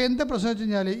 അപ്പോൾ എന്താ പ്രശ്നം വെച്ച്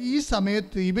കഴിഞ്ഞാൽ ഈ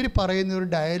സമയത്ത് ഇവർ പറയുന്ന ഒരു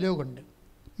ഡയലോഗുണ്ട്,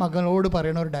 മകളോട്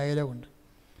പറയുന്ന ഒരു ഡയലോഗുണ്ട്.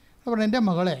 അപ്പോൾ എൻ്റെ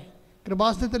മകളെ,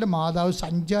 കൃപാസനത്തിലെ മാതാവ്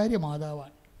സഞ്ചാരി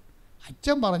മാതാവാണ്.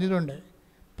 അച്ഛൻ പറഞ്ഞിട്ടുണ്ട്,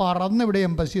 പറന്നിവിടെ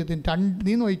എംബസി എത്തും.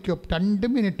 നീ നോക്കിക്കോ, 2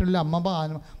 മിനിറ്റിനുള്ളിൽ അമ്മ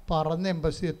പറന്ന്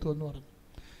എംബസി എത്തുമെന്ന് പറഞ്ഞു.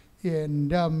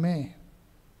 എൻ്റെ അമ്മേ,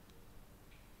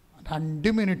 2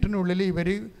 മിനിറ്റിനുള്ളിൽ ഇവർ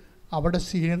അവിടെ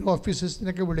സീനിയർ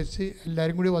ഓഫീസേഴ്സിനൊക്കെ വിളിച്ച്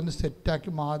എല്ലാവരും കൂടി വന്ന്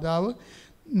സെറ്റാക്കി മാതാവ്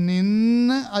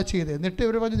നിന്ന് അത് ചെയ്ത്. എന്നിട്ട്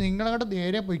ഇവർ പറഞ്ഞു നിങ്ങളങ്ങോട്ട്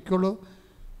നേരെ പൊയ്ക്കോളൂ,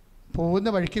 പോകുന്ന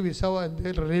വഴിക്ക് വിസ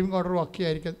റിലീവിങ് ഓർഡർ ഒക്കെ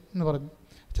ആയിരിക്കും എന്ന് പറഞ്ഞു.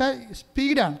 വെച്ചാൽ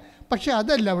സ്പീഡാണ്. പക്ഷേ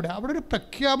അതല്ല, അവിടെ ഒരു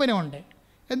പ്രഖ്യാപനമുണ്ട്.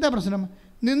 എന്താ പ്രശ്നം?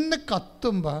 നിന്ന്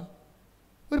കത്തുമ്പോൾ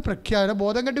ഒരു പ്രഖ്യാപനം,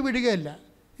 ബോധം കെട്ട് വീഴുകയല്ല.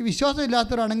 ഈ വിശ്വാസം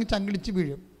ഇല്ലാത്തവരാണെങ്കിൽ ചങ്കിടിച്ച്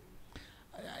വീഴും.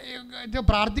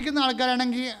 പ്രാർത്ഥിക്കുന്ന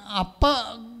ആൾക്കാരാണെങ്കിൽ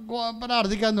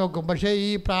പ്രാർത്ഥിക്കാൻ നോക്കും. പക്ഷേ ഈ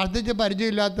പ്രാർത്ഥിച്ച്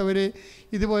പരിചയമില്ലാത്തവർ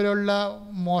ഇതുപോലുള്ള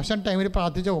മോശം ടൈമിൽ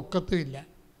പ്രാർത്ഥിച്ച ഒക്കത്തുമില്ല.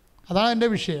 അതാണ് എൻ്റെ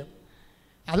വിഷയം.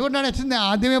 അതുകൊണ്ടാണ് അച്ഛൻ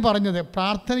ആദ്യമേ പറഞ്ഞത്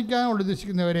പ്രാർത്ഥിക്കാൻ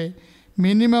ഉദ്ദേശിക്കുന്നവരെ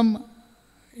മിനിമം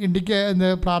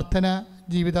പ്രാർത്ഥന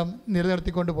ജീവിതം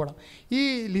നിലനിർത്തിക്കൊണ്ട് പോകണം. ഈ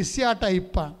ലിസി ആ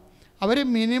ടൈപ്പാണ്. അവർ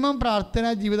മിനിമം പ്രാർത്ഥന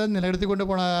ജീവിതം നിലനിർത്തിക്കൊണ്ട്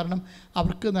പോകണ കാരണം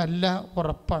അവർക്ക് നല്ല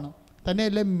ഉറപ്പാണ്.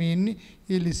 തന്നെയല്ല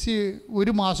ഈ ലിസി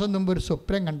ഒരു മാസം മുമ്പ് ഒരു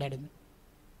സ്വപ്നം കണ്ടായിരുന്നു.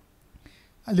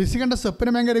 ലിസി കണ്ട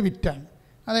സ്വപ്നം ഭയങ്കര വിറ്റാണ്.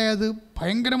 അതായത്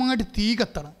ഭയങ്കരമായിട്ട് തീ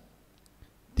കത്തണം.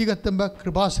 തീ കത്തുമ്പോൾ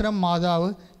കൃപാസനം മാതാവ്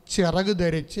ചിറക്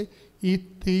ധരിച്ച് ഈ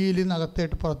തീയിൽ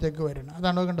നിന്നകത്തേട്ട് പുറത്തേക്ക് വരണം.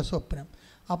 അതാണ് കണ്ട സ്വപ്നം.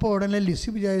 അപ്പോൾ ഉടനെ ലിസി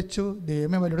വിചാരിച്ചു,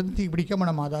 ദൈവമേ വല്ലയിടത്തും തീ പിടിക്കാൻ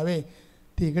വേണം, മാതാവേ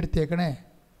തീ കെടുത്തേക്കണേ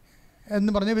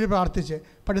എന്ന് പറഞ്ഞ് ഇവർ പ്രാർത്ഥിച്ച്.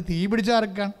 പക്ഷേ തീ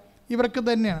പിടിച്ചാർക്കാൻ ഇവർക്ക്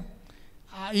തന്നെയാണ്.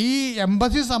 ഈ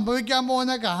എംബസി സംഭവിക്കാൻ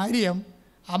പോകുന്ന കാര്യം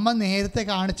അമ്മ നേരത്തെ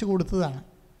കാണിച്ചു കൊടുത്തതാണ്.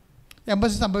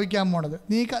 എംബസി സംഭവിക്കാൻ പോണത്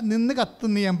നിന്ന്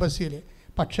കത്തുന്ന ഈ എംബസിയിൽ,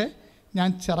 പക്ഷേ ഞാൻ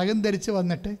ചിറകും ധരിച്ച്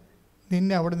വന്നിട്ട്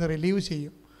നിന്നെ അവിടെ നിന്ന് റിലീവ്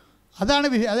ചെയ്യും. അതാണ്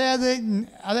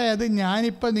അതായത്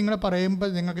ഞാനിപ്പോൾ നിങ്ങൾ പറയുമ്പോൾ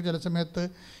നിങ്ങൾക്ക് ചില സമയത്ത്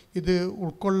ഇത്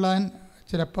ഉൾക്കൊള്ളാൻ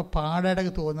ചിലപ്പോൾ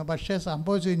പാടായിട്ട് തോന്നും. പക്ഷേ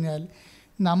സംഭവിച്ചു കഴിഞ്ഞാൽ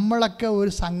നമ്മളൊക്കെ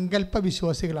ഒരു സങ്കല്പ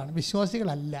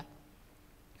വിശ്വാസികളല്ല.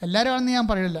 എല്ലാവരും ആണെന്ന് ഞാൻ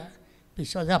പറയില്ല.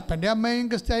 അപ്പൻ്റെ അമ്മയും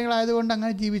ക്രിസ്ത്യാനികളായതുകൊണ്ട്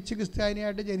അങ്ങനെ ജീവിച്ച്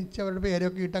ക്രിസ്ത്യാനിയായിട്ട് ജനിച്ച് അവരുടെ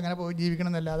പേരൊക്കെ ഇട്ട് അങ്ങനെ പോയി ജീവിക്കണം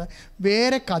എന്നല്ലാതെ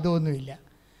വേറെ കഥ ഒന്നുമില്ല.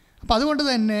 അപ്പം അതുകൊണ്ട്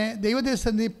തന്നെ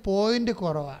ദൈവദേശത്ത് പോയിൻ്റ്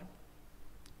കുറവാണ്.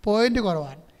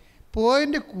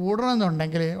 പോയിൻ്റ്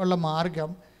കൂടണമെന്നുണ്ടെങ്കിൽ ഉള്ള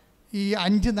മാർഗം ഈ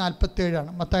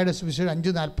 5:47 മത്തായിയുടെ സുവിശേഷം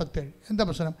 5:47. എന്താ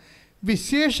പ്രശ്നം?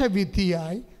 വിശേഷ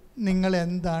വിധിയായി നിങ്ങൾ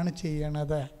എന്താണ്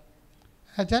ചെയ്യണത്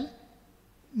വെച്ചാൽ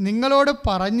നിങ്ങളോട്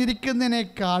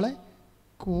പറഞ്ഞിരിക്കുന്നതിനേക്കാൾ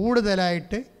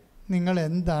കൂടുതലായിട്ട് നിങ്ങൾ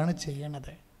എന്താണ്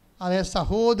ചെയ്യണത്. അതായത്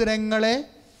സഹോദരങ്ങളെ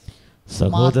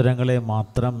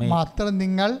മാത്രം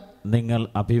നിങ്ങൾ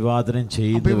അഭിവാദനം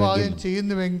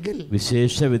ചെയ്യുന്നുവെങ്കിൽ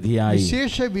വിശേഷ വിധിയായി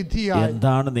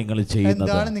എന്താണ് നിങ്ങൾ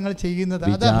ചെയ്യുന്നത്.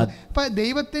 അതാണ് ഇപ്പം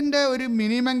ദൈവത്തിൻ്റെ ഒരു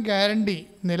മിനിമം ഗ്യാരണ്ടി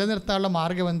നിലനിർത്താനുള്ള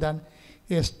മാർഗം എന്താണ്?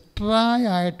 എക്സ്ട്രാ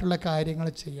ആയിട്ടുള്ള കാര്യങ്ങൾ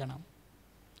ചെയ്യണം.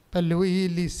 ഇപ്പം ഈ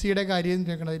ലിസിയുടെ കാര്യം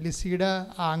ചോദിക്കണത്, ലിസിയുടെ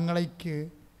ആങ്ങളയ്ക്ക്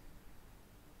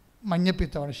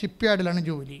മഞ്ഞപ്പിത്തമാണ്. ഷിപ്പ് യാർഡിലാണ്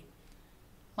ജോലി.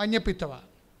 മഞ്ഞപ്പിത്തമാണ്.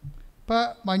 ഇപ്പോൾ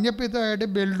മഞ്ഞപ്പിത്തമായിട്ട്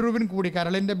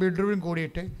കരളിൻ്റെ ബെഡ്റൂമിൽ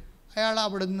കൂടിയിട്ട് അയാൾ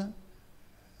അവിടുന്ന്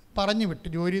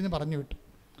ജോലിയിൽ നിന്ന് പറഞ്ഞു വിട്ടു.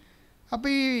 അപ്പോൾ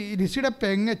ഈ ലിസിയുടെ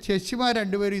ചേച്ചിമാർ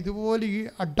രണ്ടുപേരും ഇതുപോലെ ഈ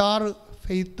അഡാറ്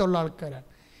ഫെയ്ത്തുള്ള ആൾക്കാരാണ്.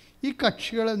 ഈ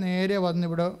കക്ഷികൾ നേരെ വന്ന്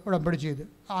ഇവിടെ ഉടമ്പടി ചെയ്ത്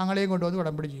ആങ്ങളെയും കൊണ്ടുവന്ന്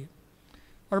ഉടമ്പടി ചെയ്യും.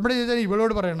 ഉടമ്പടി ചെയ്താൽ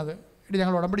ഇവളോട് പറയണത്,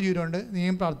 ഞങ്ങൾ ഉടമ്പടി ചെയ്തിട്ടുണ്ട്,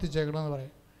 നീയും പ്രാർത്ഥിച്ചേക്കണമെന്ന്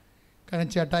പറയും. കാരണം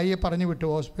ചേട്ടായിയെ പറഞ്ഞു വിട്ടു,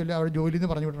 ഹോസ്പിറ്റലിൽ അവിടെ ജോലിയിൽ നിന്ന്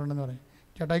പറഞ്ഞു വിട്ടിട്ടുണ്ടെന്ന് പറയും.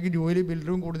 ചേട്ടായിക്ക് ജോലി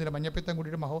ബിൽഡറും കൂടുന്നില്ല, മഞ്ഞപ്പിത്തം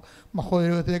കൂടിയിട്ട്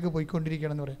മഹോദരത്തിലേക്ക്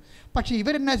പോയിക്കൊണ്ടിരിക്കുകയാണെന്ന് പറയും. പക്ഷേ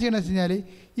ഇവരെന്നാ ചെയ്യണമെന്ന് വെച്ച് കഴിഞ്ഞാൽ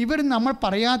ഇവർ നമ്മൾ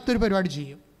പറയാത്തൊരു പരിപാടി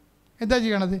ചെയ്യും. എന്താ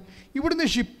ചെയ്യണത്? ഇവിടുന്ന്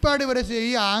ഷിപ്പ് യാർഡ് വരെ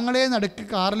ഈ ആങ്ങളെ നടുക്ക്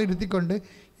കാറിലിരുത്തിക്കൊണ്ട്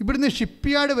ഇവിടുന്ന്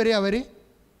ഷിപ്പ് യാർഡ് വരെ അവർ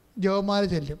ജവമാല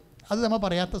ചെല്ലും. അത് നമ്മൾ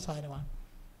പറയാത്ത സാധനമാണ്.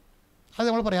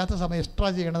 എക്സ്ട്രാ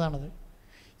ചെയ്യേണ്ടതാണത്.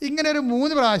 ഇങ്ങനെ ഒരു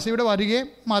 3 പ്രാവശ്യം ഇവിടെ വരികയും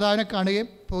മാതാവിനെ കാണുകയും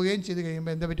പോവുകയും ചെയ്ത്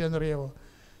കഴിയുമ്പോൾ എന്താ പറ്റുകയെന്ന് അറിയാമോ?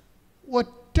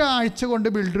 ഒറ്റ ആഴ്ച കൊണ്ട്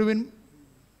ബിൽഡറുവിൻ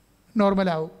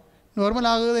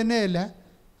നോർമലാകുക തന്നെയല്ല,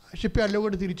 ഷിപ്പ് യാർഡിലേക്ക്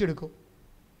കൊണ്ട് തിരിച്ചെടുക്കും.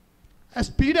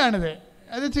 സ്പീഡാണിത്.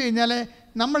 അത് വെച്ച് കഴിഞ്ഞാൽ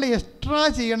നമ്മൾ എക്സ്ട്രാ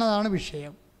ചെയ്യണതാണ്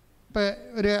വിഷയം. ഇപ്പോൾ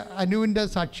ഒരു അനുവിൻ്റെ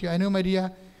സാക്ഷി, അനു മരിയ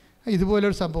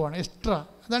ഇതുപോലൊരു സംഭവമാണ് എക്സ്ട്രാ.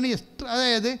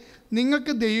 അതായത്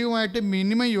നിങ്ങൾക്ക് ദൈവമായിട്ട്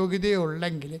മിനിമം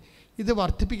യോഗ്യതയുള്ളെങ്കിൽ ഇത്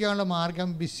വർദ്ധിപ്പിക്കാനുള്ള മാർഗം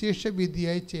വിശേഷ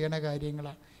വിധിയായി ചെയ്യണ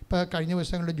കാര്യങ്ങളാണ്. ഇപ്പോൾ കഴിഞ്ഞ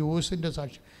ദിവസങ്ങളിൽ ജോസിൻ്റെ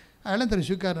സാക്ഷി, അയാളും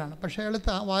തൃശ്ശൂർക്കാരനാണ്. പക്ഷേ അയാൾ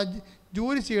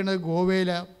ജോലി ചെയ്യണത്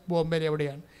ബോംബെയിൽ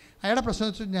എവിടെയാണ്. അയാളുടെ പ്രശ്നം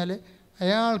വെച്ച് കഴിഞ്ഞാൽ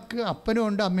അയാൾക്ക് അപ്പനും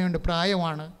ഉണ്ട് അമ്മയുണ്ട്,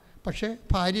 പ്രായമാണ്, പക്ഷേ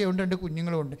ഭാര്യയുണ്ട്, 2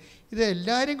 കുഞ്ഞുങ്ങളുമുണ്ട്. ഇത്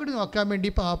എല്ലാവരെയും കൂടി നോക്കാൻ വേണ്ടി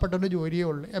പാവപ്പെട്ടവൻ്റെ ജോലിയേ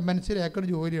ഉള്ളൂ. MNC അയാൾക്കൊരു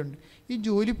ജോലിയുണ്ട്. ഈ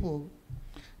ജോലി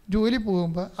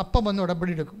പോകുമ്പോൾ അപ്പം വന്ന്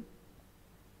ഉടമ്പടി എടുക്കും.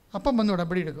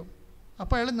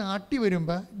 അപ്പോൾ അയാൾ നാട്ടിൽ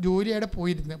വരുമ്പോൾ ജോലി അയാളെ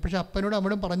പോയിരുന്നു. പക്ഷേ അപ്പനോട്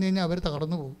അമ്മയോടും പറഞ്ഞു കഴിഞ്ഞാൽ അവർ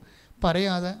തകർന്നു പോകും.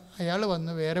 പറയാതെ അയാൾ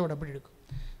വന്ന് വേറെ ഉടമ്പടി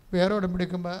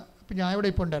എടുക്കുമ്പോൾ അപ്പോൾ ഞാൻ ഇവിടെ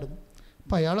ഇപ്പോൾ ഉണ്ടായിരുന്നു.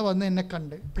 അപ്പോൾ അയാൾ വന്ന് എന്നെ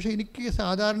കണ്ട്. പക്ഷേ എനിക്ക്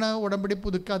സാധാരണ ഉടമ്പടി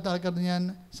പുതുക്കാത്ത ആൾക്കാർക്ക് ഞാൻ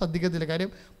ശ്രദ്ധിക്കത്തില്ല.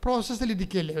 കാര്യം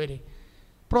പ്രോസസ്സിലിരിക്കുകയല്ലേ അവർ.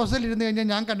 പ്രോസസ്സിലിരുന്ന് കഴിഞ്ഞാൽ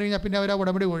ഞാൻ കണ്ടു കഴിഞ്ഞാൽ പിന്നെ അവർ ആ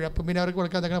ഉടമ്പടി പോയി. അപ്പം പിന്നെ അവർക്ക്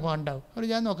കൊടുക്കാതെ അങ്ങനെ പാണ്ടാവും. അവർ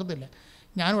ഞാൻ നോക്കത്തില്ല.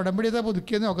 ഞാൻ ഉടമ്പടി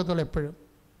പുതുക്കിയെന്ന് നോക്കത്തുള്ളൂ എപ്പോഴും.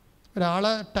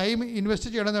 ഒരാളെ ടൈം ഇൻവെസ്റ്റ്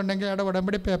ചെയ്യണമെന്നുണ്ടെങ്കിൽ അയാളുടെ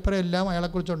ഉടമ്പടി പേപ്പർ എല്ലാം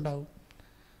അയാളെക്കുറിച്ചുണ്ടാവും.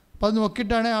 അപ്പോൾ അത്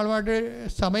നോക്കിയിട്ടാണ് ആളുമായിട്ട്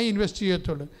സമയം ഇൻവെസ്റ്റ്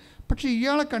ചെയ്യത്തുള്ളൂ. പക്ഷേ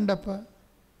ഇയാളെ കണ്ടപ്പോൾ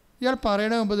ഇയാൾ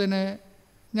പറയണ മുമ്പ് തന്നെ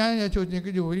ഞാൻ ചോദിച്ചു,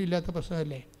 നിങ്ങൾക്ക് ജോലി ഇല്ലാത്ത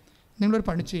പ്രശ്നമല്ലേ, നിങ്ങളൊരു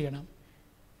പണി ചെയ്യണം,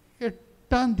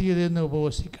 8-ാം തീയതി നിന്ന്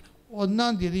ഉപവസിക്കണം,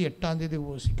 1-ാം തീയതി 8-ാം തീയതി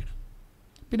ഉപവസിക്കണം,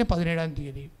 പിന്നെ 17-ാം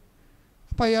തീയതിയും.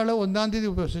 അപ്പോൾ അയാൾ 1-ാം തീയതി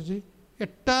ഉപവസിച്ച്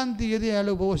 8-ാം തീയതി അയാൾ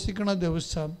ഉപവസിക്കുന്ന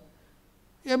ദിവസം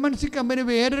MNC കമ്പനി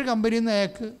വേറൊരു കമ്പനിയിൽ നിന്ന്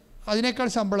അയാൾക്ക് അതിനേക്കാൾ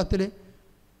ശമ്പളത്തിൽ,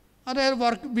 അതായത്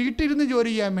വീട്ടിലിരുന്ന്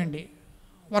ജോലി ചെയ്യാൻ വേണ്ടി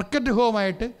വർക്ക് അറ്റ്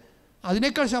ഹോമായിട്ട്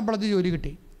അതിനേക്കാൾ ശമ്പളത്തിൽ ജോലി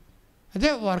കിട്ടി. അത്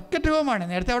വർക്ക് അറ്റ് ഹോമാണ്.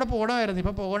 നേരത്തെ അവിടെ പോകണമായിരുന്നു,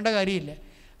 ഇപ്പോൾ പോകേണ്ട കാര്യമില്ല.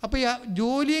 അപ്പോൾ ഈ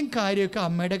ജോലിയും കാര്യമൊക്കെ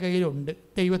അമ്മയുടെ കയ്യിലുണ്ട്,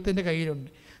 ദൈവത്തിൻ്റെ കയ്യിലുണ്ട്.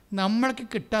 നമ്മൾക്ക്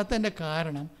കിട്ടാത്തതിൻ്റെ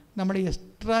കാരണം നമ്മൾ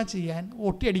എക്സ്ട്രാ ചെയ്യാൻ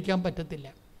ഒട്ടിയടിക്കാൻ പറ്റത്തില്ല.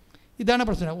 ഇതാണ്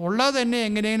പ്രശ്നം. ഉള്ളത് തന്നെ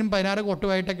എങ്ങനെയും 16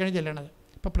 കൊട്ടുമായിട്ടൊക്കെയാണ് ചെല്ലണത്.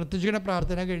 ഇപ്പോൾ പ്രത്യക്ഷ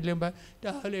പ്രാർത്ഥന കഴിയുമ്പോൾ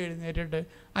രാവിലെ എഴുന്നേറ്റിട്ട്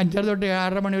 5:30 തൊട്ട്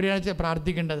 6:30 മണി വരെയാണ്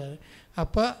പ്രാർത്ഥിക്കേണ്ടത്.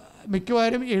 അപ്പോൾ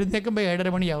മിക്കവാറും എഴുന്നേൽക്കുമ്പോൾ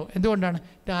 7:30 മണിയാവും. എന്തുകൊണ്ടാണ്?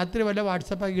 രാത്രി വല്ല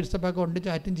വാട്സപ്പൊക്കെ കൊണ്ട്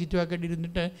ചാറ്റും ചീറ്റുമൊക്കെ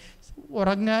ഇരുന്നിട്ട്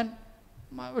ഉറങ്ങാൻ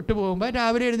വിട്ടു പോകുമ്പോൾ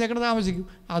രാവിലെ എഴുന്നേൽക്കണം താമസിക്കും.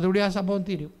 അതുകൂടി ആ സംഭവം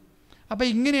തീരും. അപ്പോൾ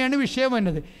ഇങ്ങനെയാണ് വിഷയം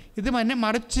വന്നത്. ഇത്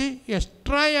മറിച്ച്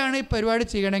എക്സ്ട്രായാണ് ഈ പരിപാടി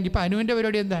ചെയ്യണമെങ്കിൽ, ഇപ്പോൾ അനുവിൻ്റെ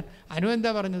പരിപാടി എന്താണ്?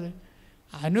 എന്താ പറഞ്ഞത്?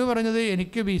 അനു പറഞ്ഞത്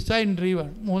എനിക്ക് വിസ ഇൻ്റർവ്യൂ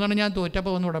ആണ്, 3 ഞാൻ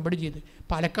തോറ്റപ്പോൾ വന്ന് ഉടമ്പടി ചെയ്ത്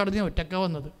പാലക്കാട് ഞാൻ ഒറ്റക്കാണ്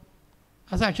വന്നത്.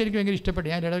 ആ സാക്ഷി എനിക്ക് ഭയങ്കര ഇഷ്ടപ്പെട്ടു.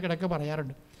 ഞാൻ ഇടയ്ക്കിടയ്ക്ക്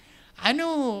പറയാറുണ്ട്. അനു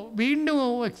വീണ്ടും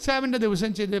എക്സാമിൻ്റെ ദിവസം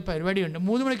ചെയ്ത പരിപാടിയുണ്ട്.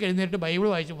 3 മണിക്ക് എഴുന്നേറ്റ് ബൈബിൾ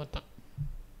വായിച്ച് മൊത്തം,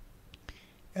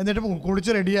 എന്നിട്ട്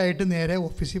കുളിച്ച് റെഡിയായിട്ട് നേരെ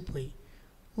ഓഫീസിൽ പോയി.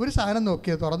 ഒരു സാധനം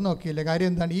തുറന്ന് നോക്കിയില്ല. കാര്യം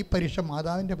എന്താണ്? ഈ പരീക്ഷ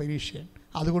മാതാവിൻ്റെ പരീക്ഷയാണ്.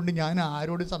 അതുകൊണ്ട് ഞാൻ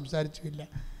ആരോടും സംസാരിച്ചില്ല.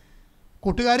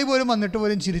 കൂട്ടുകാർ പോലും വന്നിട്ട്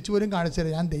പോലും ചിരിച്ചു പോലും കാണിച്ചില്ല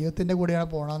ഞാൻ ദൈവത്തിൻ്റെ കൂടെയാണ്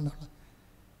പോകണമെന്നുള്ളത്.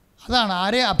 അതാണ്,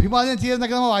 ആരെ അഭിവാദ്യം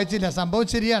ചെയ്യുന്നതൊക്കെ നമ്മൾ വായിച്ചില്ല. സംഭവം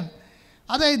ശരിയാണ്.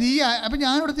 അതായത് അപ്പം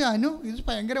ഞാനിവിടുത്തെ അനു, ഇത്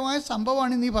ഭയങ്കരമായ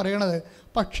സംഭവമാണ് നീ പറയണത്,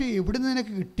 പക്ഷേ എവിടെ നിന്ന്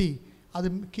നിനക്ക് കിട്ടി? അത്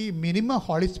മിനിമം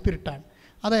ഹോളി സ്പിരിറ്റാണ്.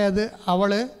 അതായത്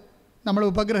നമ്മൾ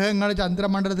ഉപഗ്രഹങ്ങൾ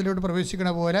ചന്ദ്രമണ്ഡലത്തിലോട്ട്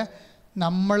പ്രവേശിക്കണ പോലെ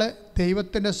നമ്മൾ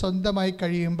ദൈവത്തിൻ്റെ സ്വന്തമായി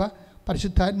കഴിയുമ്പോൾ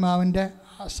പരിശുദ്ധാത്മാവിൻ്റെ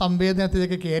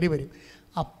സംവേദനത്തിലേക്ക് കയറി വരും.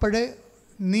 അപ്പോൾ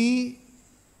നീ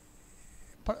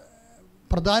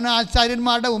പ്രധാന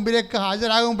ആചാര്യന്മാരുടെ മുമ്പിലേക്ക്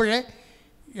ഹാജരാകുമ്പോഴേ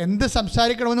എന്ത്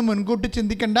സംസാരിക്കണമെന്ന് മുൻകൂട്ടി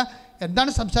ചിന്തിക്കേണ്ട,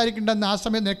 എന്താണ് സംസാരിക്കേണ്ടതെന്ന് ആ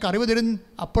സമയം നിനക്ക് അറിവ് തരും.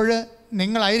 അപ്പോൾ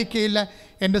നിങ്ങളായിരിക്കുകയില്ല,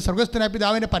 എൻ്റെ സ്വർഗ്ഗസ്ഥനായ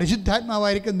പിതാവിൻ്റെ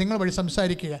പരിശുദ്ധാത്മാവായിരിക്കും നിങ്ങൾ വഴി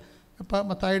സംസാരിക്കുക. ഇപ്പോൾ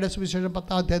മത്തായിയുടെ സുവിശേഷം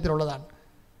 10-ാം അധ്യായത്തിലുള്ളതാണ്.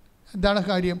 എന്താണ്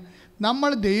കാര്യം?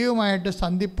 നമ്മൾ ദൈവമായിട്ട്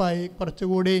സന്ധിപ്പായി,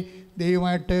 കുറച്ചുകൂടി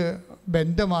ദൈവമായിട്ട്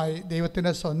ബന്ധമായി,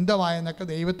 ദൈവത്തിൻ്റെ സ്വന്തമായെന്നൊക്കെ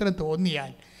ദൈവത്തിന്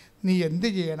തോന്നിയാൽ നീ എന്ത്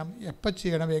ചെയ്യണം, എപ്പോൾ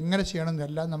ചെയ്യണം, എങ്ങനെ ചെയ്യണം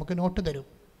എന്നെല്ലാം നമുക്ക് നോട്ട് തരും.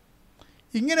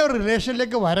 ഇങ്ങനെ ഒരു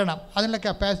റിലേഷനിലേക്ക് വരണം. അതിനുള്ള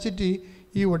കപ്പാസിറ്റി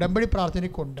ഈ ഉടമ്പടി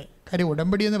പ്രാർത്ഥനയ്ക്കുണ്ട്. കാര്യം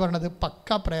ഉടമ്പടി എന്ന് പറയുന്നത് പക്ക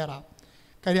പ്രയറാണ്.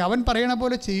 കാര്യം അവൻ പറയണ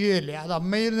പോലെ ചെയ്യുകയല്ലേ. അത്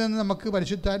അമ്മയിൽ നിന്ന് നമുക്ക്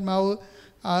പരിശുദ്ധാത്മാവ്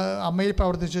അമ്മയിൽ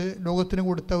പ്രവർത്തിച്ച് ലോകത്തിന്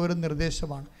കൊടുത്ത ഒരു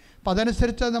നിർദ്ദേശമാണ്. അപ്പോൾ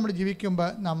അതനുസരിച്ച് നമ്മൾ ജീവിക്കുമ്പോൾ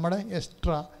നമ്മുടെ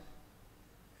എക്സ്ട്രാ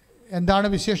എന്താണ്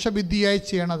വിശേഷ വിദ്യയായി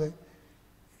ചെയ്യണത്.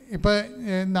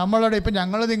 ഇപ്പം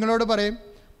ഞങ്ങൾ നിങ്ങളോട് പറയും,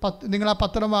 നിങ്ങൾ ആ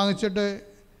പത്രം വാങ്ങിച്ചിട്ട്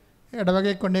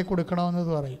ഇടവകയിൽ കൊണ്ടേ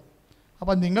കൊടുക്കണമെന്നത് പറയും.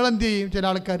 അപ്പം നിങ്ങളെന്ത് ചെയ്യും? ചില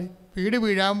ആൾക്കാർ വീട്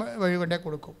വീഴാൻ വഴി കൊണ്ടേ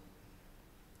കൊടുക്കും.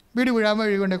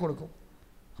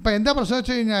 അപ്പോൾ എന്താ പ്രശ്നം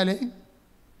വെച്ച് കഴിഞ്ഞാൽ,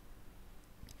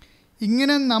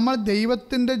 ഇങ്ങനെ നമ്മൾ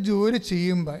ദൈവത്തിൻ്റെ ജോലി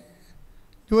ചെയ്യുമ്പോൾ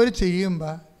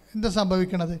എന്താ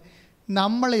സംഭവിക്കണത്?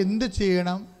 നമ്മൾ എന്ത്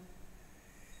ചെയ്യണം,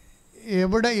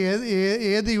 എവിടെ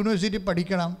ഏത് യൂണിവേഴ്സിറ്റി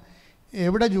പഠിക്കണം,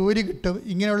 എവിടെ ജോലി കിട്ടും,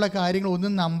 ഇങ്ങനെയുള്ള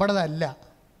കാര്യങ്ങളൊന്നും നമ്മുടേതല്ല.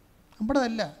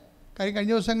 കാര്യം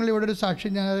കഴിഞ്ഞ ദിവസങ്ങളിൽ ഇവിടെ ഒരു സാക്ഷി,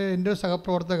 എൻ്റെ ഒരു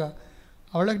സഹപ്രവർത്തക,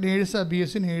 അവളെ നേഴ്സാണ്,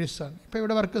 BSc നേഴ്സാണ്. ഇപ്പോൾ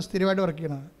ഇവിടെ സ്ഥിരമായിട്ട് വർക്ക്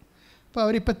ചെയ്യണതാണ്. അപ്പോൾ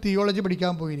അവരിപ്പോൾ തിയോളജി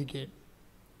പഠിക്കാൻ പോയിരിക്കുകയാണ്.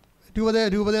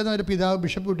 രൂപത എന്നൊരു പിതാവ്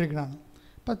ബിഷപ്പ് വിട്ടിരിക്കണതാണ്.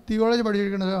 അപ്പോൾ തിയോളജി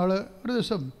പഠിച്ചിരിക്കുന്നത് അവൾ ഒരു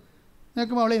ദിവസം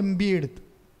നോക്കുമ്പോൾ അവൾ MBA എടുത്തു.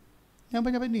 ഞാൻ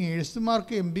പറഞ്ഞു, അപ്പോൾ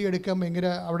നേഴ്സുമാർക്ക് MBA എടുക്കാൻ ഭയങ്കര,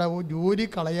 അവിടെ ജോലി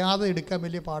കളയാതെ എടുക്കാൻ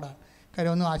വലിയ പാടാണ്.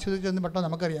 കാര്യം ഒന്ന് ആശുപത്രിയിൽ ചെന്ന് പെട്ടാൽ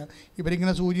നമുക്കറിയാം,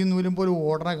 ഇവരിങ്ങനെ സൂചിയും നൂലും പോലെ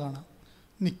ഓടണ കാണാം.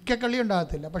 നിക്കക്കളി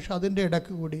ഉണ്ടാകത്തില്ല. പക്ഷെ അതിൻ്റെ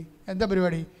ഇടയ്ക്ക് കൂടി എന്താ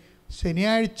പരിപാടി?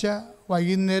 ശനിയാഴ്ച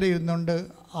വൈകുന്നേരം ഇരുന്നുകൊണ്ട്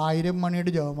 1000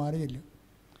 മണിയുടെ ജപമാല ചെല്ലും.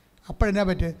 അപ്പോഴെന്നാ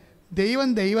പറ്റുക?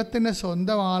 ദൈവത്തിൻ്റെ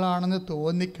സ്വന്തം ആളാണെന്ന്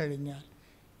തോന്നിക്കഴിഞ്ഞാൽ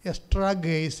എക്സ്ട്രാ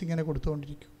ഗേസ് ഇങ്ങനെ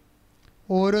കൊടുത്തുകൊണ്ടിരിക്കും.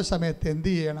 ഓരോ സമയത്ത് എന്ത്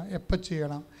ചെയ്യണം, എപ്പോൾ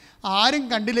ചെയ്യണം, ആരും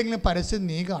കണ്ടില്ലെങ്കിലും പരസ്യം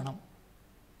നീ കാണും.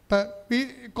 ഇപ്പോൾ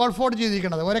കോൾ ഫോർവേഡ്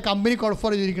ചെയ്തിരിക്കണത് ഓരോ കമ്പനി കോൾ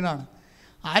ഫോർവേഡ് ചെയ്തിരിക്കണതാണ്.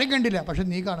 ആരും കണ്ടില്ല, പക്ഷെ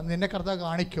നീ കാണും. നിന്നെ കർത്താവ്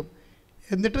കാണിക്കും.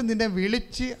 എന്നിട്ട് നിന്നെ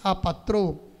വിളിച്ച് ആ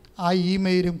പത്രവും ആ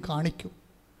ഇമെയിലും കാണിക്കും,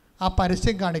 ആ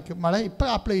പരസ്യം കാണിക്കും. ഇപ്പോൾ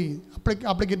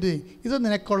അപ്ലിക്കേറ്റ് ചെയ്യും, ഇത്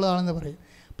നിനക്കുള്ളതാണെന്ന് പറയും.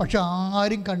 പക്ഷെ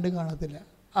ആരും കണ്ടു കാണത്തില്ല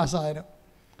ആ സാധനം.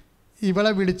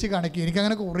 ഇവളെ വിളിച്ച് കാണിക്കും.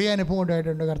 എനിക്കങ്ങനെ കുറേ അനുഭവം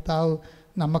ഉണ്ടായിട്ടുണ്ട്. കർത്താവ്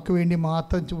നമുക്ക് വേണ്ടി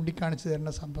മാത്രം ചൂണ്ടിക്കാണിച്ച്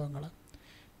തരുന്ന സംഭവങ്ങൾ.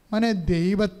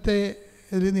 ദൈവത്തെ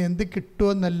ഇതിൽ നിന്ന് എന്ത്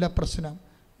കിട്ടുമെന്നല്ല പ്രശ്നം,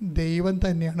 ദൈവം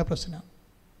തന്നെയാണ് പ്രശ്നം.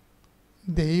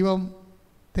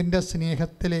 ദൈവത്തിൻ്റെ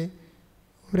സ്നേഹത്തിൽ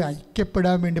ഒരു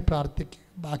ഐക്യപ്പെടാൻ വേണ്ടി പ്രാർത്ഥിക്കുക.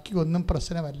 ബാക്കി ഒന്നും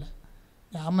പ്രശ്നമല്ല.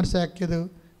 ഞാൻ മനസ്സിലാക്കിയത്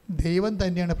ദൈവം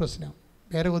തന്നെയാണ് പ്രശ്നം,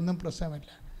 വേറെ ഒന്നും പ്രശ്നമല്ല.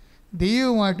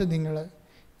 ദൈവവുമായിട്ട് നിങ്ങൾ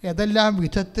ഏതെല്ലാം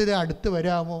വിധത്തിൽ അടുത്ത്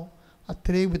വരാമോ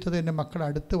അത്രയും വിധത്തിൽ എൻ്റെ മക്കൾ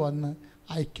അടുത്ത് വന്ന്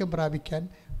ഐക്യം പ്രാപിക്കാൻ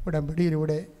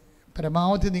ഉടമ്പടിയിലൂടെ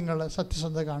പരമാവധി നിങ്ങൾ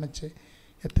സത്യസന്ധത കാണിച്ച്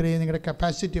എത്രയും നിങ്ങളുടെ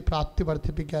കപ്പാസിറ്റി പ്രാപ്തി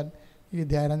വർദ്ധിപ്പിക്കാൻ ഈ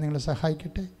ധ്യാനം നിങ്ങളെ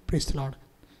സഹായിക്കട്ടെ. Price the Lord.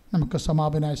 നമുക്ക്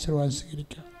സമാപന ആശീർവാദം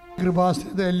സ്വീകരിക്കാം.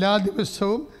 കൃപാസനത്തിൽ എല്ലാ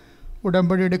ദിവസവും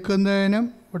ഉടമ്പടി എടുക്കുന്നതിനും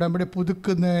ഉടമ്പടി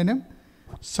പുതുക്കുന്നതിനും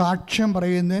സാക്ഷ്യം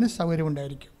പറയുന്നതിനും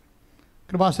സൗകര്യമുണ്ടായിരിക്കും.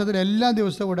 കൃപാസനത്തിൽ എല്ലാ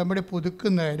ദിവസവും ഉടമ്പടി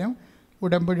പുതുക്കുന്നതിനും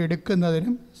ഉടമ്പടി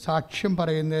എടുക്കുന്നതിനും സാക്ഷ്യം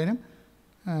പറയുന്നതിനും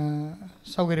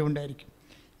സൗകര്യമുണ്ടായിരിക്കും.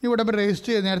 ഈ ഉടമ്പടി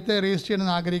നേരത്തെ രജിസ്റ്റർ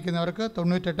ചെയ്യണമെന്ന് ആഗ്രഹിക്കുന്നവർക്ക്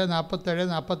 98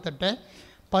 47 48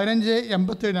 15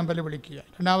 87 നമ്പറിൽ വിളിക്കുക.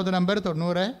 രണ്ടാമത്തെ നമ്പർ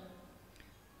 90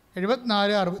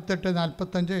 74 68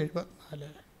 45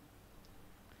 74.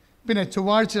 പിന്നെ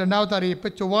ചൊവ്വാഴ്ച രണ്ടാമത്തെ അറിയിപ്പ്,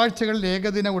 ചൊവ്വാഴ്ചകളിൽ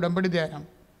ഏകദിന ഉടമ്പടി ധ്യാനം.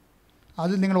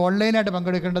 അത് നിങ്ങൾ ഓൺലൈനായിട്ട്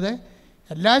പങ്കെടുക്കേണ്ടത്.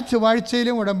 എല്ലാ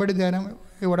ചൊവ്വാഴ്ചയിലും ഉടമ്പടി ധ്യാനം,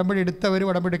 ഈ ഉടമ്പടി എടുത്തവരും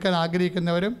ഉടമ്പടി എടുക്കാൻ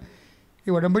ആഗ്രഹിക്കുന്നവരും ഈ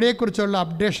ഉടമ്പടിയെക്കുറിച്ചുള്ള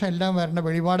അപ്ഡേഷൻ എല്ലാം വരണം,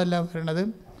 വെളിപാടെല്ലാം വരണത്,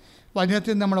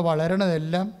 വചനത്തിൽ നമ്മൾ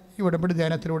വളരണതെല്ലാം ഈ ഉടമ്പടി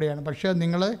ധ്യാനത്തിലൂടെയാണ്. പക്ഷേ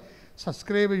നിങ്ങൾ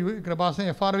subscribe Kripasan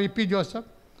FRVP Joseph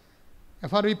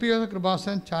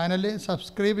Kripasan channel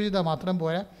subscribe ചെയ്താൽ മാത്രം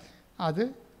പോരാ. അത്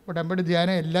ഉടമ്പടി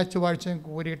ധ്യാനം എല്ലാ ചൊവ്വാഴ്ചയും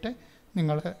കൂടിയിട്ട്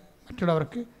നിങ്ങൾ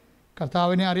മറ്റുള്ളവർക്ക്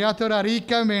കർത്താവിനെ അറിയാത്തവരെ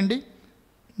അറിയിക്കാൻ വേണ്ടി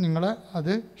നിങ്ങൾ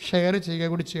അത് ഷെയർ ചെയ്യുക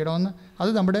കൂടി ചെയ്യണമെന്ന്. അത്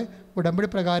നമ്മുടെ ഉടമ്പടി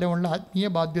പ്രകാരമുള്ള ആത്മീയ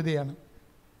ബാധ്യതയാണ്.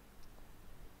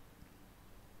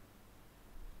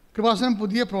 കൃപാസനം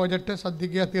പുതിയ പ്രോജക്റ്റ്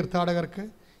ശ്രദ്ധിക്കുക. തീർത്ഥാടകർക്ക്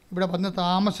ഇവിടെ വന്ന്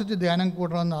താമസിച്ച് ധ്യാനം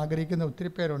കൂടണമെന്ന് ആഗ്രഹിക്കുന്ന ഒത്തിരി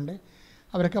പേരുണ്ട്.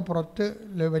 അവരൊക്കെ പുറത്ത്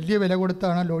വലിയ വില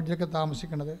കൊടുത്താണ് ലോഡ്ജിലൊക്കെ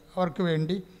താമസിക്കുന്നത്. അവർക്ക്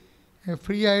വേണ്ടി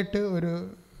ഫ്രീ ആയിട്ട് ഒരു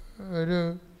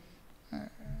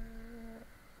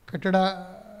കെട്ടിട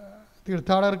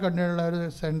തീർത്ഥാടകർക്ക് വേണ്ടിയുള്ള ഒരു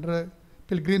സെൻറ്റർ,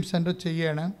 പിൽഗ്രീം സെൻറ്റർ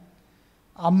ചെയ്യുകയാണ്.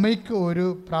 അമ്മയ്ക്ക് ഒരു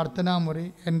പ്രാർത്ഥനാ മുറി,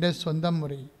 എൻ്റെ സ്വന്തം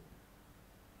മുറി.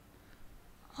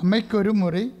 അമ്മയ്ക്കൊരു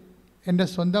മുറി, എൻ്റെ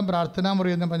സ്വന്തം പ്രാർത്ഥനാ മുറി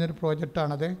എന്ന് പറഞ്ഞൊരു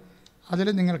പ്രോജക്റ്റാണത്. അതിൽ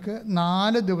നിങ്ങൾക്ക്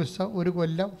 4 ദിവസം 1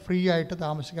 കൊല്ലം ഫ്രീ ആയിട്ട്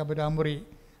താമസിക്കാൻ പറ്റും. ആ മുറി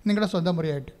നിങ്ങളുടെ സ്വന്തം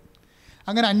മുറിയായിട്ട്.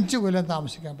 അങ്ങനെ 5 കൊല്ലം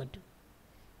താമസിക്കാൻ പറ്റും.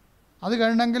 അത്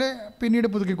കഴിയണമെങ്കിൽ പിന്നീട്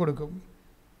പുതുക്കി കൊടുക്കും.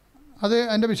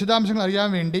 അതിൻ്റെ വിശദാംശങ്ങൾ അറിയാൻ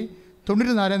വേണ്ടി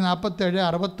 94 47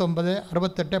 69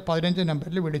 68 15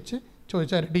 നമ്പറിൽ വിളിച്ച്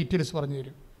ചോദിച്ചാൽ ഡീറ്റെയിൽസ് പറഞ്ഞു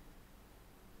തരും.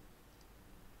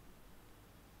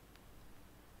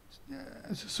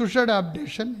 സുഷയുടെ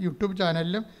അപ്ഡേഷൻ യൂട്യൂബ്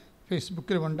ചാനലിലും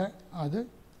ഫേസ്ബുക്കിലുമുണ്ട്. അത്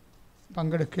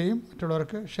പങ്കെടുക്കുകയും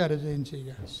മറ്റുള്ളവർക്ക് ഷെയർ ചെയ്യുകയും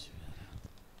ചെയ്യുക.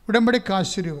 ഉടമ്പടി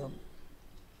കാശുരൂപം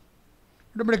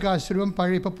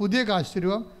പഴയ ഇപ്പോൾ പുതിയ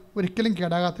കാശുരൂപം ഒരിക്കലും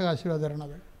കേടാകാത്ത കാശുരൂപം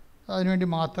തരണത്. അതിനുവേണ്ടി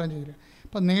മാത്രം ചെയ്തു.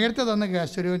 ഇപ്പം നേരത്തെ തന്ന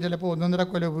കാശുരൂപം ചിലപ്പോൾ 1.5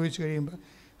 കൊല്ലം ഉപയോഗിച്ച് കഴിയുമ്പോൾ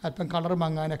അല്പം കളർ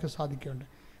മങ്ങാനൊക്കെ സാധിക്കുന്നുണ്ട്.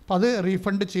 അപ്പോൾ അത്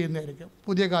റീഫണ്ട് ചെയ്യുന്നതായിരിക്കും.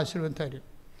 പുതിയ കാശുരൂപം തരും.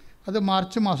 അത്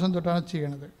മാർച്ച് മാസം തൊട്ടാണ്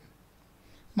ചെയ്യണത്.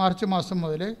 മാർച്ച് മാസം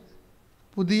മുതൽ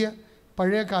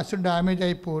പഴയ കാശ്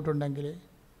ഡാമേജായി പോയിട്ടുണ്ടെങ്കിൽ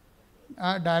ആ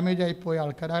ഡാമേജായി പോയ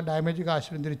ആൾക്കാർ ആ ഡാമേജ്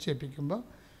കാശും തിരിച്ചേൽപ്പിക്കുമ്പോൾ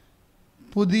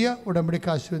പുതിയ ഉടമ്പടി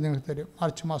കാശ് നിങ്ങൾക്ക് തരും.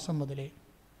 മാർച്ച് മാസം മുതലേ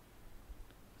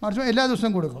എല്ലാ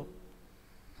ദിവസവും കൊടുക്കും.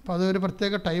 അപ്പോൾ അതൊരു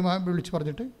പ്രത്യേക ടൈം വിളിച്ച്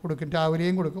പറഞ്ഞിട്ട് കൊടുക്കും.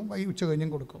 രാവിലെയും കൊടുക്കും, ഉച്ച കഴിഞ്ഞും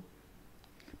കൊടുക്കും.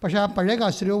 പക്ഷേ ആ പഴയ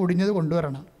കാശുരൂപ ഒടിഞ്ഞത്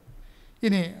കൊണ്ടുവരണം.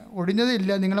 ഇനി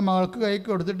ഒടിഞ്ഞതില്ല, നിങ്ങളുടെ മകൾക്ക് കൈക്ക്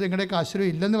കൊടുത്തിട്ട് നിങ്ങളുടെ കാശുരൂപ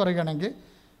ഇല്ലെന്ന് പറയുകയാണെങ്കിൽ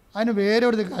അതിന് വേറെ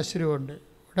ഒരു കാശുരൂപമുണ്ട്.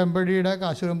 ഉടമ്പടിയുടെ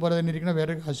കാശുരൂപം പോലെ തന്നെ ഇരിക്കുന്ന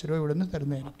വേറെ കാശുരൂപം ഇവിടെ നിന്ന്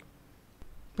തരുന്നതായിരിക്കും.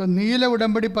 ഇപ്പോൾ നീല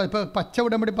ഉടമ്പടി, ഇപ്പോൾ പച്ച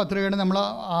ഉടമ്പടി പത്രികയാണ് നമ്മൾ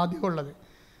ആദ്യം ഉള്ളത്.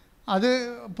 അത്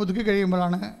പുതുക്കി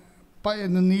കഴിയുമ്പോഴാണ്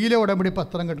നീല ഉടമ്പടി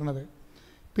പത്രം കിട്ടുന്നത്.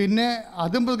 പിന്നെ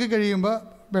അതും പുതുക്കി കഴിയുമ്പോൾ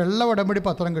വെള്ള ഉടമ്പടി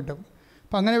പത്രം കിട്ടും.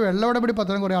 അപ്പം അങ്ങനെ വെള്ള ഉടമ്പടി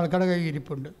പത്രം കുറേ ആൾക്കാരുടെ കയ്യിൽ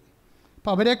ഇരിപ്പുണ്ട്.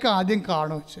 അപ്പോൾ അവരെയൊക്കെ ആദ്യം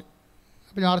കാണും വെച്ച്.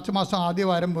 അപ്പോൾ മാർച്ച് മാസം ആദ്യ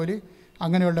വാരം പോലെ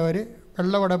അങ്ങനെയുള്ളവർ,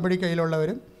 വെള്ള ഉടമ്പടി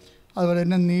കയ്യിലുള്ളവരും അതുപോലെ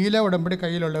തന്നെ നീല ഉടമ്പടി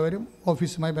കയ്യിലുള്ളവരും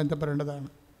ഓഫീസുമായി ബന്ധപ്പെടേണ്ടതാണ്.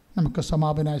 നമുക്ക്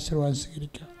സമാപന ആശീർവാദം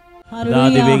സ്വീകരിക്കാം.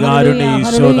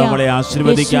 ഈശോ നമ്മളെ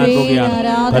ആശീർവദിക്കാൻ പോവുകയാണ്.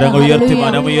 കരങ്ങൾ ഉയർത്തി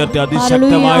മനമുയർത്തി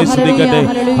അതിശക്തമായി സ്തുതിക്കട്ടെ.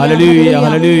 ഹല്ലേലൂയ,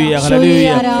 ഹല്ലേലൂയ, ഹല്ലേലൂയ.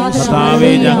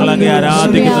 കർത്താവേ, ഞങ്ങൾ അങ്ങേ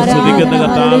ആരാധിക്കുന്ന സ്തുതിക്കുന്ന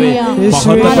കർത്താവേ,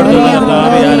 മഹത്വപ്പെടുത്തുന്ന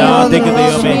കർത്താവേ, ആരാധിക്കുന്ന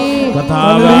ദൈവമേ,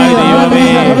 കർത്താവായ ദൈവമേ,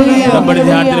 ഉടമ്പടി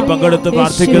ധ്യാനത്തിൽ പങ്കെടുത്ത്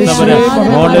പ്രാർത്ഥിക്കുന്നവരെ,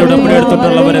 ഓൺലൈൻ ഉടമ്പടി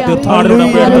എടുത്തിട്ടുള്ളവരെ, തീർത്ഥാടന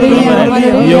ഉടമ്പടി എടുത്തിട്ടുള്ളവരെ,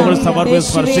 യോഗങ്ങൾ സമർപ്പിച്ച്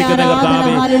സ്പർശിക്കുന്ന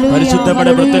കർത്താവേ,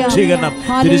 പരിശുദ്ധയുടെ പ്രത്യക്ഷീകരണം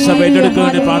തിരുസഭ ഏറ്റെടുക്കാൻ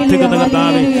വേണ്ടി പ്രാർത്ഥിക്കുന്ന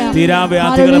കർത്താവേ,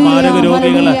 തീരാവ്യാധികളെ, മാരക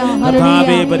രോഗികളെ,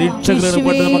 കർത്താവേ, പരീക്ഷകളിൽ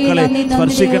പെട്ട മക്കളെ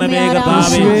സ്പർശിക്കണമേ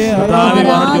കർത്താവേ. കർത്താവേ,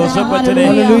 ജോസഫ് അച്ഛനെ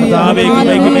കർത്താവേ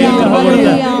കൃപ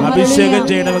കൊടുത്ത് അഭിഷേകം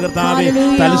ചെയ്യണമേ കർത്താവേ.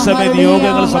 തത്സമയ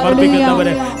നിയോഗങ്ങൾ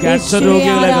സമർപ്പിക്കുന്നവരെ, ക്യാൻസർ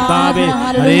രോഗികളെ കർത്താവേ,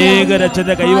 അനേക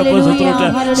രക്ഷന്റെ കൈവപ്പ് ശുശ്രൂഷ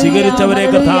സ്വീകരിച്ചവരെ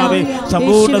കർത്താവേ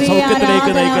സമ്പൂർണ്ണ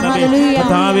സൗഖ്യത്തിലേക്ക് നയിക്കണമേ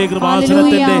കർത്താവേ.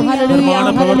 കൃപാസനത്തിന്റെ നിർമ്മാണ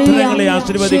പ്രവർത്തനങ്ങളെ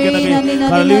ആശീർവദിക്കണമേ.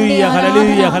 ഹല്ലേലൂയ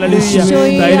ഹല്ലേലൂയ ഹല്ലേലൂയ.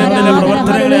 ദൈനംദിന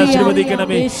പ്രവർത്തനങ്ങളെ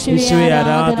ആശീർവദിക്കണമേ. യേശുവേ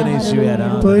ആരാധന, യേശുവേ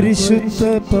ആരാധന. പരിശുദ്ധ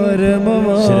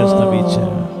പരമമായ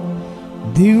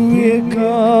ദിവ്യകാരുണ്യമേ,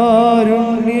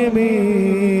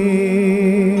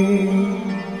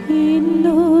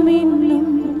 എന്നുമെന്നും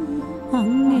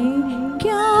അങ്ങേയ്ക്കാരാധന.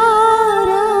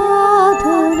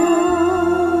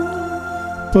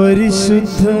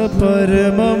 പരിശുദ്ധ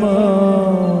പരമമായ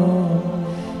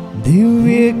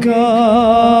ദിവ്യകാരുണ്യമേ,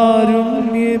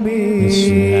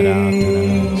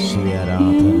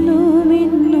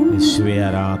 എന്നുമെന്നും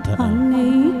ആരാധന,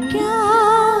 അങ്ങേയ്ക്കാരാധന.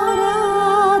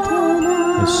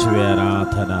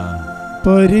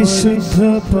 പരിശുദ്ധ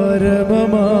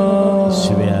പരമമായ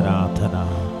ആരാധന,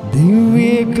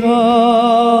 ദിവ്യകാരുണ്യമേ,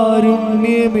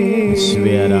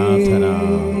 ആരാധന.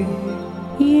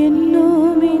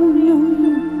 എന്നുമെന്നും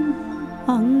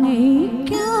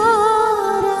അങ്ങേയ്ക്കാരാധന.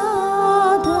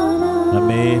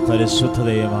 നമ്മെ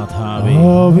പരിശുദ്ധതയെ മാതാവേ,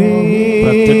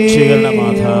 പ്രത്യക്ഷീകരണ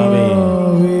മാതാവേ,